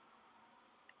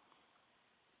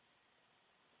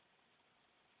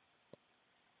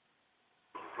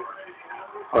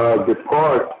 The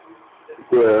part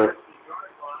where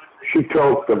she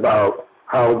talked about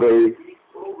how they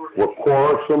were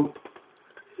quarrelsome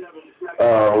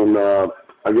on,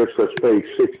 I guess that's page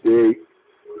 68.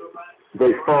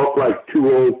 They fought like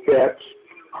two old cats,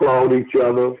 clawed each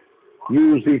other,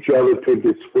 used each other to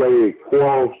display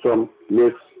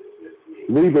quarrelsomeness,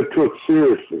 neither took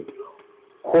seriously.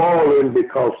 Quarreling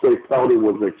because they thought it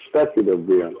was expected of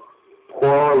them.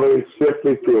 Quarreling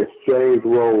simply to exchange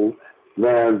roles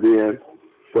now and then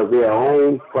for their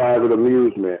own private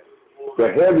amusement.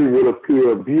 The heavy would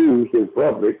appear abused in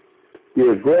public.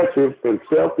 The aggressive and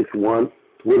selfish one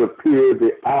would appear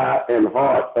the eye and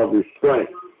heart of restraint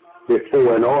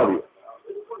before an audience.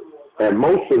 And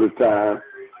most of the time,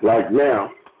 like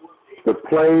now, the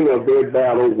plane of their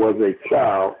battle was a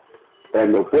child,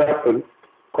 and the weapon,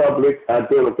 public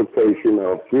identification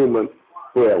of human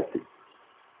frailty.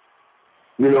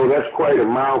 That's quite a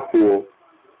mouthful,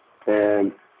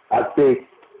 and I think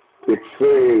it's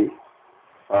saying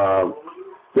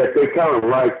that they kind of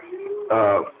like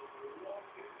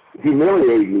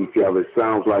humiliating each other,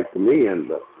 sounds like to me, and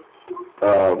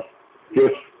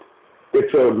just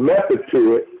it's a method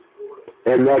to it,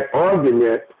 and that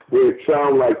argument where it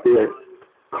sounds like they're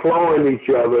clawing each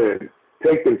other and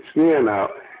taking skin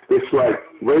out, it's like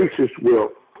racists will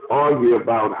argue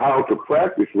about how to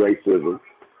practice racism,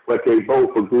 but they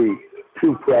both agree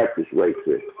to practice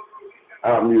racism.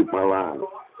 I'll mute my line.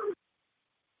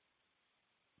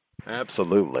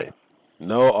 Absolutely.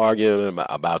 No argument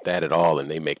about that at all, and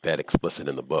they make that explicit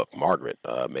in the book. Margaret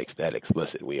makes that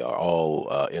explicit. We are all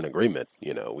in agreement.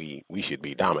 We should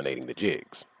be dominating the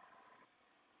jigs.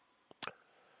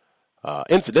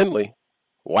 Incidentally,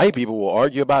 white people will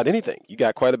argue about anything. You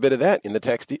got quite a bit of that in the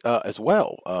text as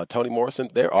well. Toni Morrison,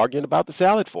 they're arguing about the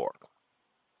salad fork.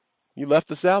 You left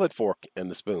the salad fork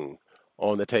and the spoon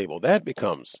on the table. That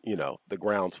becomes, the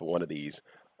grounds for one of these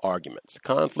arguments.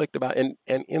 Conflict about, and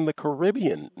in the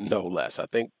Caribbean, no less. I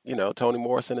think, Toni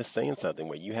Morrison is saying something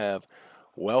where you have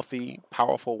wealthy,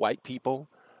 powerful white people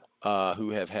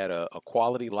who have had a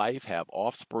quality life, have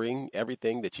offspring,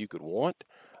 everything that you could want,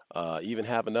 even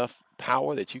have enough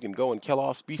power that you can go and kill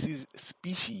all species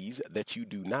that you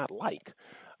do not like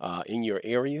in your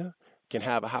area, can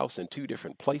have a house in 2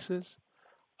 different places,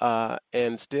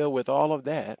 and still with all of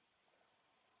that,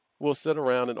 we'll sit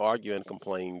around and argue and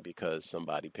complain because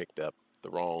somebody picked up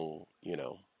the wrong,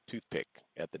 toothpick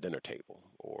at the dinner table,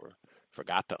 or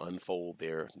forgot to unfold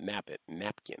their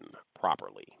napkin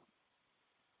properly.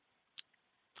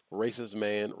 Racist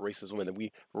man, racist woman. And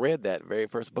we read that very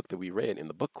first book that we read in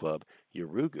the book club,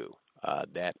 Yurugu,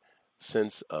 that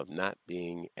sense of not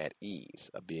being at ease,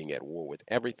 of being at war with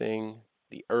everything,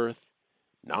 the earth,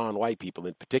 non-white people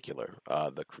in particular,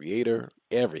 the creator,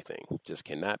 everything. Just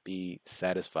cannot be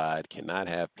satisfied, cannot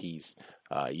have peace,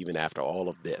 even after all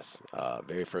of this.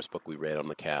 Very first book we read on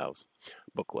the C.O.W.S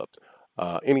book club.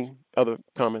 Any other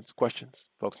comments, questions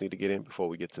folks need to get in before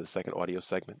we get to the second audio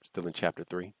segment, still in chapter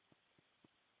 3?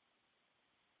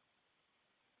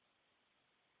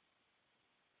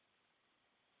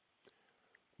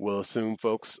 We'll assume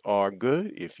folks are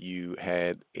good. If you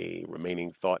had a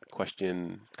remaining thought,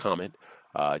 question, comment,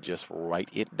 just write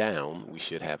it down. We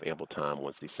should have ample time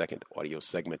once the second audio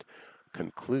segment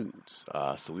concludes.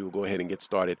 So we will go ahead and get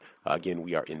started. Again,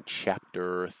 we are in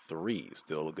chapter 3.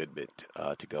 Still a good bit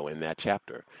to go in that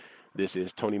chapter. This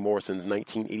is Toni Morrison's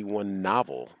 1981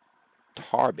 novel,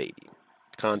 Tar Baby.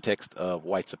 Context of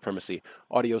white supremacy.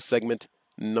 Audio segment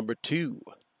number 2.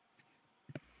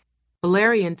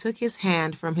 Valerian took his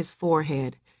hand from his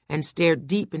forehead and stared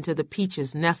deep into the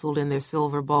peaches nestled in their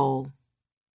silver bowl.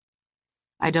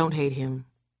 I don't hate him.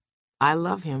 I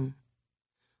love him.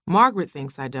 Margaret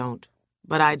thinks I don't,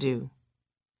 but I do.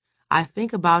 I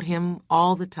think about him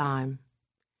all the time.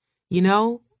 You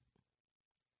know,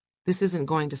 this isn't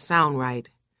going to sound right,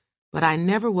 but I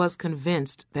never was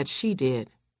convinced that she did.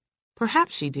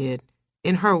 Perhaps she did,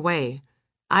 in her way.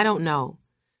 I don't know.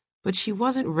 But she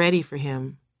wasn't ready for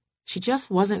him. She just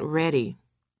wasn't ready.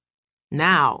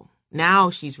 Now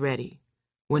she's ready,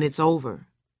 when it's over.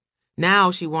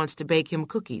 Now she wants to bake him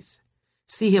cookies,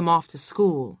 see him off to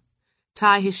school,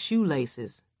 tie his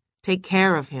shoelaces, take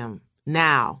care of him,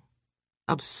 now.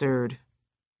 Absurd.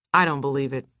 I don't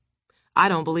believe it. I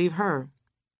don't believe her.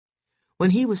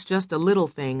 When he was just a little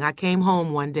thing, I came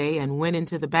home one day and went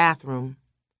into the bathroom.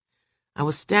 I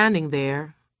was standing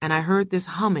there, and I heard this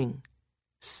humming,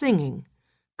 singing,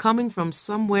 coming from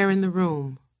somewhere in the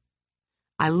room.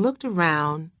 I looked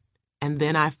around, and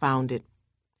then I found it.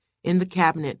 In the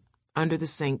cabinet, under the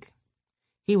sink.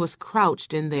 He was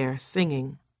crouched in there,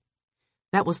 singing.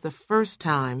 That was the first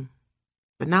time,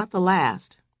 but not the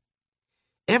last.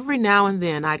 Every now and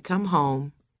then I'd come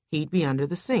home, he'd be under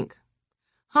the sink,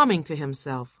 humming to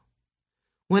himself.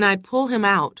 When I'd pull him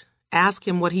out, ask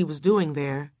him what he was doing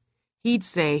there, he'd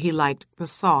say he liked the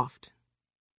soft.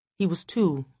 He was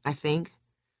 2, I think.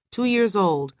 2 years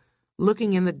old,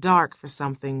 looking in the dark for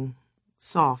something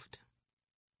soft.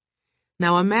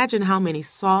 Now imagine how many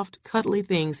soft, cuddly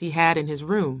things he had in his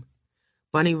room.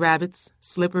 Bunny rabbits,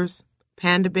 slippers,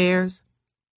 panda bears.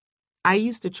 I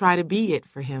used to try to be it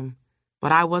for him,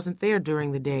 but I wasn't there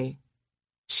during the day.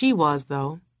 She was,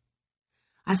 though.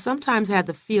 I sometimes had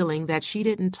the feeling that she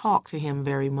didn't talk to him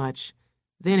very much.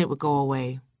 Then it would go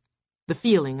away. The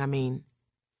feeling, I mean.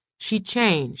 She'd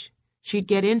change. She'd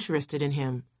get interested in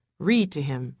him. Read to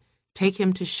him, take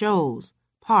him to shows,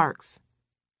 parks.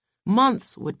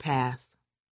 Months would pass.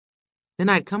 Then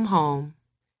I'd come home,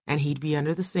 and he'd be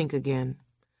under the sink again,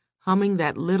 humming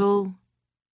that little,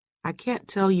 I can't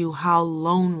tell you how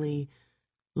lonely,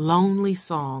 lonely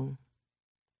song.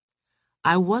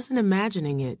 I wasn't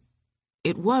imagining it.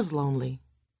 It was lonely.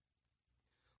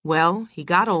 Well, he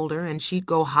got older, and she'd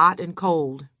go hot and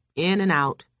cold, in and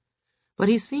out. But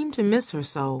he seemed to miss her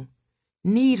so.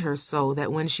 Need her so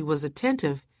that when she was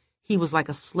attentive, he was like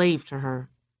a slave to her.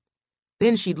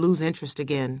 Then she'd lose interest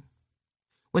again.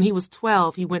 When he was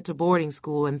 12, he went to boarding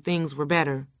school and things were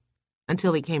better,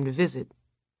 until he came to visit.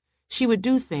 She would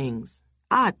do things,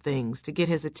 odd things, to get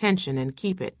his attention and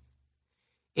keep it.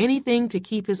 Anything to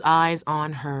keep his eyes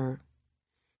on her.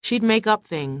 She'd make up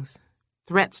things,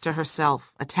 threats to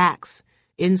herself, attacks,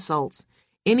 insults,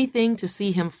 anything to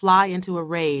see him fly into a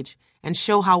rage and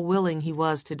show how willing he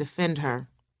was to defend her.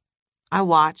 I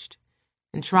watched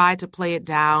and tried to play it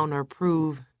down or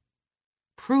prove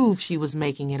she was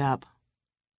making it up.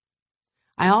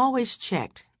 I always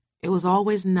checked. It was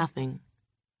always nothing.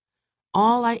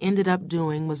 All I ended up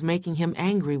doing was making him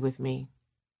angry with me.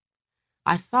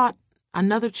 I thought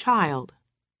another child,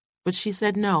 but she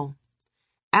said no,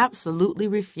 absolutely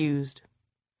refused.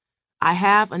 I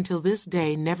have until this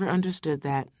day never understood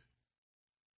that.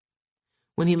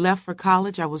 When he left for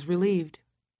college, I was relieved.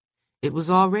 It was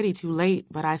already too late,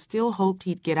 but I still hoped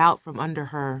he'd get out from under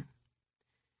her.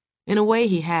 In a way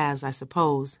he has, I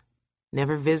suppose.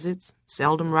 Never visits,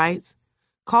 seldom writes,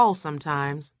 calls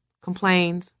sometimes,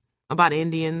 complains about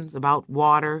Indians, about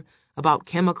water, about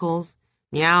chemicals,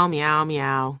 meow, meow,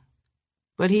 meow.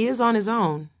 But he is on his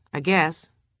own, I guess.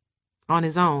 On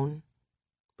his own.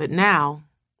 But now,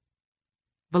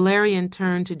 Valerian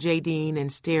turned to Jadine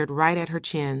and stared right at her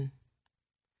chin.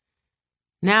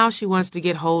 Now she wants to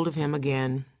get hold of him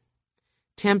again,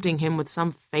 tempting him with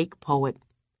some fake poet.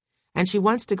 And she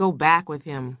wants to go back with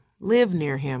him, live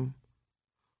near him.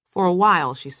 For a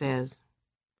while, she says.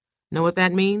 Know what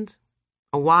that means?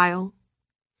 A while?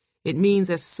 It means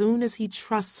as soon as he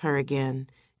trusts her again,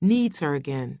 needs her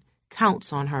again,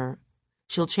 counts on her,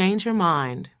 she'll change her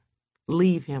mind,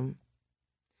 leave him.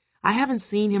 I haven't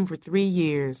seen him for 3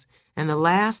 years, and the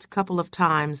last couple of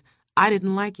times I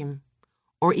didn't like him,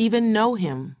 or even know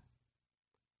him.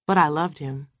 But I loved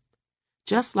him,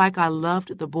 just like I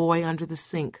loved the boy under the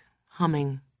sink,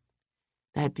 humming.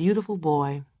 That beautiful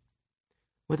boy,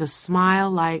 with a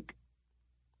smile like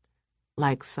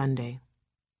Sunday.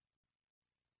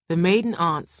 The maiden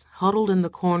aunts, huddled in the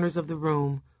corners of the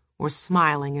room, were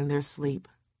smiling in their sleep.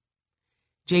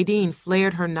 Jadine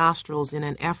flared her nostrils in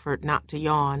an effort not to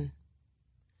yawn.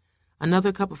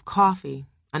 Another cup of coffee,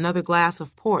 another glass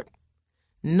of port.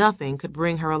 Nothing could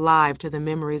bring her alive to the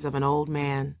memories of an old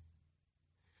man.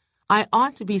 I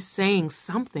ought to be saying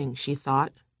something, she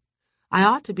thought. I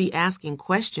ought to be asking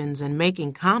questions and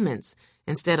making comments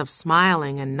instead of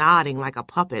smiling and nodding like a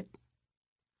puppet.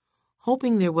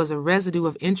 Hoping there was a residue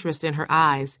of interest in her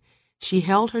eyes, she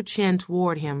held her chin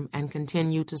toward him and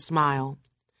continued to smile,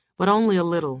 but only a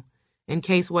little, in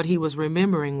case what he was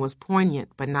remembering was poignant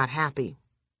but not happy.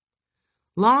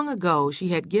 Long ago she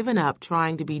had given up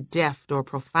trying to be deft or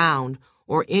profound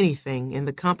or anything in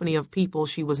the company of people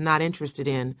she was not interested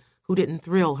in, who didn't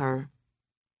thrill her.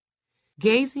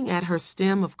 Gazing at her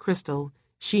stem of crystal,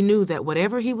 she knew that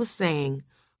whatever he was saying,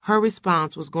 her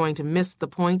response was going to miss the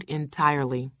point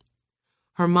entirely.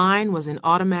 Her mind was in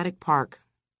automatic park.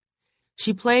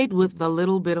 She played with the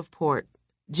little bit of port,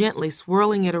 gently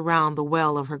swirling it around the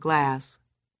well of her glass.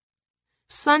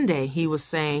 Sunday, he was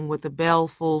saying with the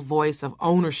bell-full voice of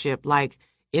ownership like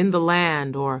In the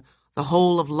Land or The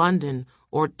Whole of London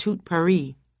or Tout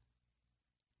Paris.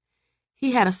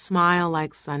 He had a smile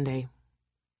like Sunday.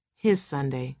 His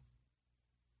Sunday.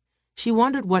 She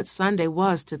wondered what Sunday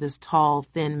was to this tall,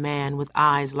 thin man with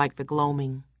eyes like the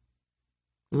gloaming.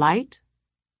 Light?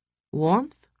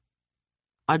 Warmth?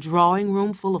 A drawing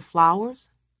room full of flowers?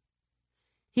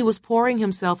 He was pouring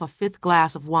himself a 5th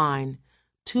glass of wine,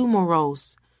 too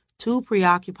morose, too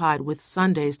preoccupied with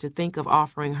Sundays to think of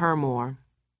offering her more.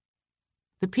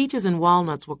 The peaches and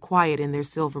walnuts were quiet in their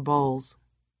silver bowls.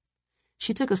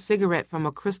 She took a cigarette from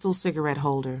a crystal cigarette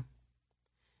holder.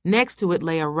 Next to it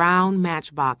lay a round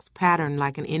matchbox patterned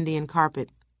like an Indian carpet.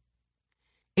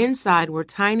 Inside were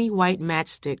tiny white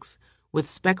matchsticks with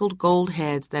speckled gold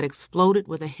heads that exploded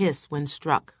with a hiss when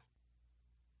struck.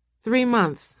 3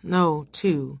 months, no,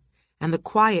 2, and the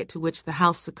quiet to which the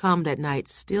house succumbed at night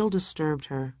still disturbed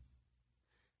her.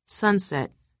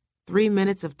 Sunset, 3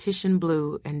 minutes of Titian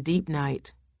blue and deep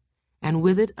night, and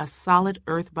with it a solid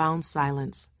earthbound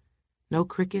silence. No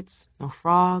crickets, no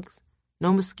frogs,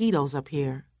 no mosquitoes up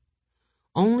here.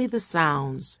 Only the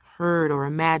sounds, heard or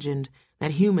imagined,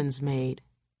 that humans made.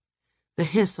 The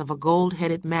hiss of a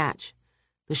gold-headed match,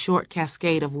 the short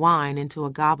cascade of wine into a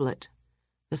goblet,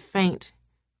 the faint,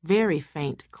 very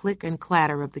faint click and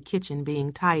clatter of the kitchen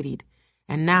being tidied,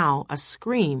 and now a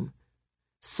scream,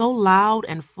 so loud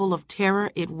and full of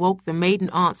terror it woke the maiden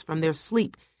aunts from their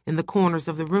sleep in the corners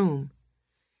of the room.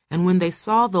 And when they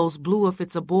saw those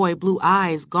blue-if-it's-a-boy blue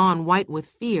eyes gone white with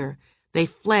fear, they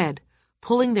fled,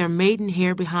 pulling their maiden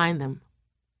hair behind them.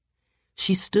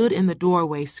 She stood in the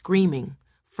doorway screaming,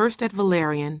 first at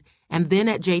Valerian and then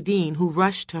at Jadine, who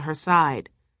rushed to her side.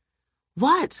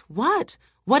 What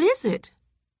is it?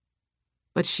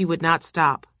 But she would not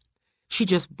stop. She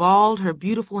just balled her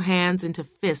beautiful hands into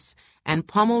fists and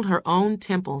pummeled her own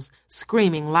temples,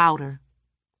 screaming louder.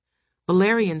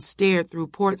 Valerian stared through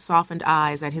port-softened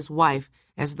eyes at his wife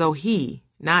as though he,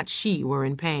 not she, were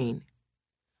in pain.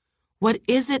 What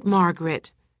is it,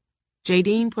 Margaret?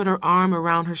 Jadine put her arm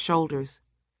around her shoulders.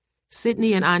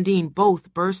 Sidney and Undine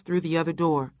both burst through the other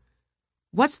door.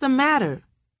 What's the matter?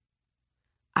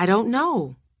 I don't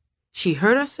know. She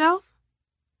hurt herself?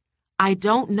 I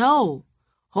don't know.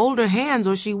 Hold her hands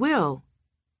or she will.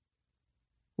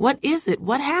 What is it?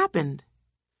 What happened?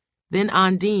 Then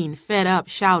Undine, fed up,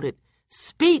 shouted,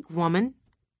 Speak, woman!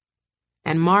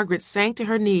 And Margaret sank to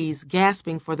her knees,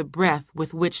 gasping for the breath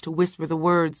with which to whisper the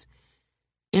words,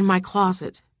 In my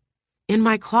closet. In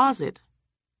my closet.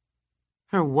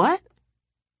 Her what?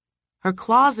 Her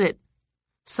closet.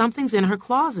 Something's in her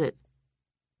closet.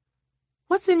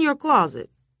 What's in your closet?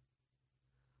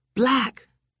 Black,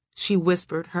 she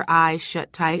whispered, her eyes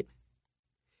shut tight.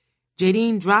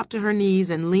 Jadine dropped to her knees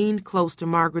and leaned close to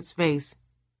Margaret's face.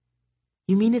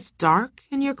 You mean it's dark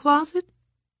in your closet?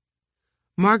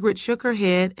 Margaret shook her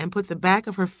head and put the back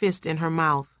of her fist in her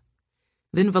mouth.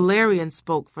 Then Valerian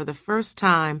spoke for the first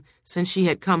time since she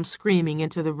had come screaming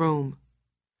into the room.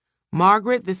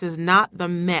 Margaret, this is not the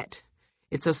Met.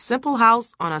 It's a simple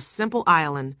house on a simple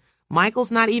island.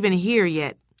 Michael's not even here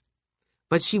yet.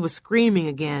 But she was screaming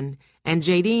again, and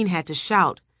Jadine had to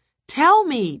shout, Tell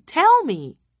me! Tell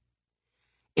me!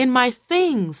 In my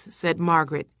things, said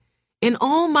Margaret. In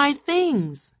all my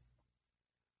things.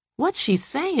 What's she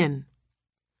saying?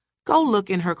 Go look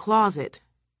in her closet.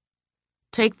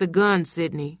 Take the gun,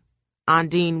 Sidney.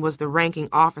 Undine was the ranking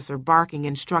officer barking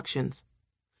instructions.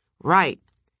 Right,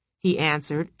 he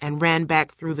answered and ran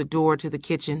back through the door to the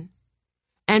kitchen.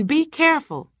 And be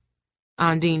careful,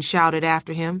 Undine shouted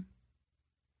after him.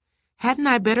 Hadn't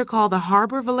I better call the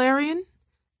harbor, Valerian?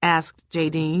 Asked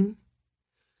Jadine.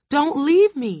 Don't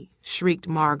leave me, shrieked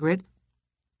Margaret.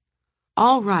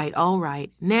 All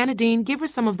right. Nanadine, give her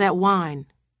some of that wine.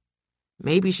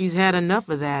 Maybe she's had enough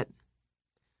of that.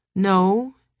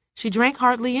 No, she drank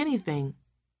hardly anything.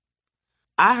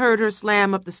 I heard her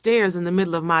slam up the stairs in the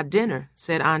middle of my dinner,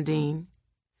 said Undine.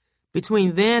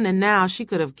 Between then and now she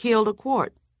could have killed a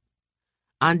quart.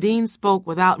 Undine spoke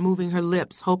without moving her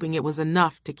lips, hoping it was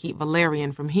enough to keep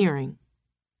Valerian from hearing.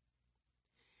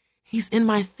 He's in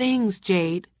my things,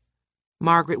 Jade.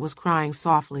 Margaret was crying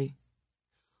softly.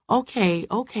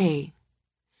 Okay.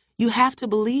 You have to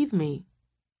believe me.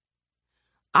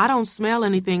 I don't smell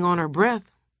anything on her breath.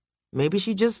 Maybe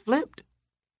she just flipped.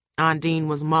 Undine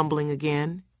was mumbling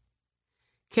again.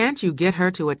 Can't you get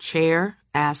her to a chair?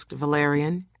 Asked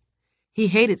Valerian. He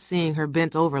hated seeing her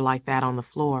bent over like that on the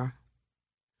floor.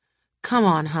 Come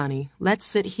on, honey, let's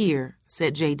sit here,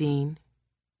 said Jadine.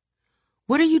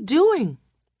 What are you doing?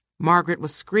 Margaret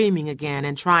was screaming again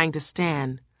and trying to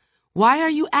stand. Why are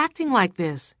you acting like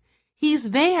this?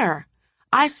 He's there.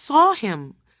 I saw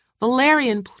him.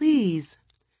 Valerian, please.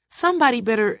 Somebody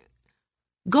better...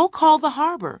 Go call the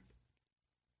harbor.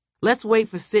 Let's wait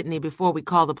for Sidney before we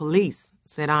call the police,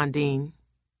 said Undine.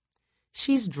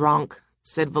 She's drunk,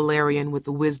 said Valerian with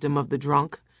the wisdom of the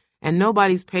drunk, and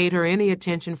nobody's paid her any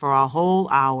attention for a whole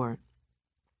hour.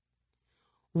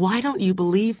 Why don't you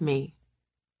believe me?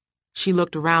 She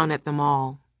looked around at them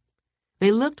all.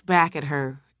 They looked back at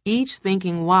her, each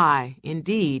thinking why,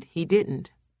 indeed, he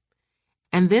didn't.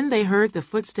 And then they heard the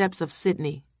footsteps of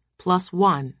Sidney,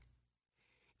 +1.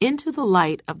 Into the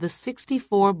light of the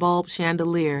 64-bulb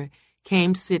chandelier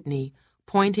came Sidney,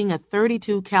 pointing a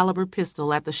 .32 caliber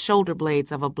pistol at the shoulder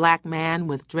blades of a black man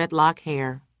with dreadlock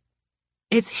hair.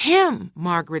 It's him!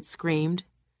 Margaret screamed.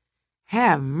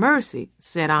 Have mercy,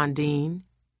 said Undine.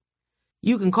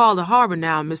 You can call the harbor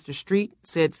now, Mr. Street,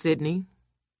 said Sidney.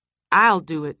 I'll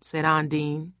do it, said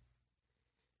Undine.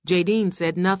 Jadine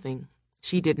said nothing.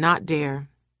 She did not dare.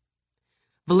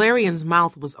 Valerian's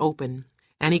mouth was open,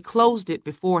 and he closed it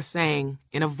before saying,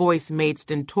 in a voice made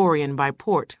stentorian by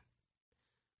port,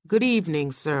 Good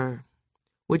evening, sir.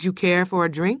 Would you care for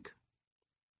a drink?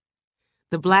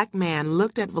 The black man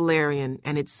looked at Valerian,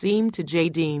 and it seemed to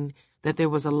Jadine that there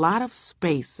was a lot of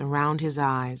space around his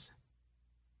eyes.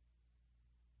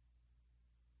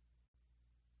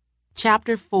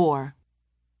 Chapter 4.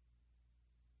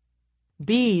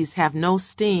 Bees have no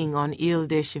sting on Ile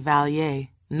des Chevaliers,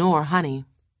 nor honey.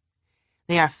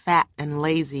 They are fat and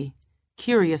lazy,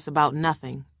 curious about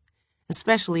nothing,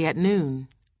 especially at noon.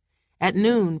 At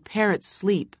noon, parrots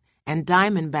sleep, and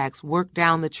diamondbacks work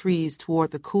down the trees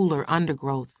toward the cooler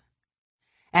undergrowth.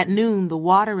 At noon, the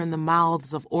water in the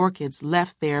mouths of orchids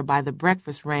left there by the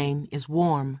breakfast rain is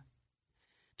warm.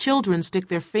 Children stick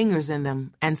their fingers in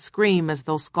them and scream as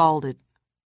though scalded.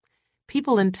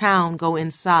 People in town go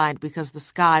inside because the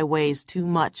sky weighs too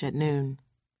much at noon.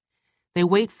 They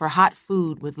wait for hot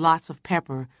food with lots of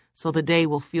pepper so the day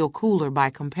will feel cooler by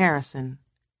comparison.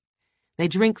 They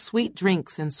drink sweet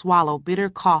drinks and swallow bitter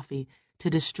coffee to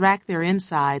distract their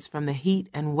insides from the heat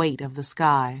and weight of the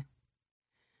sky.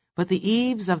 But the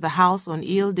eaves of the house on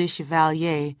Ile des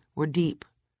Chevaliers were deep,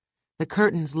 the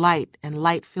curtains light and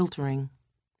light filtering.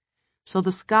 So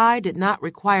the sky did not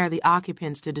require the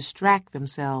occupants to distract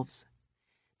themselves.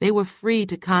 They were free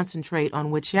to concentrate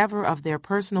on whichever of their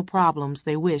personal problems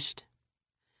they wished.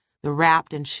 The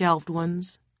wrapped and shelved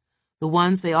ones, the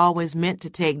ones they always meant to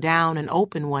take down and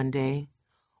open one day,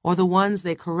 or the ones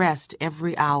they caressed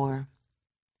every hour.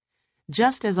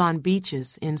 Just as on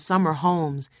beaches, in summer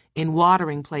homes, in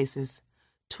watering places,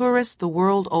 tourists the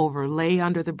world over lay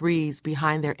under the breeze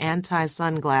behind their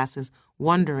anti-sunglasses,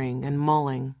 wondering and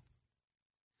mulling.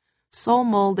 So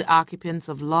mulled the occupants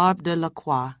of L'Arbre de la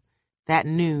Croix that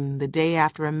noon, the day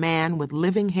after a man with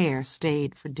living hair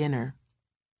stayed for dinner.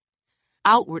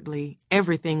 Outwardly,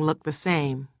 everything looked the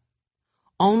same.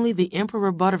 Only the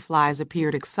emperor butterflies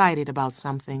appeared excited about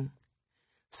something.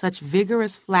 Such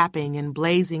vigorous flapping and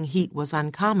blazing heat was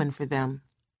uncommon for them.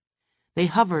 They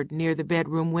hovered near the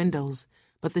bedroom windows,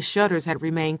 but the shutters had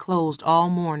remained closed all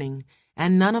morning,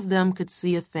 and none of them could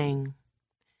see a thing.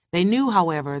 They knew,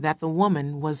 however, that the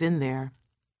woman was in there.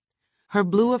 Her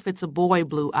blue-if-it's-a-boy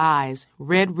blue eyes,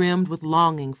 red-rimmed with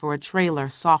longing for a trailer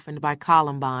softened by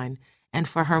columbine, and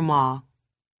for her ma.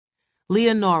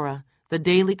 Leonora, the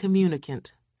daily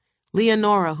communicant.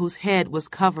 Leonora, whose head was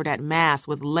covered at Mass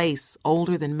with lace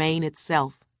older than Maine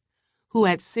itself, who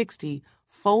at 60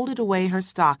 folded away her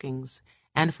stockings,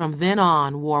 and from then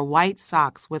on wore white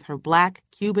socks with her black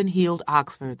Cuban-heeled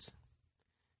Oxfords.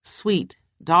 Sweet,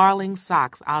 darling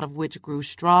socks out of which grew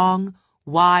strong,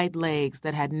 wide legs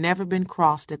that had never been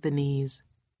crossed at the knees.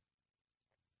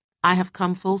 I have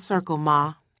come full circle,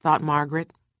 Ma, thought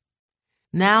Margaret.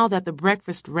 Now that the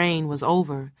breakfast rain was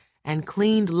over, and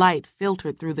clean light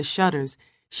filtered through the shutters,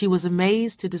 she was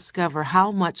amazed to discover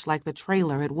how much like the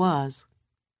trailer it was.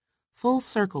 Full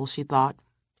circle, she thought.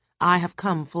 I have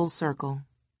come full circle.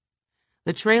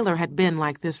 The trailer had been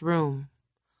like this room.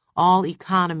 All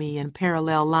economy and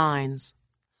parallel lines.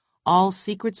 All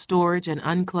secret storage and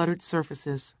uncluttered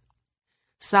surfaces.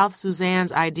 South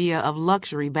Suzanne's idea of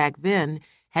luxury back then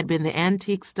had been the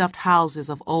antique stuffed houses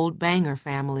of old Banger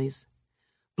families.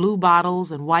 Blue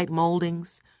bottles and white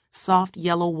moldings, soft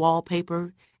yellow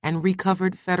wallpaper, and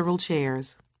recovered federal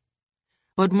chairs.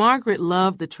 But Margaret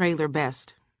loved the trailer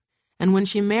best, and when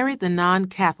she married the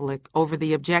non-Catholic over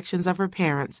the objections of her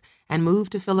parents and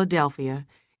moved to Philadelphia,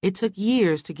 it took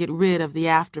years to get rid of the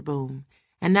afterboom,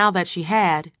 and now that she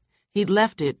had, he'd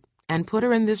left it and put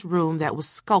her in this room that was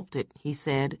sculpted, he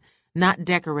said, not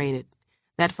decorated,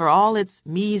 that for all its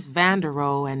Mies van der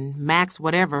Rohe and Max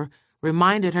whatever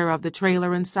reminded her of the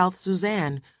trailer in South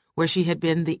Suzanne, where she had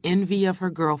been the envy of her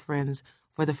girlfriends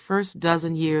for the first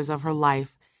dozen years of her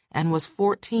life and was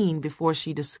 14 before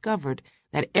she discovered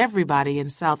that everybody in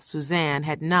South Suzanne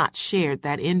had not shared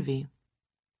that envy.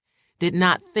 Did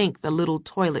not think the little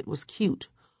toilet was cute,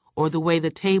 or the way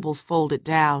the tables folded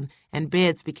down and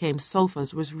beds became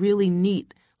sofas was really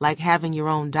neat, like having your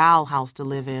own dollhouse to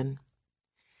live in.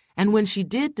 And when she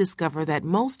did discover that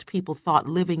most people thought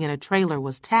living in a trailer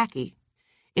was tacky,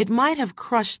 it might have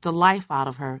crushed the life out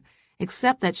of her,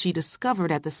 except that she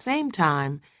discovered at the same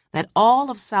time that all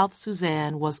of South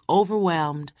Suzanne was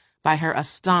overwhelmed by her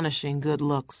astonishing good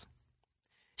looks.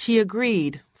 She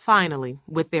agreed, finally,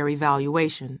 with their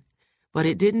evaluation, but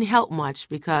it didn't help much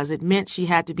because it meant she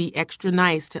had to be extra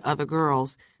nice to other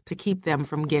girls to keep them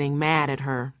from getting mad at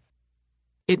her.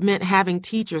 It meant having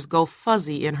teachers go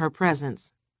fuzzy in her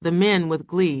presence, the men with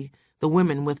glee, the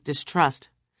women with distrust,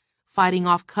 fighting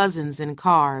off cousins in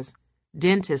cars,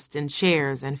 dentists in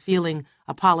chairs, and feeling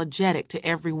apologetic to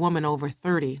every woman over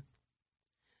 30.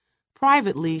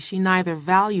 Privately, she neither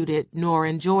valued it nor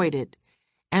enjoyed it,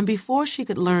 and before she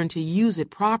could learn to use it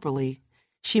properly,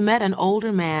 she met an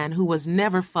older man who was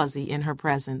never fuzzy in her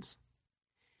presence.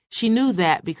 She knew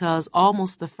that because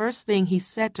almost the first thing he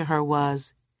said to her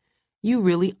was, "You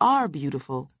really are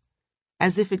beautiful,"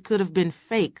 as if it could have been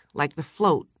fake like the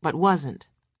float, but wasn't.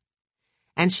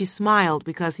 And she smiled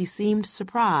because he seemed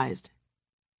surprised.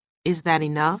 "Is that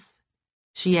enough?"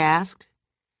 she asked,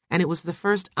 and it was the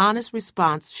first honest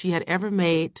response she had ever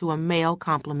made to a male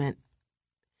compliment.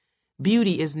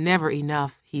 "Beauty is never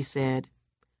enough," he said,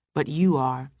 "but you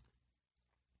are."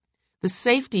 The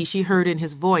safety she heard in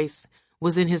his voice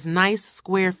was in his nice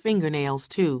square fingernails,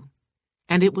 too,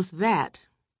 and it was that,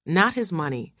 not his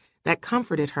money, that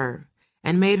comforted her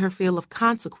and made her feel of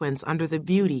consequence under the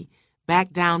beauty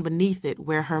back down beneath it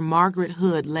where her Margaret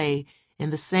hood lay in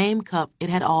the same cup it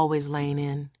had always lain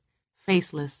in,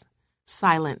 faceless,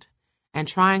 silent, and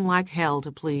trying like hell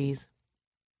to please.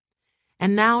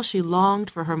 And now she longed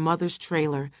for her mother's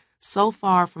trailer, so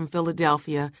far from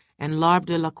Philadelphia and L'Arbre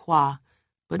de la Croix,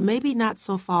 but maybe not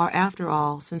so far after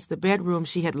all, since the bedroom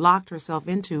she had locked herself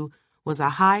into was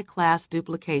a high-class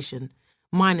duplication,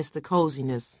 minus the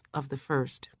coziness of the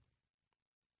first.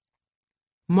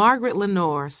 Margaret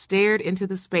Lenore stared into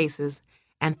the spaces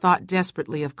and thought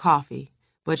desperately of coffee,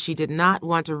 but she did not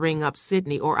want to ring up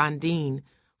Sidney or Undine,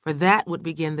 for that would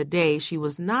begin the day she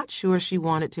was not sure she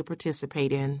wanted to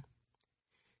participate in.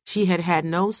 She had had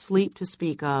no sleep to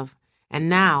speak of, and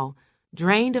now,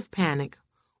 drained of panic,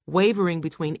 wavering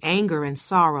between anger and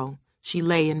sorrow, she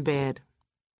lay in bed.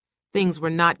 Things were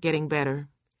not getting better.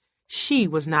 She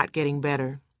was not getting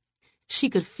better. She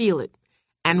could feel it,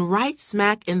 and right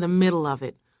smack in the middle of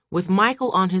it, with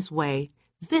Michael on his way,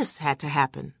 this had to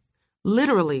happen.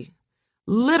 Literally,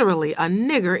 literally a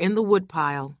nigger in the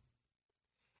woodpile.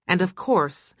 And of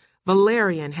course,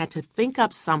 Valerian had to think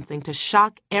up something to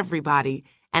shock everybody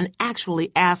and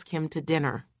actually ask him to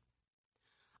dinner.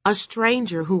 A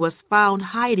stranger who was found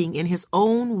hiding in his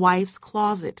own wife's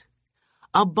closet.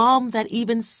 A bum that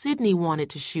even Sidney wanted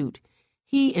to shoot.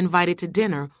 He invited to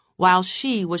dinner while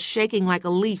she was shaking like a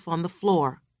leaf on the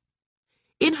floor.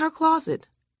 In her closet.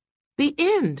 The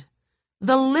end.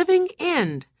 The living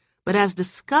end. But as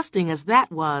disgusting as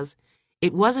that was,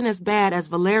 it wasn't as bad as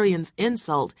Valerian's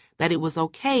insult that it was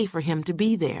okay for him to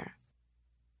be there.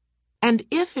 And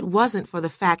if it wasn't for the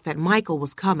fact that Michael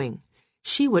was coming,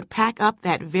 she would pack up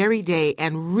that very day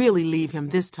and really leave him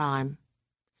this time.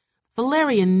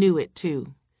 Valerian knew it,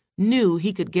 too. Knew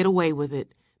he could get away with it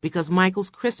because Michael's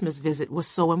Christmas visit was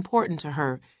so important to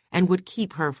her and would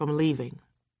keep her from leaving.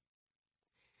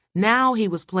 Now he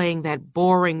was playing that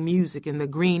boring music in the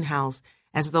greenhouse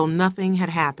as though nothing had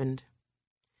happened.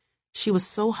 She was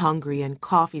so hungry and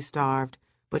coffee-starved,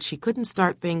 but she couldn't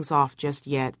start things off just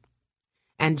yet.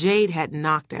 And Jade hadn't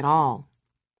knocked at all.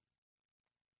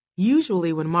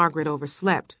 Usually when Margaret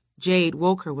overslept, Jade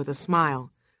woke her with a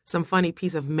smile, some funny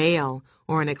piece of mail,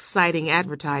 or an exciting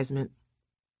advertisement.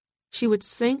 She would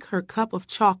sink her cup of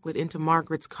chocolate into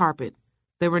Margaret's carpet.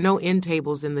 There were no end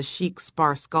tables in the chic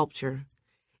spar sculpture.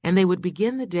 And they would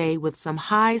begin the day with some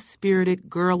high-spirited,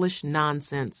 girlish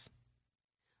nonsense.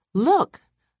 Look!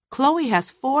 Chloe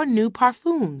has 4 new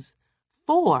parfums.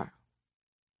 4.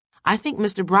 I think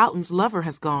Mr. Broughton's lover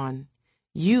has gone.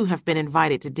 You have been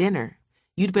invited to dinner.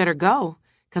 You'd better go,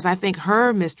 'cause I think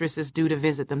her mistress is due to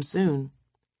visit them soon.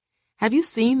 Have you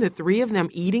seen the 3 of them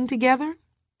eating together?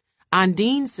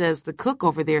 Undine says the cook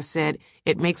over there said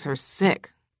it makes her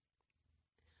sick.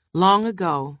 Long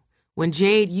ago, when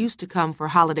Jade used to come for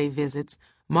holiday visits,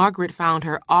 Margaret found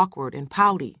her awkward and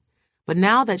pouty. But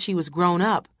now that she was grown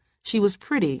up, she was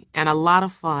pretty and a lot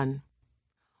of fun.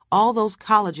 All those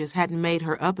colleges hadn't made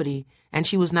her uppity, and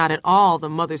she was not at all the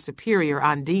Mother Superior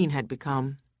Undine had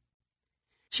become.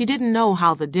 She didn't know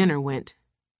how the dinner went.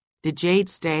 Did Jade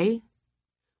stay?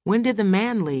 When did the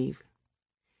man leave?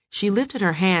 She lifted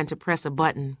her hand to press a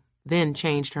button, then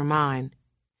changed her mind.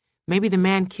 Maybe the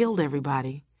man killed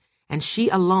everybody, and she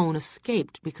alone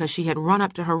escaped because she had run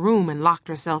up to her room and locked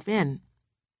herself in.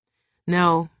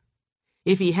 No,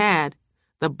 if he had,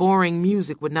 the boring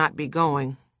music would not be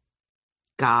going.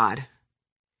 God.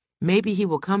 Maybe he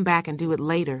will come back and do it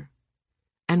later.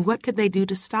 And what could they do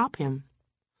to stop him?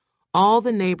 All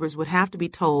the neighbors would have to be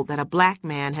told that a black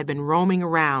man had been roaming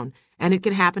around, and it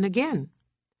could happen again.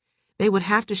 They would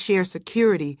have to share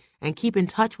security and keep in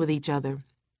touch with each other.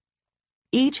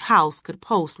 Each house could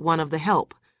post one of the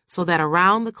help, so that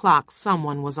around the clock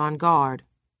someone was on guard.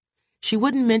 She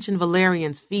wouldn't mention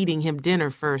Valerian's feeding him dinner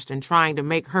first and trying to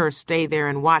make her stay there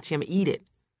and watch him eat it.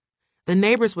 The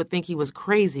neighbors would think he was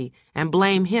crazy and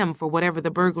blame him for whatever the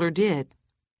burglar did.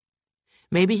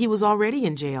 Maybe he was already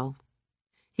in jail.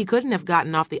 He couldn't have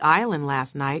gotten off the island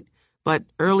last night, but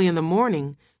early in the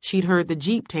morning she'd heard the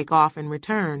jeep take off and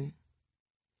return.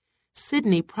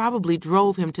 Sidney probably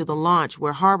drove him to the launch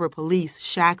where harbor police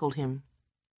shackled him.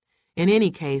 In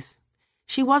any case,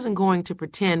 she wasn't going to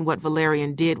pretend what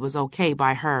Valerian did was okay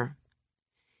by her.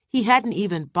 He hadn't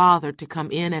even bothered to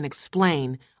come in and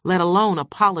explain, let alone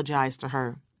apologize to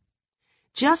her.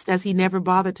 Just as he never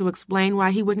bothered to explain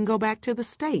why he wouldn't go back to the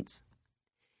States.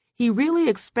 He really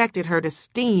expected her to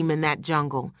steam in that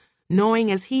jungle,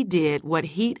 knowing as he did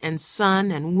what heat and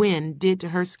sun and wind did to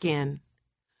her skin.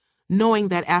 Knowing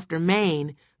that after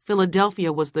Maine,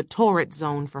 Philadelphia was the torrid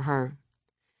zone for her.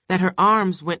 That her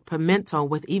arms went pimento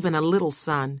with even a little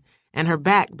sun, and her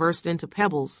back burst into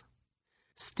pebbles.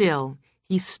 Still,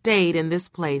 he stayed in this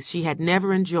place she had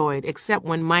never enjoyed except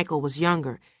when Michael was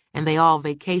younger, and they all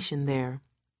vacationed there.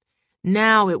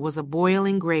 Now it was a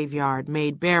boiling graveyard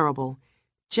made bearable,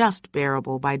 just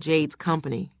bearable by Jade's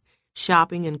company,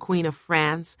 shopping in Queen of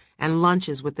France and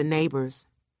lunches with the neighbors.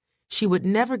 She would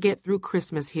never get through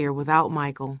Christmas here without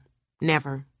Michael.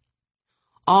 Never.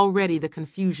 Already the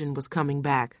confusion was coming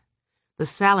back. The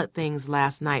salad things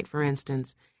last night, for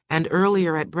instance, and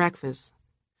earlier at breakfast.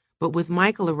 But with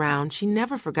Michael around, she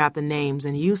never forgot the names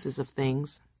and uses of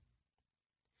things.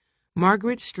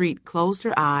 Margaret Street closed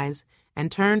her eyes and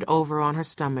turned over on her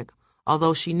stomach,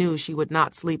 although she knew she would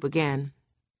not sleep again.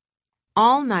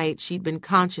 All night she'd been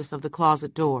conscious of the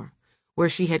closet door, where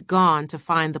she had gone to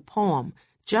find the poem,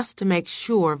 just to make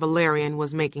sure Valerian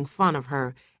was making fun of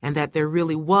her and that there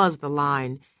really was the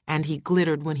line, "and he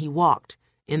glittered when he walked,"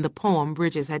 in the poem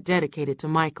Bridges had dedicated to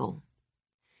Michael.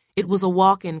 It was a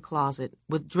walk-in closet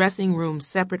with dressing rooms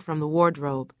separate from the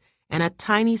wardrobe, and a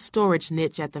tiny storage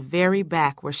niche at the very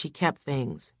back where she kept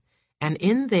things. And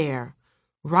in there,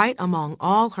 right among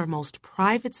all her most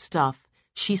private stuff,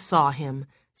 she saw him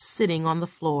sitting on the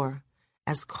floor,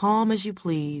 as calm as you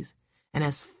please, and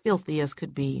as filthy as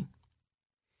could be.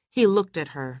 He looked at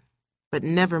her, but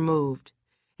never moved,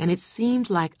 and it seemed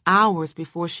like hours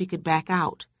before she could back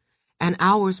out, and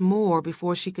hours more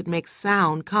before she could make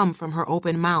sound come from her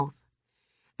open mouth.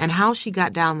 And how she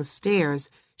got down the stairs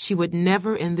she would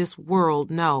never in this world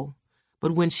know,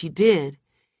 but when she did,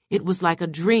 it was like a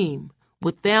dream,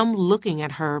 with them looking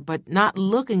at her, but not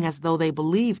looking as though they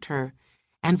believed her,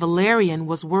 and Valerian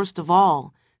was worst of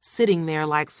all, sitting there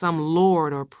like some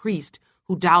lord or priest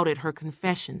who doubted her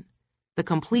confession, the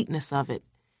completeness of it,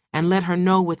 and let her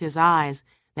know with his eyes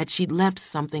that she'd left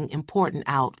something important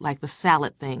out, like the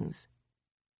salad things.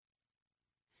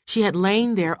 She had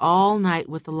lain there all night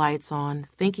with the lights on,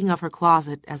 thinking of her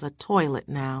closet as a toilet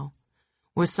now,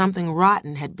 where something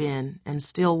rotten had been and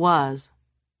still was.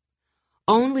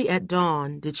 Only at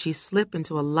dawn did she slip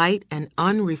into a light and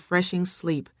unrefreshing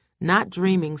sleep, not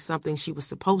dreaming something she was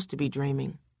supposed to be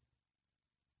dreaming.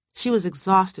 She was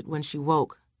exhausted when she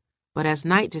woke, but as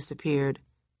night disappeared,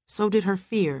 so did her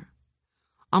fear.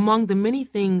 Among the many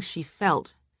things she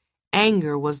felt,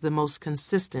 anger was the most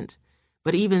consistent,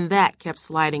 but even that kept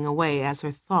sliding away as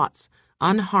her thoughts,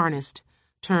 unharnessed,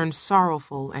 turned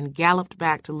sorrowful and galloped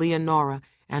back to Leonora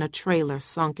and a trailer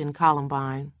sunk in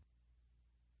Columbine.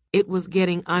 It was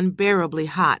getting unbearably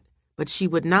hot, but she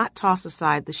would not toss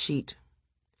aside the sheet.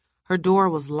 Her door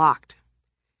was locked.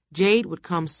 Jade would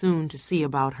come soon to see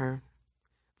about her.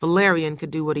 Valerian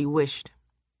could do what he wished.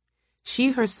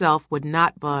 She herself would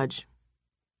not budge.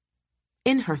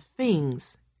 In her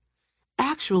things.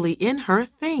 Actually in her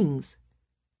things.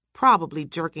 Probably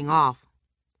jerking off.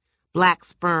 Black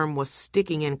sperm was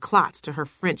sticking in clots to her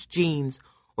French jeans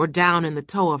or down in the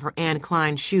toe of her Anne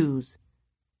Klein shoes.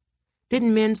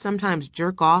 Didn't men sometimes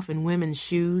jerk off in women's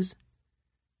shoes?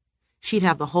 She'd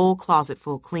have the whole closet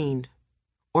full cleaned.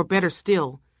 Or better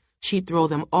still, she'd throw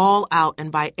them all out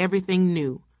and buy everything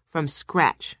new, from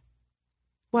scratch.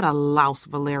 What a louse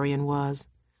Valerian was.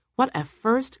 What a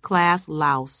first-class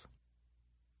louse.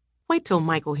 Wait till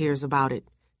Michael hears about it.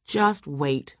 Just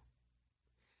wait.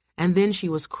 And then she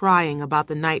was crying about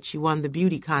the night she won the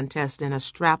beauty contest in a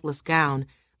strapless gown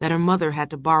that her mother had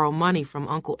to borrow money from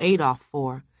Uncle Adolph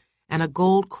for, and a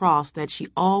gold cross that she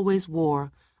always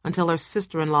wore until her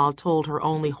sister-in-law told her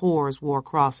only whores wore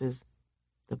crosses.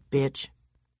 The bitch.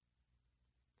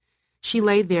 She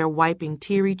lay there wiping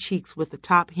teary cheeks with the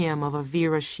top hem of a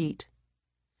Vera sheet.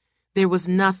 There was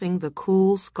nothing the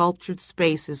cool, sculptured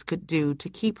spaces could do to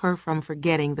keep her from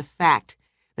forgetting the fact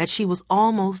that she was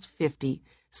almost 50,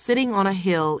 sitting on a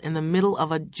hill in the middle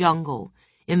of a jungle,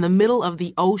 in the middle of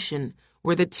the ocean,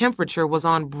 where the temperature was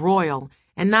on broil,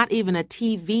 and not even a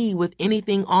TV with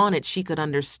anything on it she could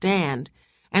understand,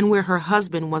 and where her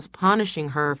husband was punishing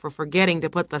her for forgetting to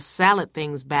put the salad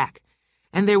things back,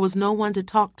 and there was no one to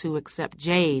talk to except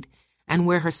Jade, and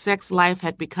where her sex life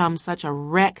had become such a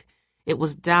wreck it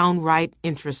was downright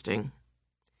interesting.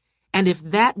 And if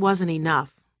that wasn't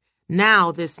enough,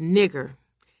 now this nigger,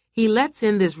 he lets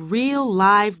in this real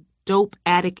live dope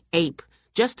addict ape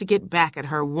just to get back at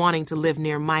her wanting to live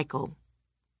near Michael.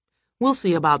 We'll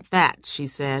see about that, she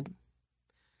said.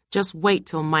 Just wait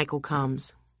till Michael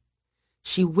comes.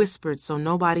 She whispered so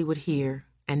nobody would hear,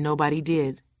 and nobody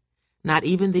did, not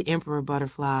even the emperor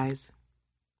butterflies.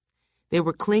 They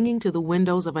were clinging to the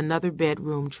windows of another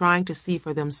bedroom, trying to see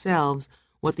for themselves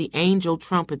what the angel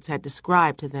trumpets had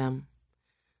described to them.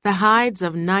 The hides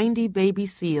of 90 baby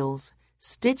seals,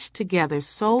 stitched together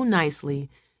so nicely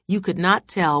you could not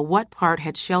tell what part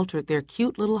had sheltered their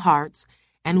cute little hearts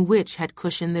and which had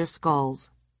cushioned their skulls.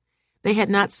 They had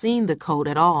not seen the coat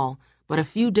at all, but a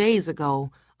few days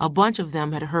ago a bunch of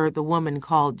them had heard the woman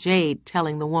called Jade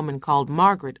telling the woman called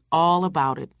Margaret all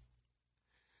about it.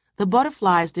 The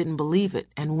butterflies didn't believe it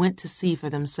and went to see for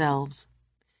themselves.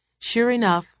 Sure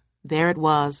enough, there it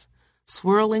was,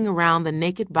 swirling around the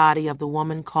naked body of the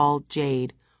woman called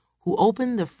Jade, who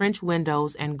opened the French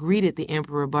windows and greeted the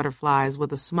emperor butterflies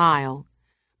with a smile.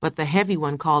 But the heavy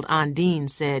one called Ondine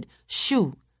said,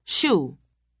 "Shoo, shoo."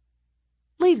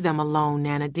 "Leave them alone,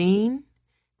 Nanadine.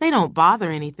 They don't bother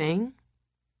anything.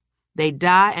 They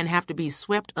die and have to be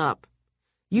swept up.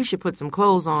 You should put some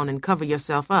clothes on and cover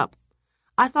yourself up.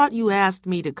 I thought you asked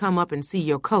me to come up and see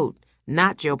your coat,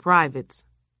 not your privates."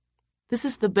 "This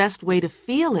is the best way to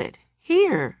feel it.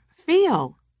 Here,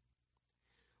 feel."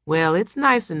 "Well, it's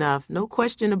nice enough, no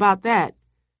question about that.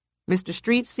 Mr.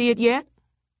 Street see it yet?"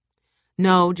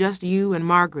 "No, just you and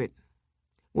Margaret."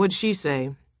 "What'd she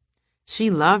say?" "She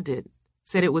loved it.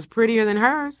 Said it was prettier than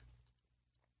hers.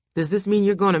 Does this mean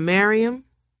you're going to marry him?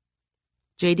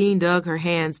 Jadine dug her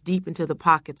hands deep into the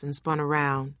pockets and spun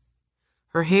around.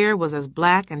 Her hair was as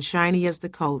black and shiny as the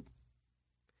coat.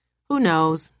 Who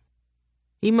knows?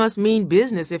 He must mean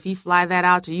business if he fly that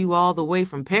out to you all the way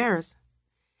from Paris.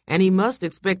 And he must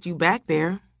expect you back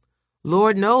there.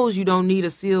 Lord knows you don't need a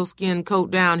sealskin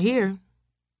coat down here.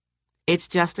 It's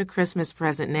just a Christmas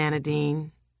present,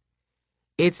 Nanadine.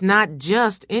 It's not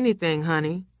just anything,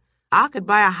 honey. I could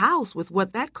buy a house with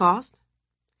what that cost.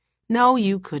 No,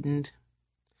 you couldn't.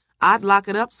 I'd lock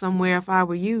it up somewhere if I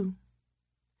were you.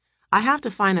 I have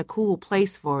to find a cool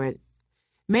place for it.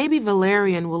 Maybe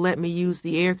Valerian will let me use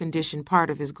the air-conditioned part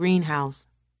of his greenhouse.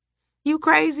 You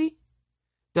crazy?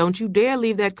 Don't you dare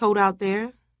leave that coat out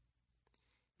there.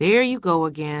 There you go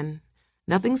again.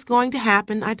 Nothing's going to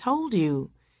happen, I told you.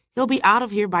 He'll be out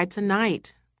of here by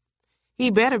tonight.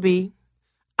 He better be.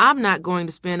 I'm not going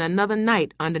to spend another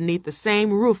night underneath the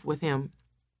same roof with him.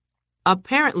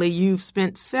 Apparently you've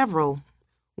spent several.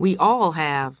 We all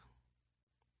have.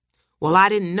 Well, I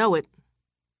didn't know it.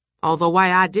 Although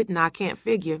why I didn't, I can't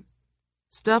figure.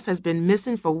 Stuff has been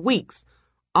missing for weeks.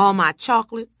 All my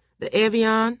chocolate, the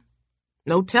Evian.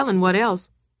 No telling what else.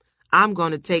 I'm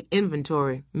going to take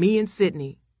inventory, me and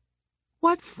Sydney.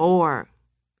 What for?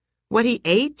 What he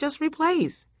ate, just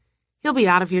replace. He'll be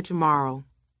out of here tomorrow.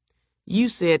 You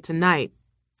said tonight.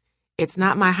 It's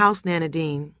not my house,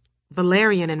 Nanadine.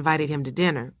 Valerian invited him to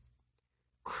dinner.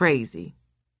 Crazy.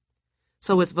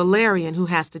 So it's Valerian who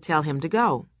has to tell him to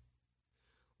go.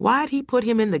 Why'd he put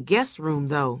him in the guest room,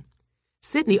 though?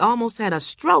 Sydney almost had a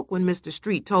stroke when Mr.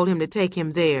 Street told him to take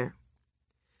him there.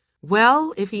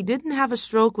 Well, if he didn't have a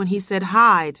stroke when he said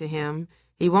hi to him,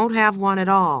 he won't have one at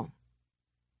all.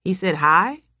 He said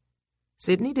hi?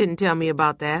 Sydney didn't tell me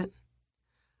about that.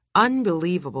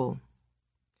 Unbelievable.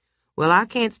 Well, I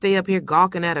can't stay up here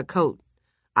gawking at a coat.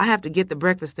 I have to get the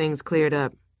breakfast things cleared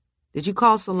up. Did you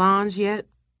call Solange yet?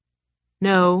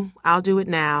 No, I'll do it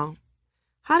now.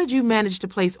 How did you manage to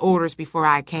place orders before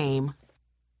I came?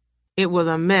 It was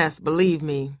a mess, believe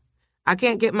me. I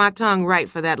can't get my tongue right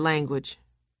for that language.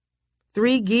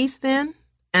 3 geese, then?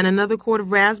 And another quart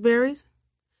of raspberries?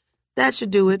 That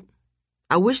should do it.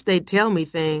 I wish they'd tell me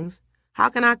things. How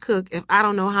can I cook if I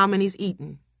don't know how many's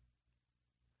eaten?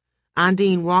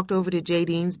 Undine walked over to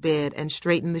Jadine's bed and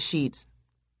straightened the sheets.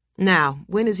 Now,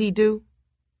 when is he due?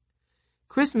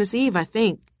 Christmas Eve, I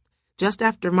think. Just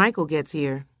after Michael gets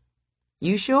here.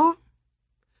 You sure?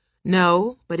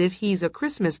 No, but if he's a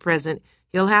Christmas present,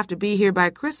 he'll have to be here by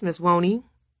Christmas, won't he?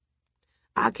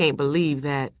 I can't believe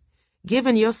that.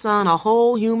 Giving your son a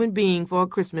whole human being for a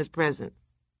Christmas present.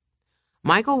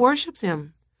 Michael worships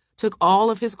him. Took all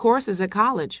of his courses at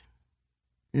college.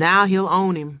 Now he'll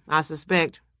own him, I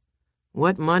suspect.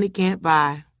 What money can't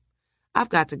buy. I've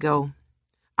got to go.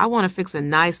 I want to fix a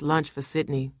nice lunch for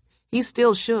Sydney. He's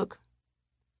still shook.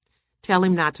 Tell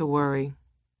him not to worry.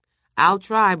 I'll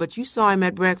try, but you saw him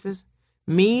at breakfast.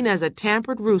 Mean as a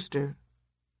tampered rooster.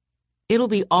 It'll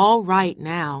be all right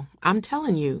now, I'm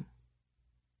telling you.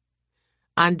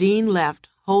 Undine left,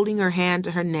 holding her hand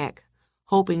to her neck,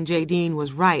 hoping Jadine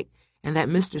was right and that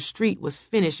Mr. Street was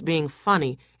finished being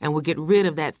funny and would get rid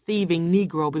of that thieving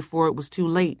Negro before it was too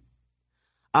late.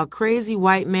 A crazy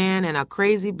white man and a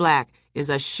crazy black is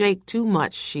a shake too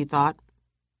much, she thought.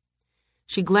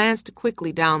 She glanced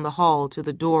quickly down the hall to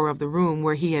the door of the room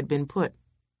where he had been put.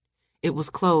 It was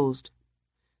closed.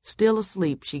 Still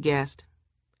asleep, she guessed.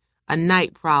 A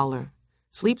night prowler.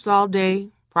 Sleeps all day,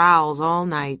 prowls all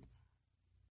night.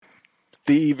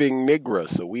 Thieving Nigra.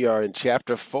 So we are in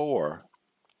chapter 4.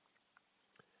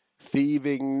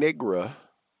 Thieving Nigra,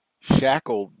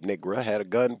 shackled Nigra, had a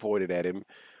gun pointed at him.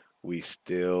 We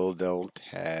still don't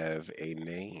have a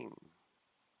name.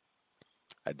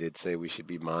 I did say we should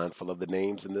be mindful of the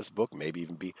names in this book, maybe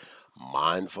even be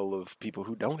mindful of people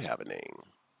who don't have a name.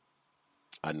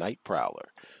 A night prowler,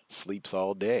 sleeps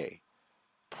all day,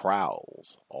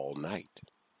 prowls all night.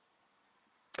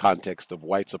 Context of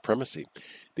white supremacy.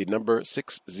 The number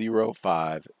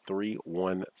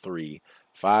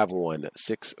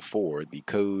 605-313-5164, the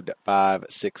code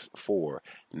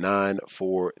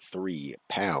 564943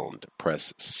 pound.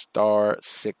 Press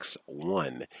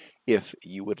 *61 if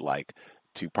you would like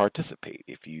to participate.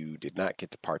 If you did not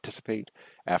get to participate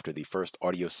after the first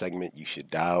audio segment, you should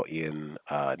dial in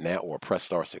now or press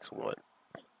 *61.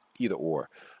 Either or.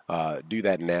 Do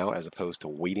that now as opposed to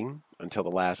waiting until the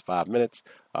last 5 minutes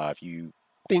if you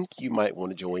think you might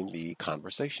want to join the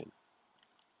conversation.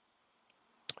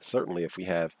 Certainly, if we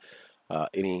have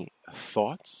any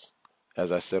thoughts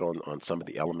as I said, on some of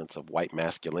the elements of white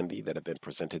masculinity that have been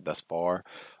presented thus far,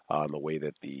 the way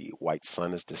that the white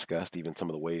son is discussed, even some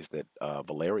of the ways that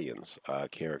Valerian's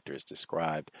character is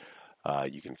described.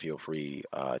 You can feel free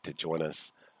to join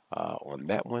us on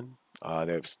that one.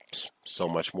 There's so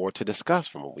much more to discuss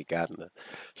from what we got in the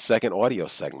second audio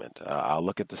segment. I'll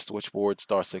look at the switchboard,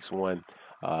 *61.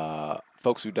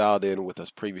 Folks who dialed in with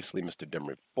us previously, Mr.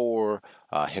 Demery 4,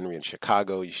 Henry in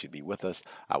Chicago, you should be with us.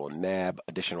 I will nab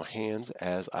additional hands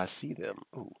as I see them.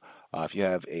 Ooh. If you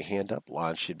have a hand up,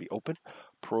 line should be open.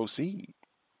 Proceed.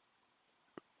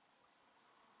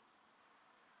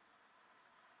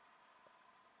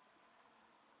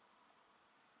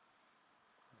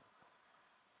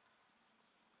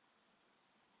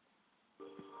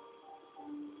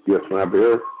 Yes, I'm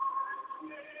here.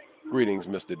 Greetings,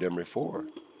 Mr. Demery 4.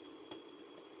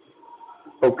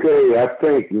 Okay, I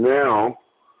think now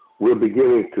we're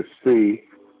beginning to see,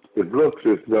 it looks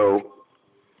as though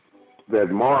that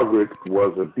Margaret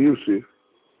was abusive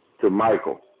to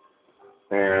Michael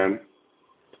and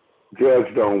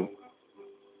judged on,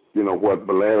 what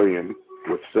Valerian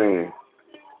was saying,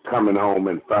 coming home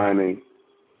and finding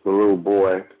the little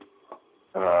boy,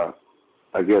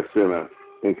 I guess in an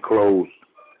enclosed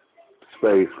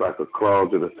space like a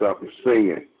closet or something,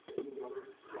 singing.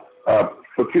 But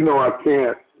I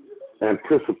can't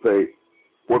anticipate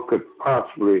what could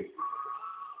possibly,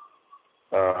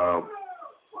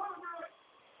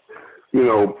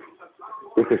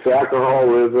 if it's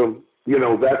alcoholism,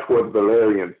 that's what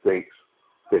Valerian thinks,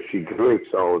 that she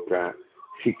drinks all the time.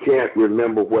 She can't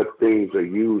remember what things are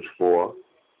used for.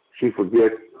 She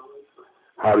forgets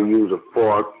how to use a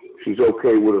fork. She's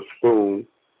okay with a spoon.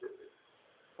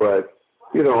 But,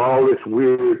 all this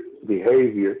weird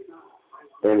behavior,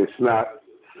 and it's not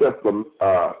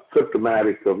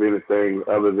symptomatic of anything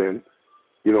other than,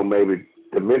 maybe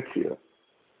dementia.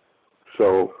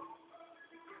 So,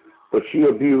 but she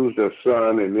abused her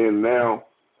son, and then now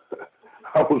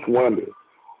I was wondering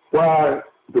why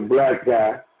the black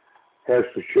guy has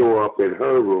to show up in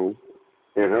her room,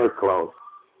 in her closet.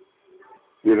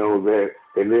 That,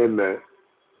 and then the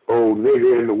old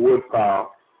nigger in the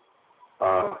woodpile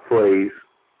phrase,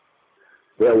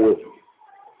 that was,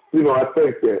 I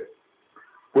think that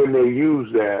when they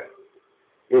used that,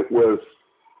 it was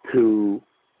to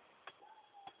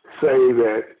say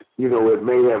that, it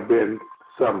may have been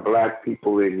some black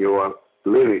people in your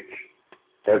lineage.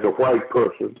 As a white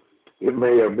person, it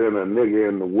may have been a nigger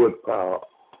in the woodpile,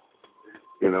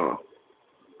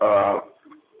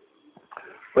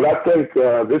 But I think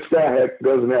this guy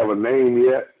doesn't have a name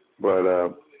yet,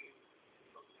 but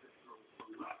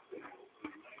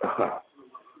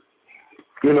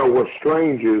what's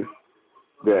strange is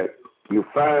that you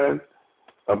find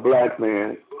a black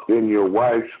man in your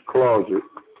wife's closet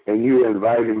and you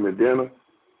invite him to dinner.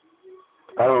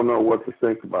 I don't know what to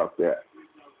think about that.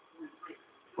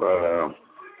 But,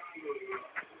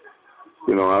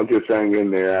 I'll just hang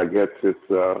in there. I guess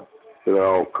it'll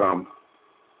all come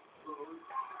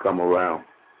around.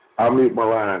 I'll meet my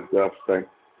line, Gus. Thanks.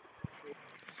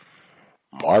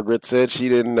 Margaret said she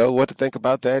didn't know what to think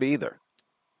about that either.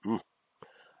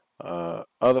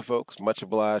 Other folks, much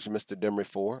obliged, Mr. Demery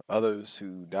 4. Others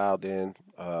who dialed in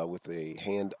with a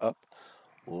hand up,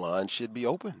 line should be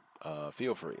open.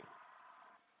 Feel free.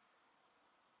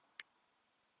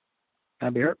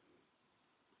 I'm here.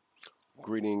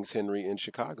 Greetings, Henry in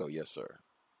Chicago. Yes, sir.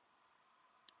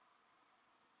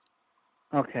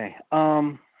 Okay.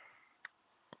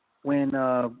 When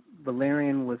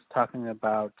Valerian was talking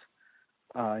about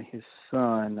his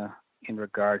son in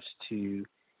regards to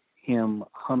him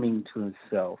humming to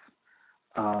himself,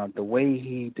 the way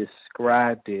he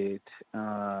described it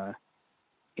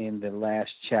in the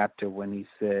last chapter when he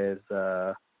says,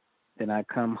 then I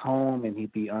come home and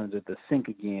he'd be under the sink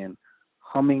again,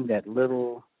 humming that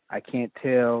little, I can't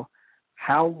tell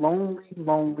how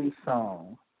lonely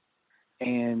song.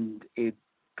 And it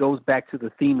goes back to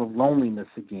the theme of loneliness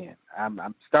again.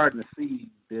 I'm starting to see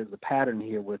there's a pattern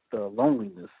here with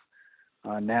loneliness.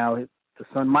 Now the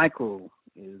son Michael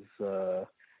is,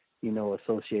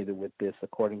 associated with this,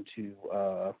 according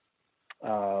to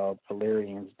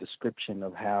Valerian's description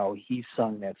of how he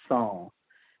sung that song.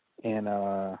 And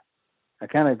I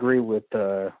kind of agree with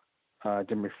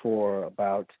Jim before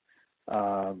about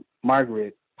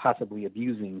Margaret possibly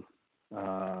abusing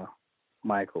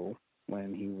Michael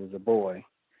when he was a boy.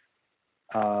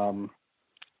 And,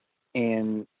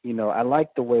 I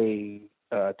like the way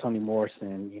Toni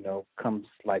Morrison, comes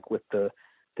like with the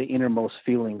innermost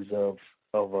feelings of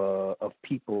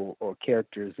people or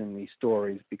characters in these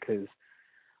stories, because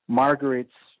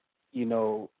Margaret's,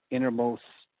 innermost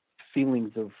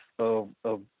feelings of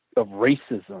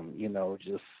racism,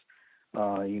 just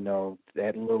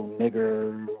that little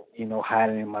nigger,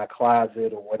 hiding in my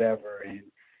closet or whatever,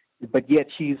 but yet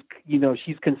she's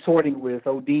consorting with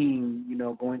Odin,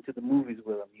 going to the movies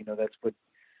with him. That's what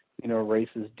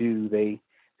racists do. They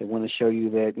want to show you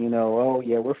that, oh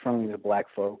yeah, we're friendly to black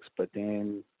folks, but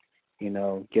then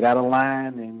get out of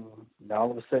line and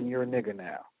all of a sudden you're a nigger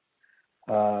now.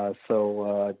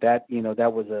 So that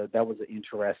was an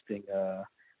interesting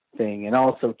thing, and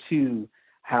also too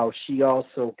how she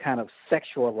also kind of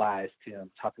sexualized him,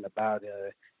 talking about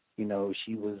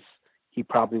he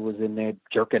probably was in there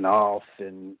jerking off,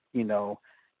 and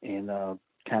kind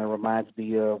of reminds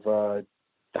me of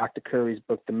Dr. Curry's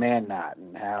book The Man Knot,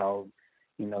 and how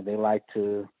they like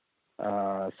to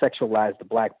sexualize the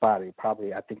black body.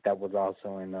 Probably, I think that was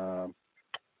also in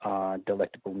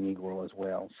Delectable Negro as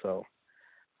well. So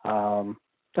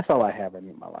that's all I have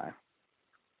in my life.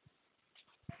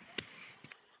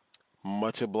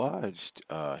 Much obliged,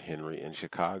 Henry in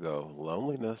Chicago.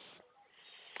 Loneliness.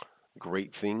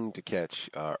 Great thing to catch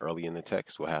early in the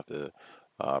text. We'll have to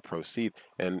proceed.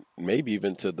 And maybe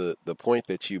even to the point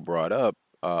that you brought up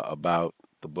about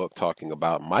the book talking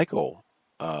about Michael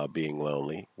being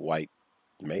lonely, white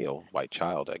male, white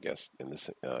child, I guess, in this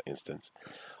instance.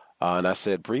 And I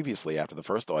said previously after the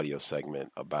first audio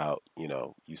segment about,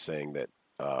 you saying that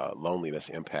loneliness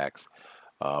impacts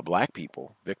black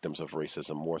people, victims of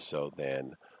racism, more so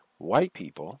than white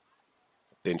people.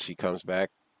 Then she comes back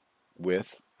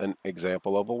with an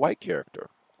example of a white character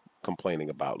complaining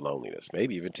about loneliness,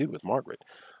 maybe even two with Margaret.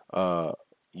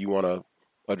 You want to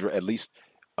address, at least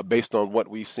based on what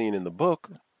we've seen in the book,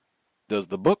 does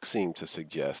the book seem to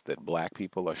suggest that black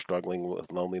people are struggling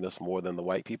with loneliness more than the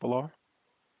white people are?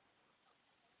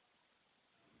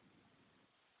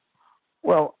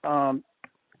 Well,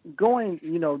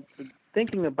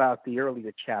 thinking about the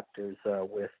earlier chapters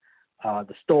with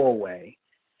the stowaway,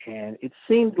 and it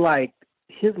seemed like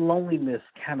his loneliness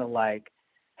kind of like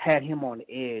had him on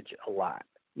edge a lot,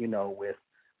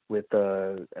 with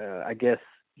I guess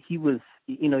he was,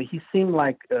 he seemed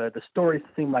like the story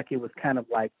seemed like it was kind of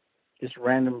like just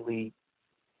randomly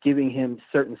giving him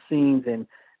certain scenes, and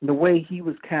the way he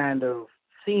was kind of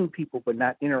seeing people but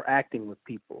not interacting with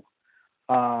people.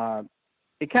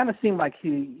 It kind of seemed like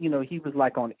he was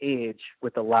like on edge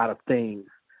with a lot of things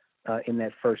in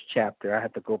that first chapter. I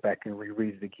have to go back and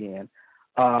reread it again.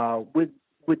 With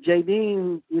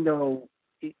Jadine,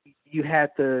 you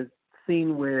had the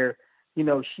scene where,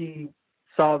 she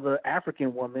saw the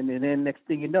African woman, and then next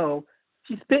thing you know,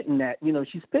 she's spitting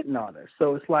on her.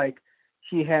 So it's like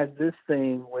she has this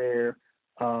thing where,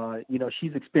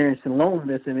 she's experiencing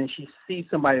loneliness, and then she sees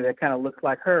somebody that kind of looks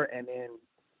like her, and then,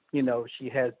 she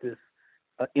has this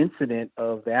incident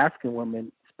of the African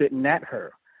woman spitting at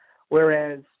her.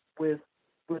 Whereas with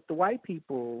the white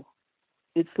people,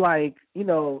 it's like,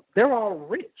 they're all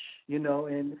rich,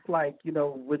 and it's like,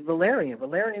 with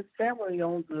Valerian's family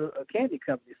owns a candy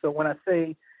company. So when I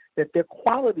say that their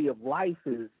quality of life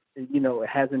is, it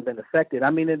hasn't been affected, I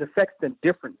mean, it affects them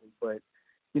differently, but,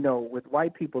 with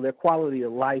white people, their quality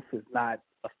of life is not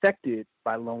affected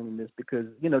by loneliness because,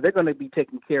 they're going to be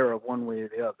taken care of one way or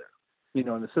the other. In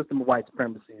the system of white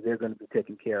supremacy, they're going to be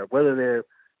taken care of, whether they're,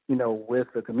 with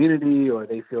the community or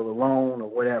they feel alone or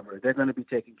whatever, they're going to be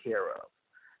taken care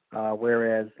of.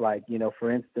 Whereas, like, for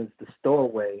instance, the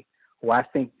stowaway, who I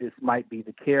think this might be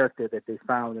the character that they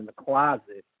found in the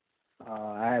closet.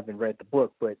 I haven't read the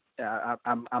book, but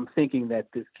I'm thinking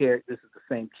that this is the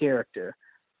same character.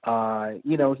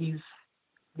 He's,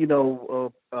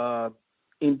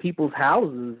 in people's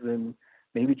houses and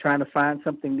maybe trying to find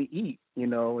something to eat,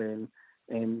 and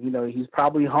he's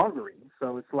probably hungry.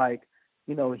 So it's like,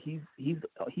 he's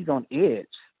on edge,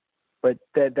 but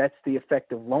that's the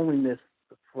effect of loneliness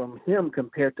from him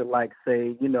compared to, like,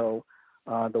 say, the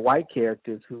white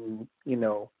characters who,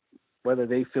 whether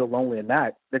they feel lonely or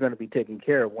not, they're going to be taken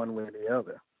care of one way or the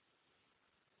other.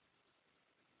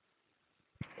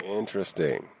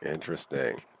 Interesting.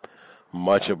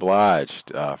 Much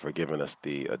obliged for giving us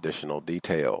the additional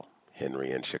detail,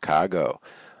 Henry in Chicago.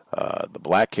 The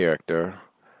black character,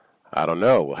 I don't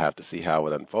know. We'll have to see how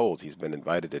it unfolds. He's been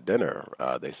invited to dinner,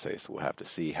 they say, so we'll have to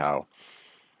see how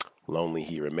lonely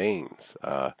he remains.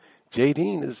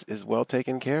 Jadine is well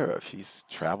taken care of. She's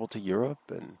traveled to Europe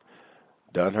and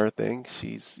done her thing.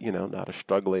 She's, not a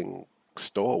struggling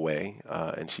stowaway,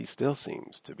 and she still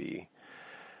seems to be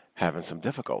having some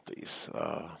difficulties.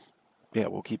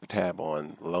 We'll keep a tab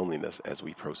on loneliness as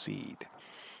we proceed.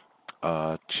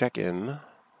 Check in.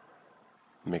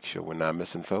 Make sure we're not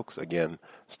missing folks. Again,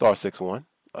 *61.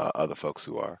 Other folks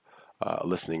who are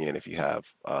listening in. If you have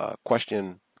a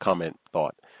question, comment,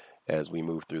 thought as we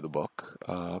move through the book.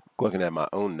 Looking at my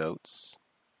own notes.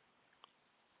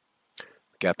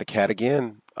 Got the cat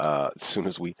again. As soon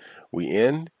as we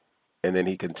end, and then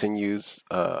he continues,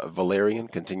 Valerian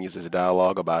continues his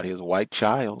dialogue about his white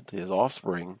child, his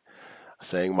offspring,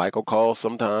 saying Michael Call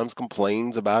sometimes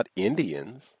complains about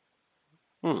Indians,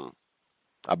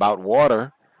 about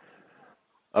water,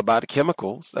 about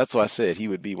chemicals. That's why I said he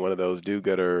would be one of those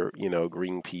do-gooder,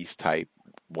 Greenpeace type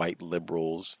white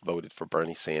liberals, voted for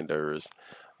Bernie Sanders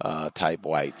type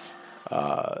whites,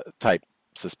 type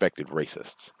suspected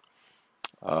racists.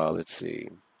 Let's see.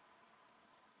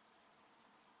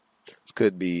 This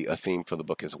could be a theme for the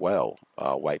book as well.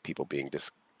 White people being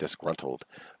disgruntled,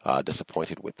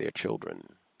 disappointed with their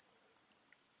children.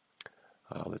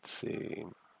 Let's see.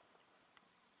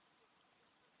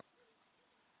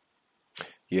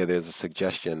 Yeah, there's a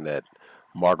suggestion that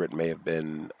Margaret may have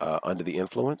been under the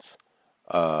influence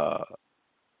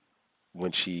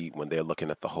when they're looking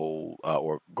at the whole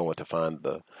or going to find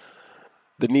the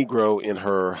Negro in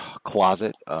her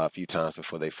closet a few times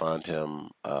before they find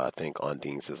him. I think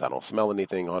Ondine says, "I don't smell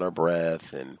anything on her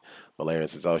breath," and Valerian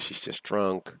says, "Oh, she's just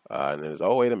drunk." And then there's,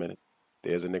 "Oh, wait a minute,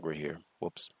 there's a Negro here.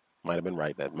 Whoops, might have been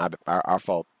right. Our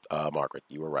fault, Margaret.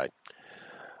 You were right."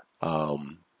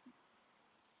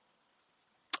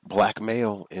 Black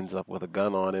male ends up with a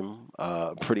gun on him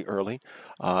pretty early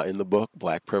in the book.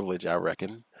 Black privilege, I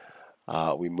reckon.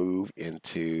 We move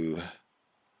into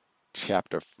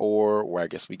chapter 4, where I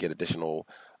guess we get additional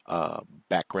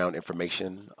background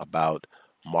information about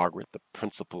Margaret, the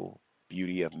principal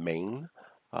beauty of Maine,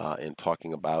 and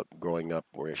talking about growing up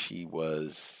where she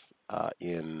was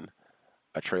in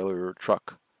a trailer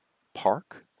truck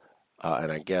park.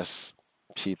 And I guess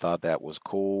she thought that was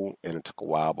cool, and it took a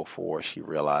while before she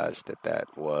realized that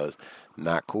that was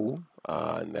not cool,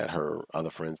 and that her other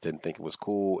friends didn't think it was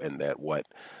cool, and that what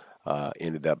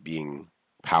ended up being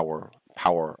power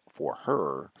for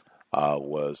her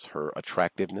was her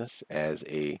attractiveness as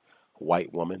a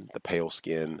white woman, the pale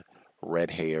skin,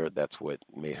 red hair. That's what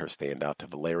made her stand out to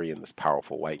Valerian, this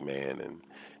powerful white man. And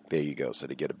there you go. So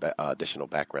to get additional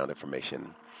background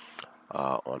information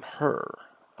on her,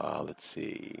 let's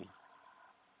see.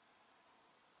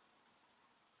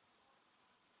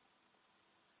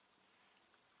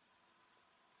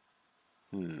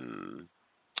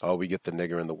 Oh, we get the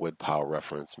nigger in the woodpile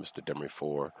reference, Mr. Demery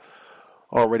 4.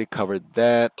 Already covered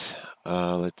that.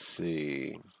 Let's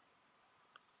see.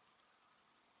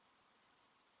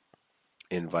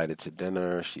 Invited to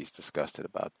dinner. She's disgusted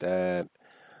about that.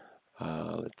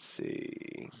 Let's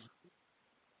see.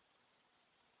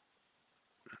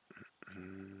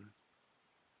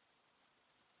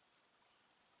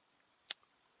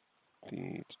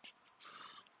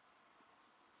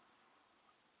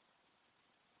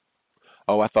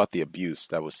 I thought the abuse,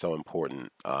 that was so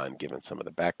important in giving some of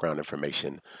the background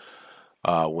information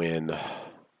when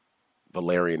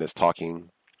Valerian is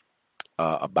talking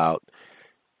about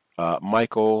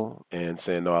Michael and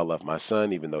saying, "No, I love my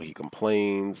son," even though he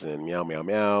complains and meow, meow,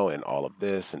 meow, and all of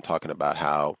this, and talking about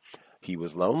how he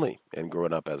was lonely and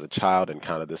growing up as a child in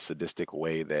kind of this sadistic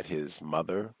way that his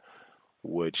mother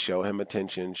would show him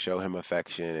attention, show him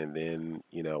affection, and then,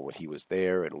 when he was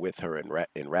there and with her and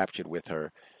enraptured with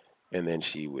her, and then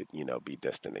she would, be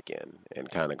distant again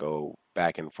and kind of go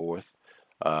back and forth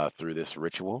through this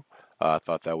ritual. I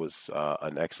thought that was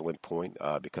an excellent point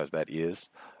because that is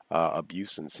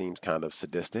abuse and seems kind of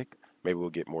sadistic. Maybe we'll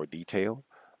get more detail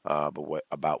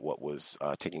about what was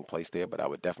taking place there, but I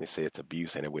would definitely say it's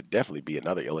abuse, and it would definitely be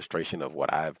another illustration of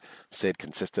what I've said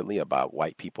consistently about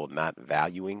white people not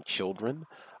valuing children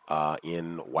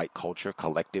in white culture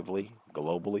collectively,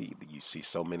 globally. You see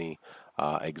so many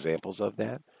examples of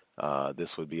that.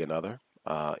 This would be another,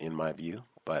 in my view,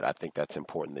 but I think that's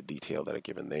important, the detail that are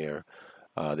given there,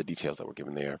 the details that were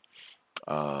given there.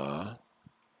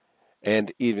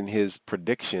 And even his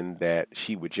prediction that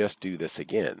she would just do this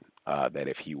again, that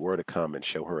if he were to come and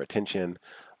show her attention,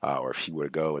 or if she were to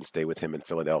go and stay with him in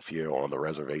Philadelphia or on the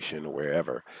reservation or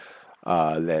wherever,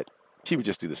 that she would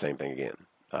just do the same thing again.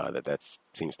 That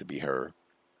seems to be her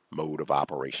mode of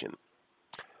operation.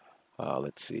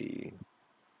 Let's see.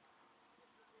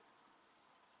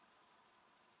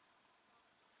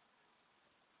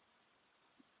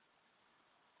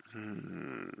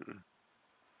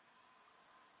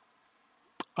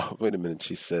 Oh, wait a minute.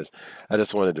 She says, I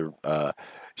just wanted to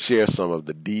share some of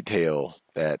the detail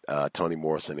that Toni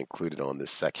Morrison included on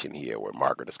this section here, where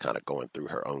Margaret is kind of going through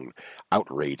her own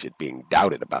outrage at being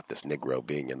doubted about this Negro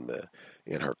being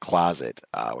in her closet,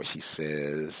 where she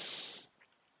says,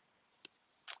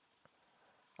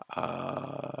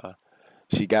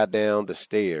 She got down the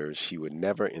stairs. She would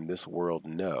never in this world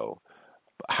know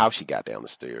how she got down the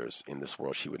stairs in this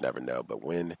world. She would never know. But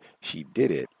when she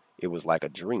did it, it was like a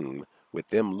dream, with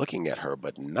them looking at her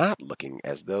but not looking,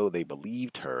 as though they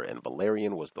believed her, and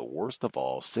Valerian was the worst of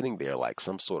all, sitting there like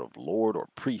some sort of lord or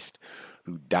priest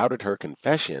who doubted her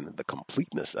confession, the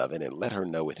completeness of it, and let her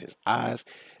know with his eyes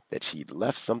that she'd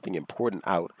left something important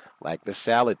out, like the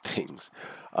salad things.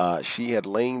 She had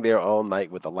lain there all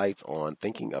night with the lights on,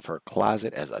 thinking of her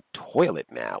closet as a toilet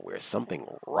now, where something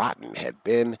rotten had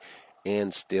been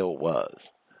and still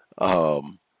was.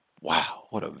 Wow,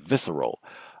 what a visceral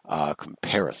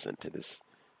comparison to this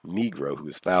Negro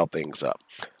who's fouled things up.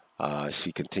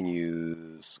 She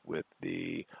continues with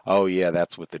oh yeah,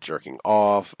 that's with the jerking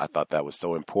off. I thought that was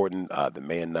so important. The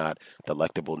man not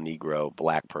delectable Negro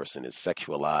black person is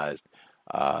sexualized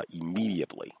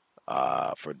immediately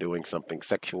for doing something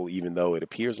sexual, even though it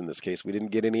appears in this case we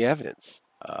didn't get any evidence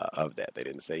of that. They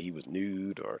didn't say he was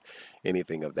nude or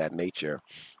anything of that nature.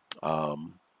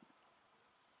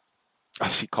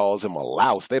 She calls him a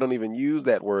louse. They don't even use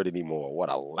that word anymore.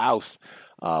 What a louse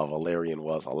Valerian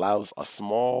was. A louse, a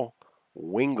small,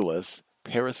 wingless,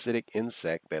 parasitic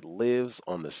insect that lives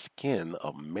on the skin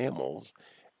of mammals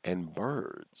and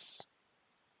birds.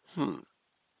 Oh,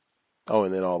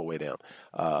 and then all the way down.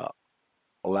 A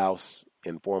louse,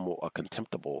 informal, a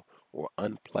contemptible or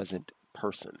unpleasant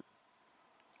person.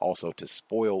 Also to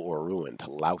spoil or ruin,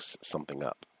 to louse something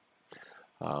up.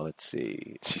 Let's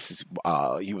see. She says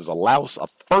he was a louse, a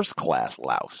first-class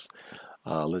louse.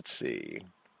 Let's see.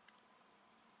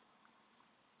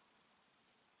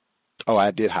 Oh,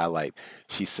 I did highlight.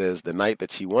 She says the night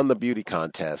that she won the beauty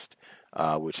contest,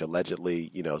 which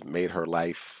allegedly, made her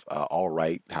life all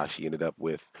right, how she ended up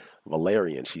with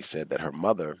Valerian. She said that her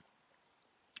mother,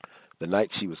 the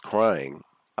night she was crying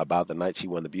about the night she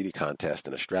won the beauty contest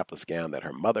in a strapless gown, that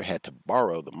her mother had to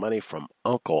borrow the money from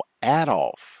Uncle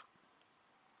Adolf.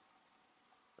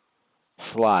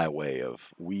 Sly way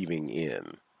of weaving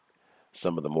in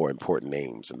some of the more important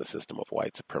names in the system of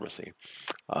white supremacy.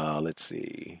 Let's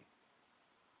see.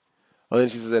 Oh, then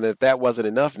she says, and if that wasn't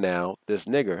enough now, this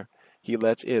nigger, he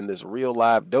lets in this real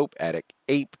live dope addict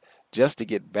ape just to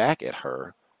get back at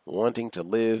her, wanting to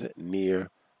live near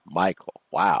Michael.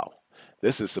 Wow.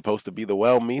 This is supposed to be the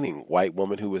well-meaning white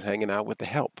woman who was hanging out with the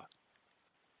help.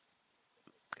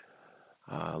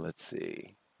 Let's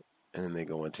see. And then they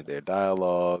go into their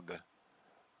dialogue.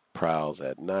 Prowls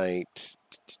at night.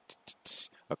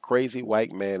 A crazy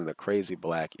white man and a crazy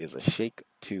black is a shake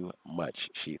too much,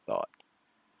 she thought.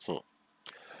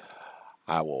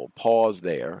 I will pause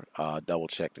there, double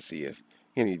check to see if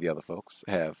any of the other folks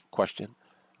have questioned,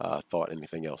 thought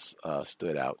anything else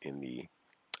stood out in the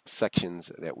sections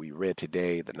that we read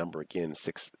today. The number again,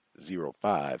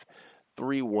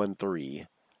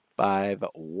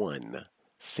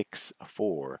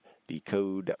 605-313-5164. The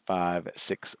code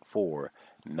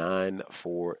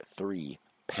 564-943#.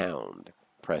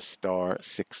 Press star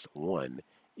 61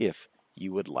 if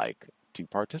you would like to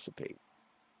participate.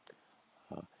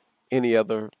 Any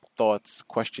other thoughts,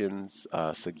 questions,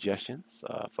 suggestions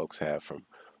folks have from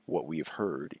what we've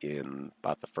heard in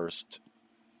about the first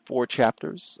 4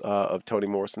 chapters of Toni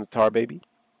Morrison's Tar Baby?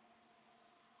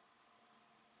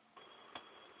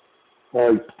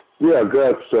 Yeah,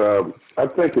 Gus, I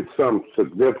think it's some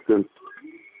significance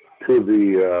to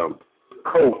the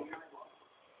coat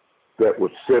that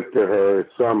was sent to her.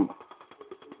 It's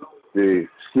the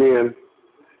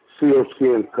seal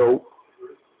skin coat.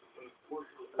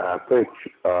 I think,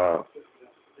 I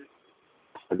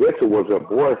guess it was her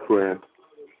boyfriend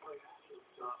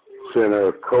sent her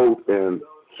a coat, and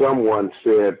someone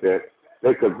said that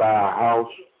they could buy a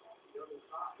house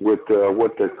with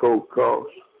what the coat cost.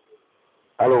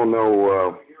 I don't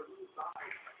know.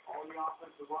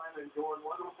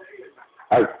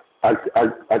 I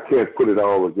can't put it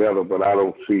all together, but I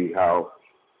don't see how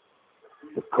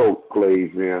the coat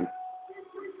plays in.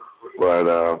 But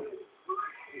I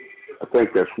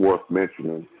think that's worth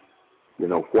mentioning.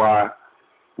 Why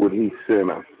would he send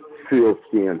a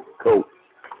sealskin coat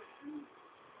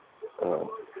to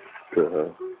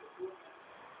her?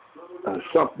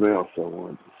 Something else I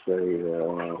wanted to say.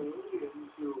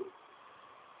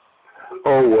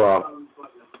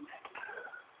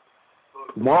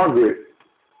 Margaret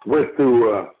went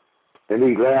through an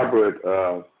elaborate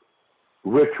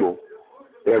ritual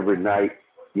every night,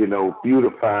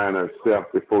 beautifying herself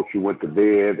before she went to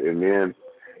bed. And then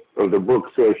the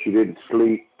book says she didn't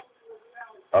sleep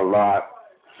a lot,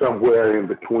 somewhere in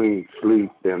between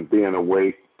sleep and being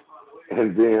awake.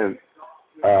 And then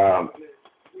her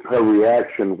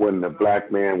reaction when the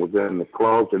black man was in the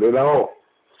closet, it all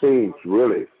seems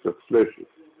really suspicious.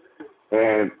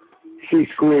 And she's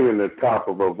screaming at the top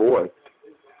of her voice,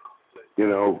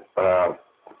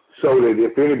 so that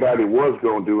if anybody was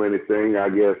going to do anything, I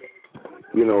guess,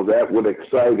 that would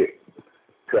excite it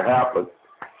to happen.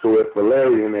 So if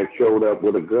Valerian had showed up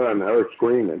with a gun, her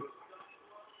screaming,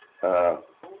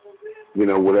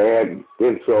 would add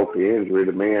insult to injury,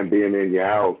 the man being in your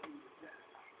house.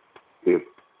 If,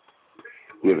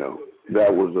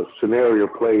 that was a scenario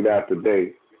played out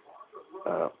today,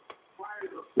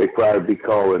 they'd probably be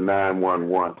calling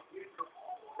 911.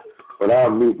 But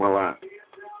I'll mute my line.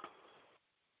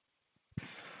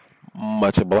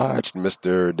 Much obliged,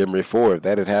 Mr. Demery Ford. If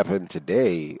that had happened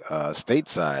today,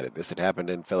 stateside, if this had happened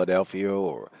in Philadelphia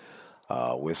or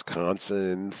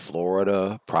Wisconsin,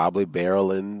 Florida, probably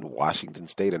Maryland, Washington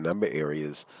State, a number of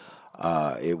areas,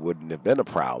 it wouldn't have been a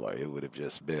prowler. It would have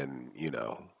just been,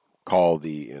 call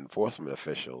the enforcement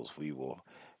officials. We will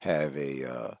have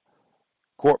a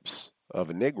corpse of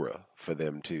a Negro for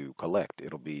them to collect.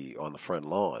 It'll be on the front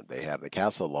lawn. They have the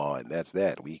castle law, and that's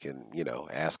that. We can,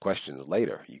 ask questions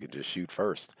later. You can just shoot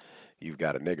first. You've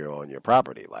got a nigger on your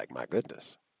property. Like, my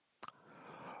goodness.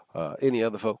 Any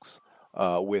other folks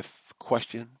with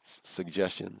questions,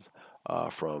 suggestions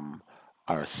from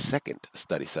our second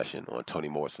study session on Toni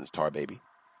Morrison's Tar Baby?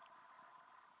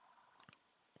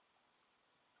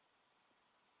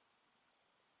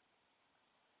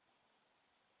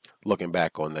 Looking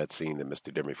back on that scene that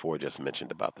Mr. Demery Ford just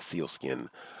mentioned about the sealskin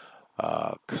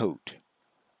coat,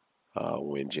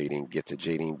 when Jadine gets it,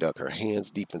 Jadine dug her hands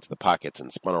deep into the pockets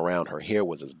and spun around. Her hair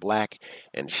was as black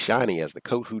and shiny as the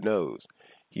coat. Who knows?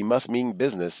 He must mean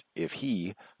business if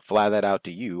he fly that out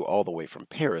to you all the way from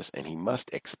Paris, and he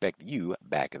must expect you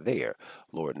back there.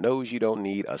 Lord knows you don't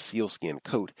need a sealskin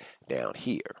coat down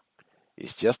here.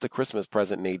 It's just a Christmas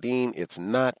present, Nadine. It's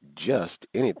not just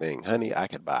anything, honey. I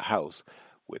could buy a house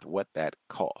with what that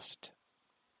cost.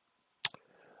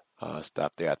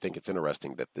 Stop there. I think it's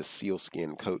interesting that this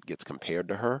sealskin coat gets compared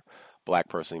to her, black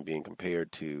person being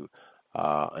compared to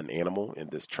an animal in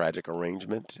this tragic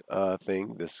arrangement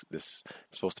thing. This is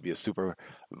supposed to be a super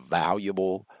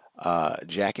valuable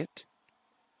jacket,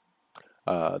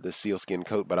 this sealskin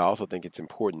coat, but I also think it's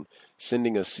important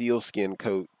sending a sealskin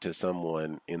coat to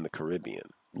someone in the Caribbean.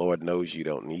 Lord knows you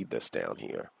don't need this down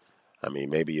here. I mean,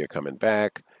 maybe you're coming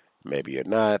back. Maybe you're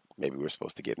not. Maybe we're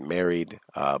supposed to get married.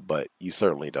 But you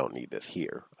certainly don't need this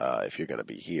here. If you're going to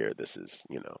be here, this is,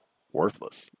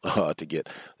 worthless to get.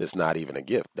 It's not even a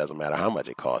gift. Doesn't matter how much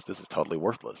it costs. This is totally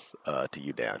worthless to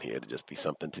you down here. To just be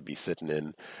something to be sitting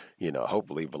in,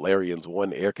 hopefully Valerian's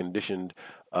one air-conditioned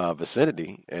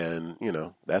vicinity. And,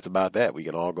 that's about that. We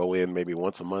can all go in maybe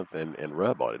once a month and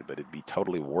rub on it. But it'd be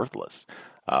totally worthless,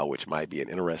 which might be an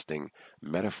interesting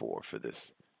metaphor for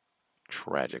this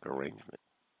tragic arrangement.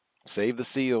 Save the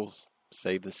seals.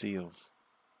 Save the seals.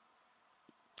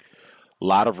 A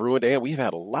lot of ruined, and we've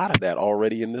had a lot of that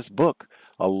already in this book.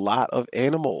 A lot of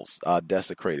animals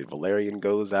desecrated. Valerian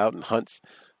goes out and hunts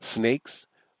snakes,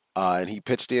 and he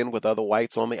pitched in with other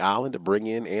whites on the island to bring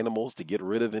in animals to get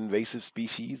rid of invasive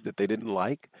species that they didn't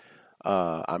like.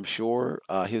 I'm sure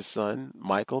his son,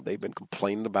 Michael, they've been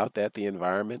complaining about that, the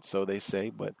environment, so they say,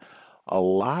 but a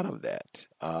lot of that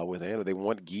with animals. They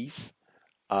want geese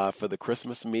for the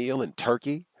Christmas meal and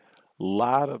turkey. A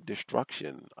lot of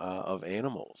destruction of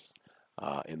animals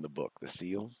in the book. The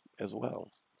seal as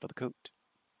well for the coat.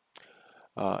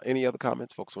 Any other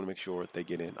comments? Folks want to make sure they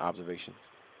get in observations.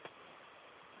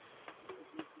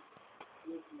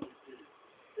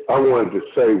 I wanted to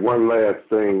say one last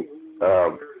thing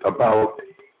about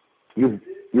you.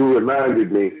 You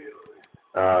reminded me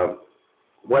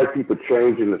white people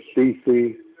changing the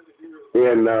species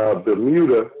in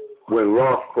Bermuda when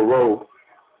Ross Perot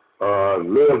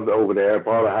lived over there,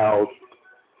 bought a house,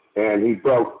 and he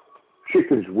brought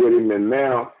chickens with him, and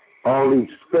now all these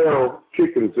feral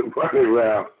chickens are running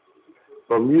around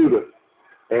Bermuda,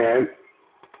 and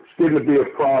it's getting to be a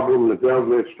problem. The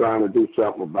government's trying to do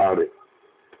something about it.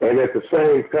 And at the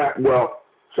same time,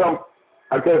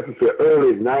 I guess it's the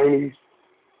early 90s,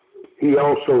 he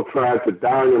also tried to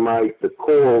dynamite the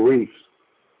coral reefs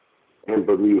in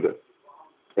Bermuda.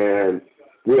 And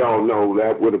we all know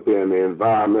that would have been an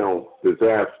environmental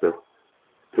disaster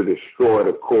to destroy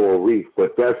the coral reef,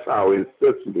 but that's how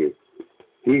insistent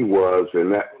he was,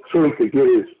 and that so he could get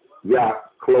his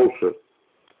yacht closer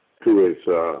to his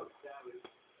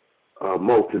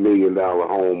multi-million-dollar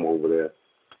home over there.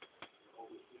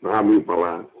 I'll mute my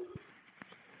line.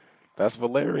 That's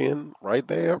Valerian right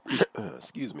there.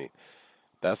 Excuse me.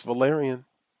 That's Valerian.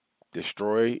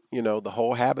 Destroy, the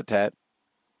whole habitat.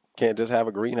 Can't just have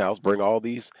a greenhouse. Bring all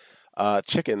these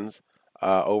chickens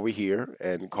over here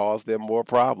and cause them more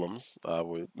problems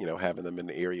with, having them in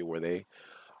the area where they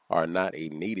are not a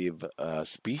native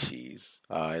species.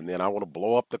 And then I want to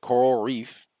blow up the coral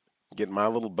reef, get my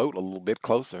little boat a little bit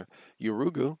closer.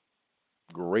 Urugu,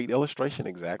 great illustration,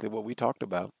 exactly what we talked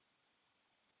about.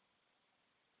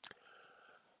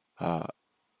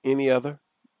 Any other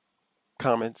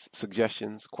comments,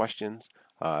 suggestions, questions?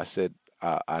 I said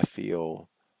I feel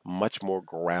much more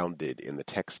grounded in the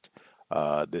text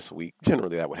this week.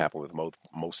 Generally, that would happen with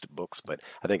most books, but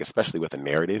I think especially with a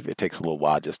narrative, it takes a little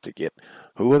while just to get,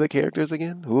 who are the characters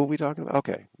again? Who are we talking about?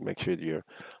 Okay, make sure that you're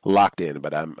locked in,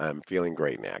 but I'm feeling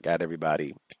great now. Got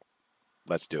everybody.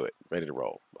 Let's do it. Ready to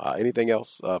roll. Anything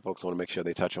else folks want to make sure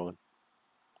they touch on?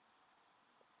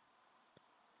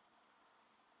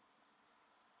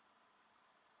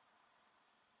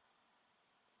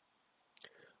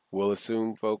 We'll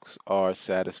assume folks are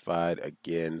satisfied.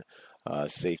 Again,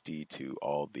 safety to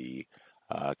all the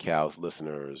C.O.W.S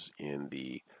listeners in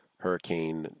the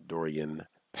Hurricane Dorian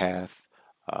path.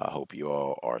 Hope you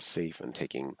all are safe and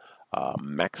taking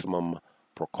maximum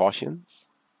precautions.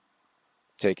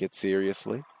 Take it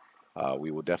seriously. We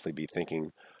will definitely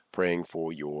be praying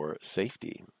for your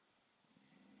safety.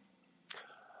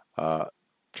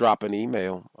 Drop an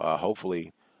email.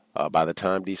 Hopefully, by the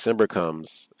time December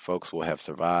comes, folks will have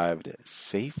survived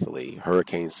safely.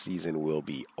 Hurricane season will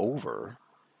be over,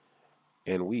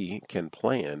 and we can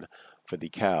plan for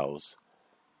the C.O.W.S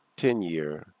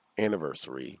 10-year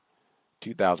anniversary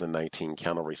 2019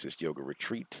 Counter-Racist Yoga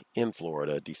Retreat in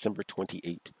Florida, December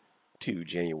 28 to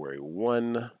January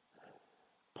 1.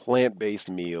 Plant-based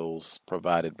meals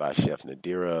provided by Chef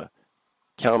Nadira,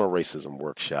 counter-racism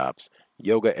workshops,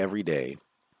 yoga every day.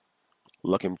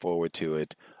 Looking forward to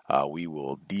it. We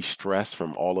will de-stress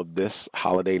from all of this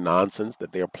holiday nonsense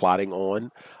that they're plotting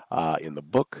on in the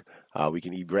book. We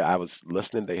can eat great. I was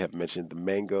listening. They have mentioned the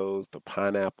mangoes, the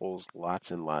pineapples, lots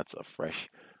and lots of fresh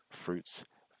fruits,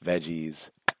 veggies.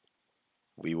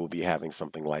 We will be having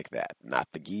something like that. Not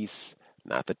the geese,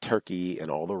 not the turkey and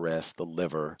all the rest, the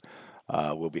liver.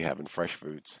 We'll be having fresh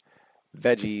fruits,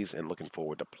 veggies, and looking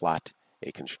forward to plot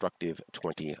a constructive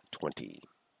 2020.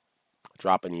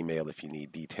 Drop an email if you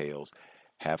need details.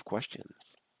 Have questions.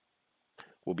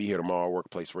 We'll be here tomorrow,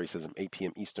 Workplace Racism, 8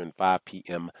 p.m. Eastern, 5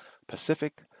 p.m.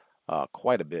 Pacific.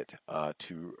 Quite a bit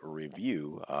to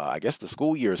review. I guess the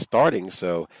school year is starting,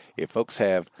 so if folks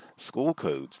have school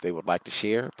codes they would like to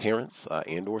share, parents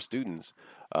and or students,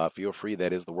 feel free.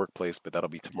 That is the workplace, but that'll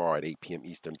be tomorrow at 8 p.m.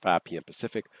 Eastern, 5 p.m.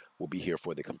 Pacific. We'll be here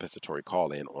for the compensatory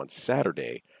call-in on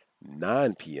Saturday,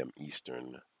 9 p.m.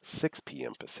 Eastern, 6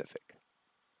 p.m. Pacific.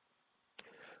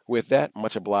 With that,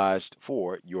 much obliged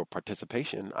for your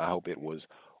participation. I hope it was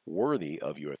worthy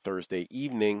of your Thursday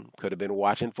evening. Could have been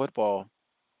watching football.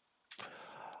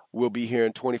 We'll be here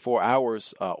in 24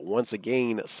 hours. Once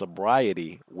again,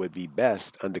 sobriety would be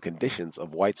best under conditions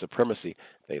of white supremacy.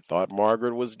 They thought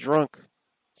Margaret was drunk.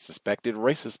 Suspected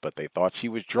racist, but they thought she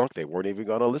was drunk. They weren't even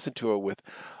going to listen to her with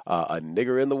a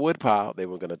nigger in the woodpile. They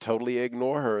were going to totally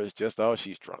ignore her as just, oh,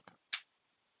 she's drunk.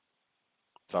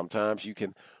 Sometimes you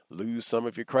can lose some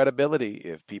of your credibility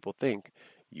if people think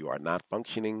you are not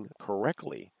functioning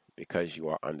correctly because you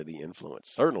are under the influence.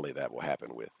 Certainly that will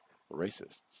happen with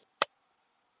racists.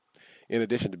 In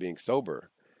addition to being sober,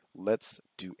 let's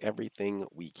do everything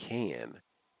we can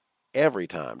every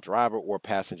time, driver or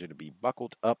passenger, to be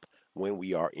buckled up when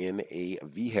we are in a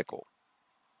vehicle,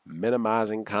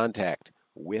 minimizing contact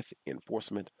with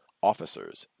enforcement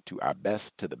officers to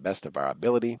the best of our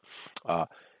ability.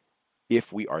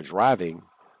 If we are driving,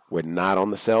 we're not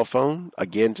on the cell phone.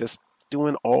 Again, just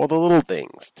doing all the little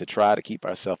things to try to keep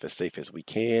ourselves as safe as we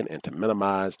can and to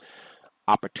minimize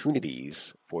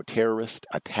opportunities for terrorist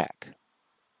attack.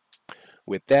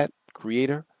 With that,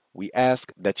 Creator, we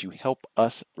ask that you help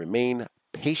us remain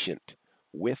patient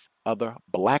with other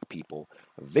Black people,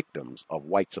 victims of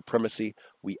white supremacy.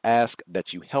 We ask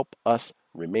that you help us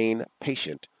remain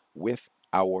patient with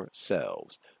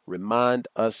ourselves. Remind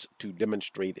us to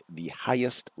demonstrate the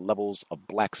highest levels of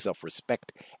Black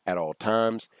self-respect at all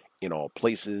times, in all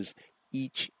places,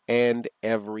 each and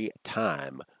every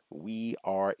time we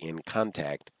are in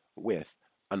contact with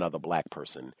another Black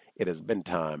person. It has been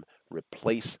time.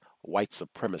 Replace white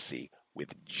supremacy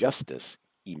with justice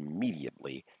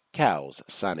immediately. C.O.W.S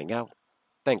signing out.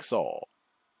 Thanks all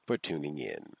for tuning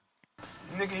in.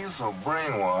 Nigga, you so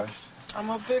brainwashed. I'm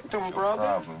a victim, brother.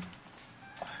 Problem.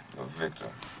 You're a victim.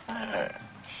 Yeah.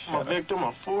 I'm a victim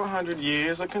of 400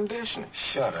 years of conditioning.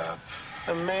 Shut up.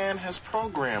 The man has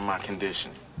programmed my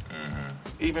conditioning.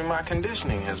 Even my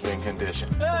conditioning has been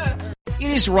conditioned.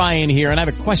 It is Ryan here, and I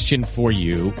have a question for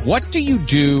you. What do you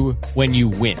do when you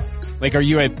win? Like, are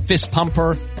you a fist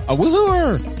pumper, a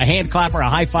woohooer, a hand clapper, a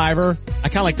high fiver? I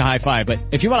kind of like the high five, but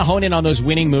if you want to hone in on those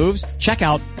winning moves, check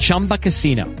out Chumba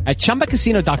Casino. At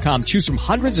ChumbaCasino.com, choose from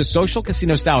hundreds of social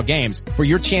casino style games for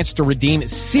your chance to redeem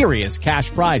serious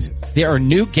cash prizes. There are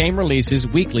new game releases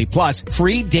weekly, plus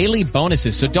free daily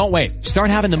bonuses. So don't wait. Start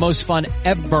having the most fun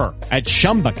ever at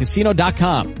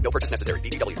ChumbaCasino.com. No purchase necessary.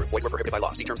 VGW Group. Void where prohibited by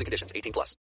law. See terms and conditions. 18+.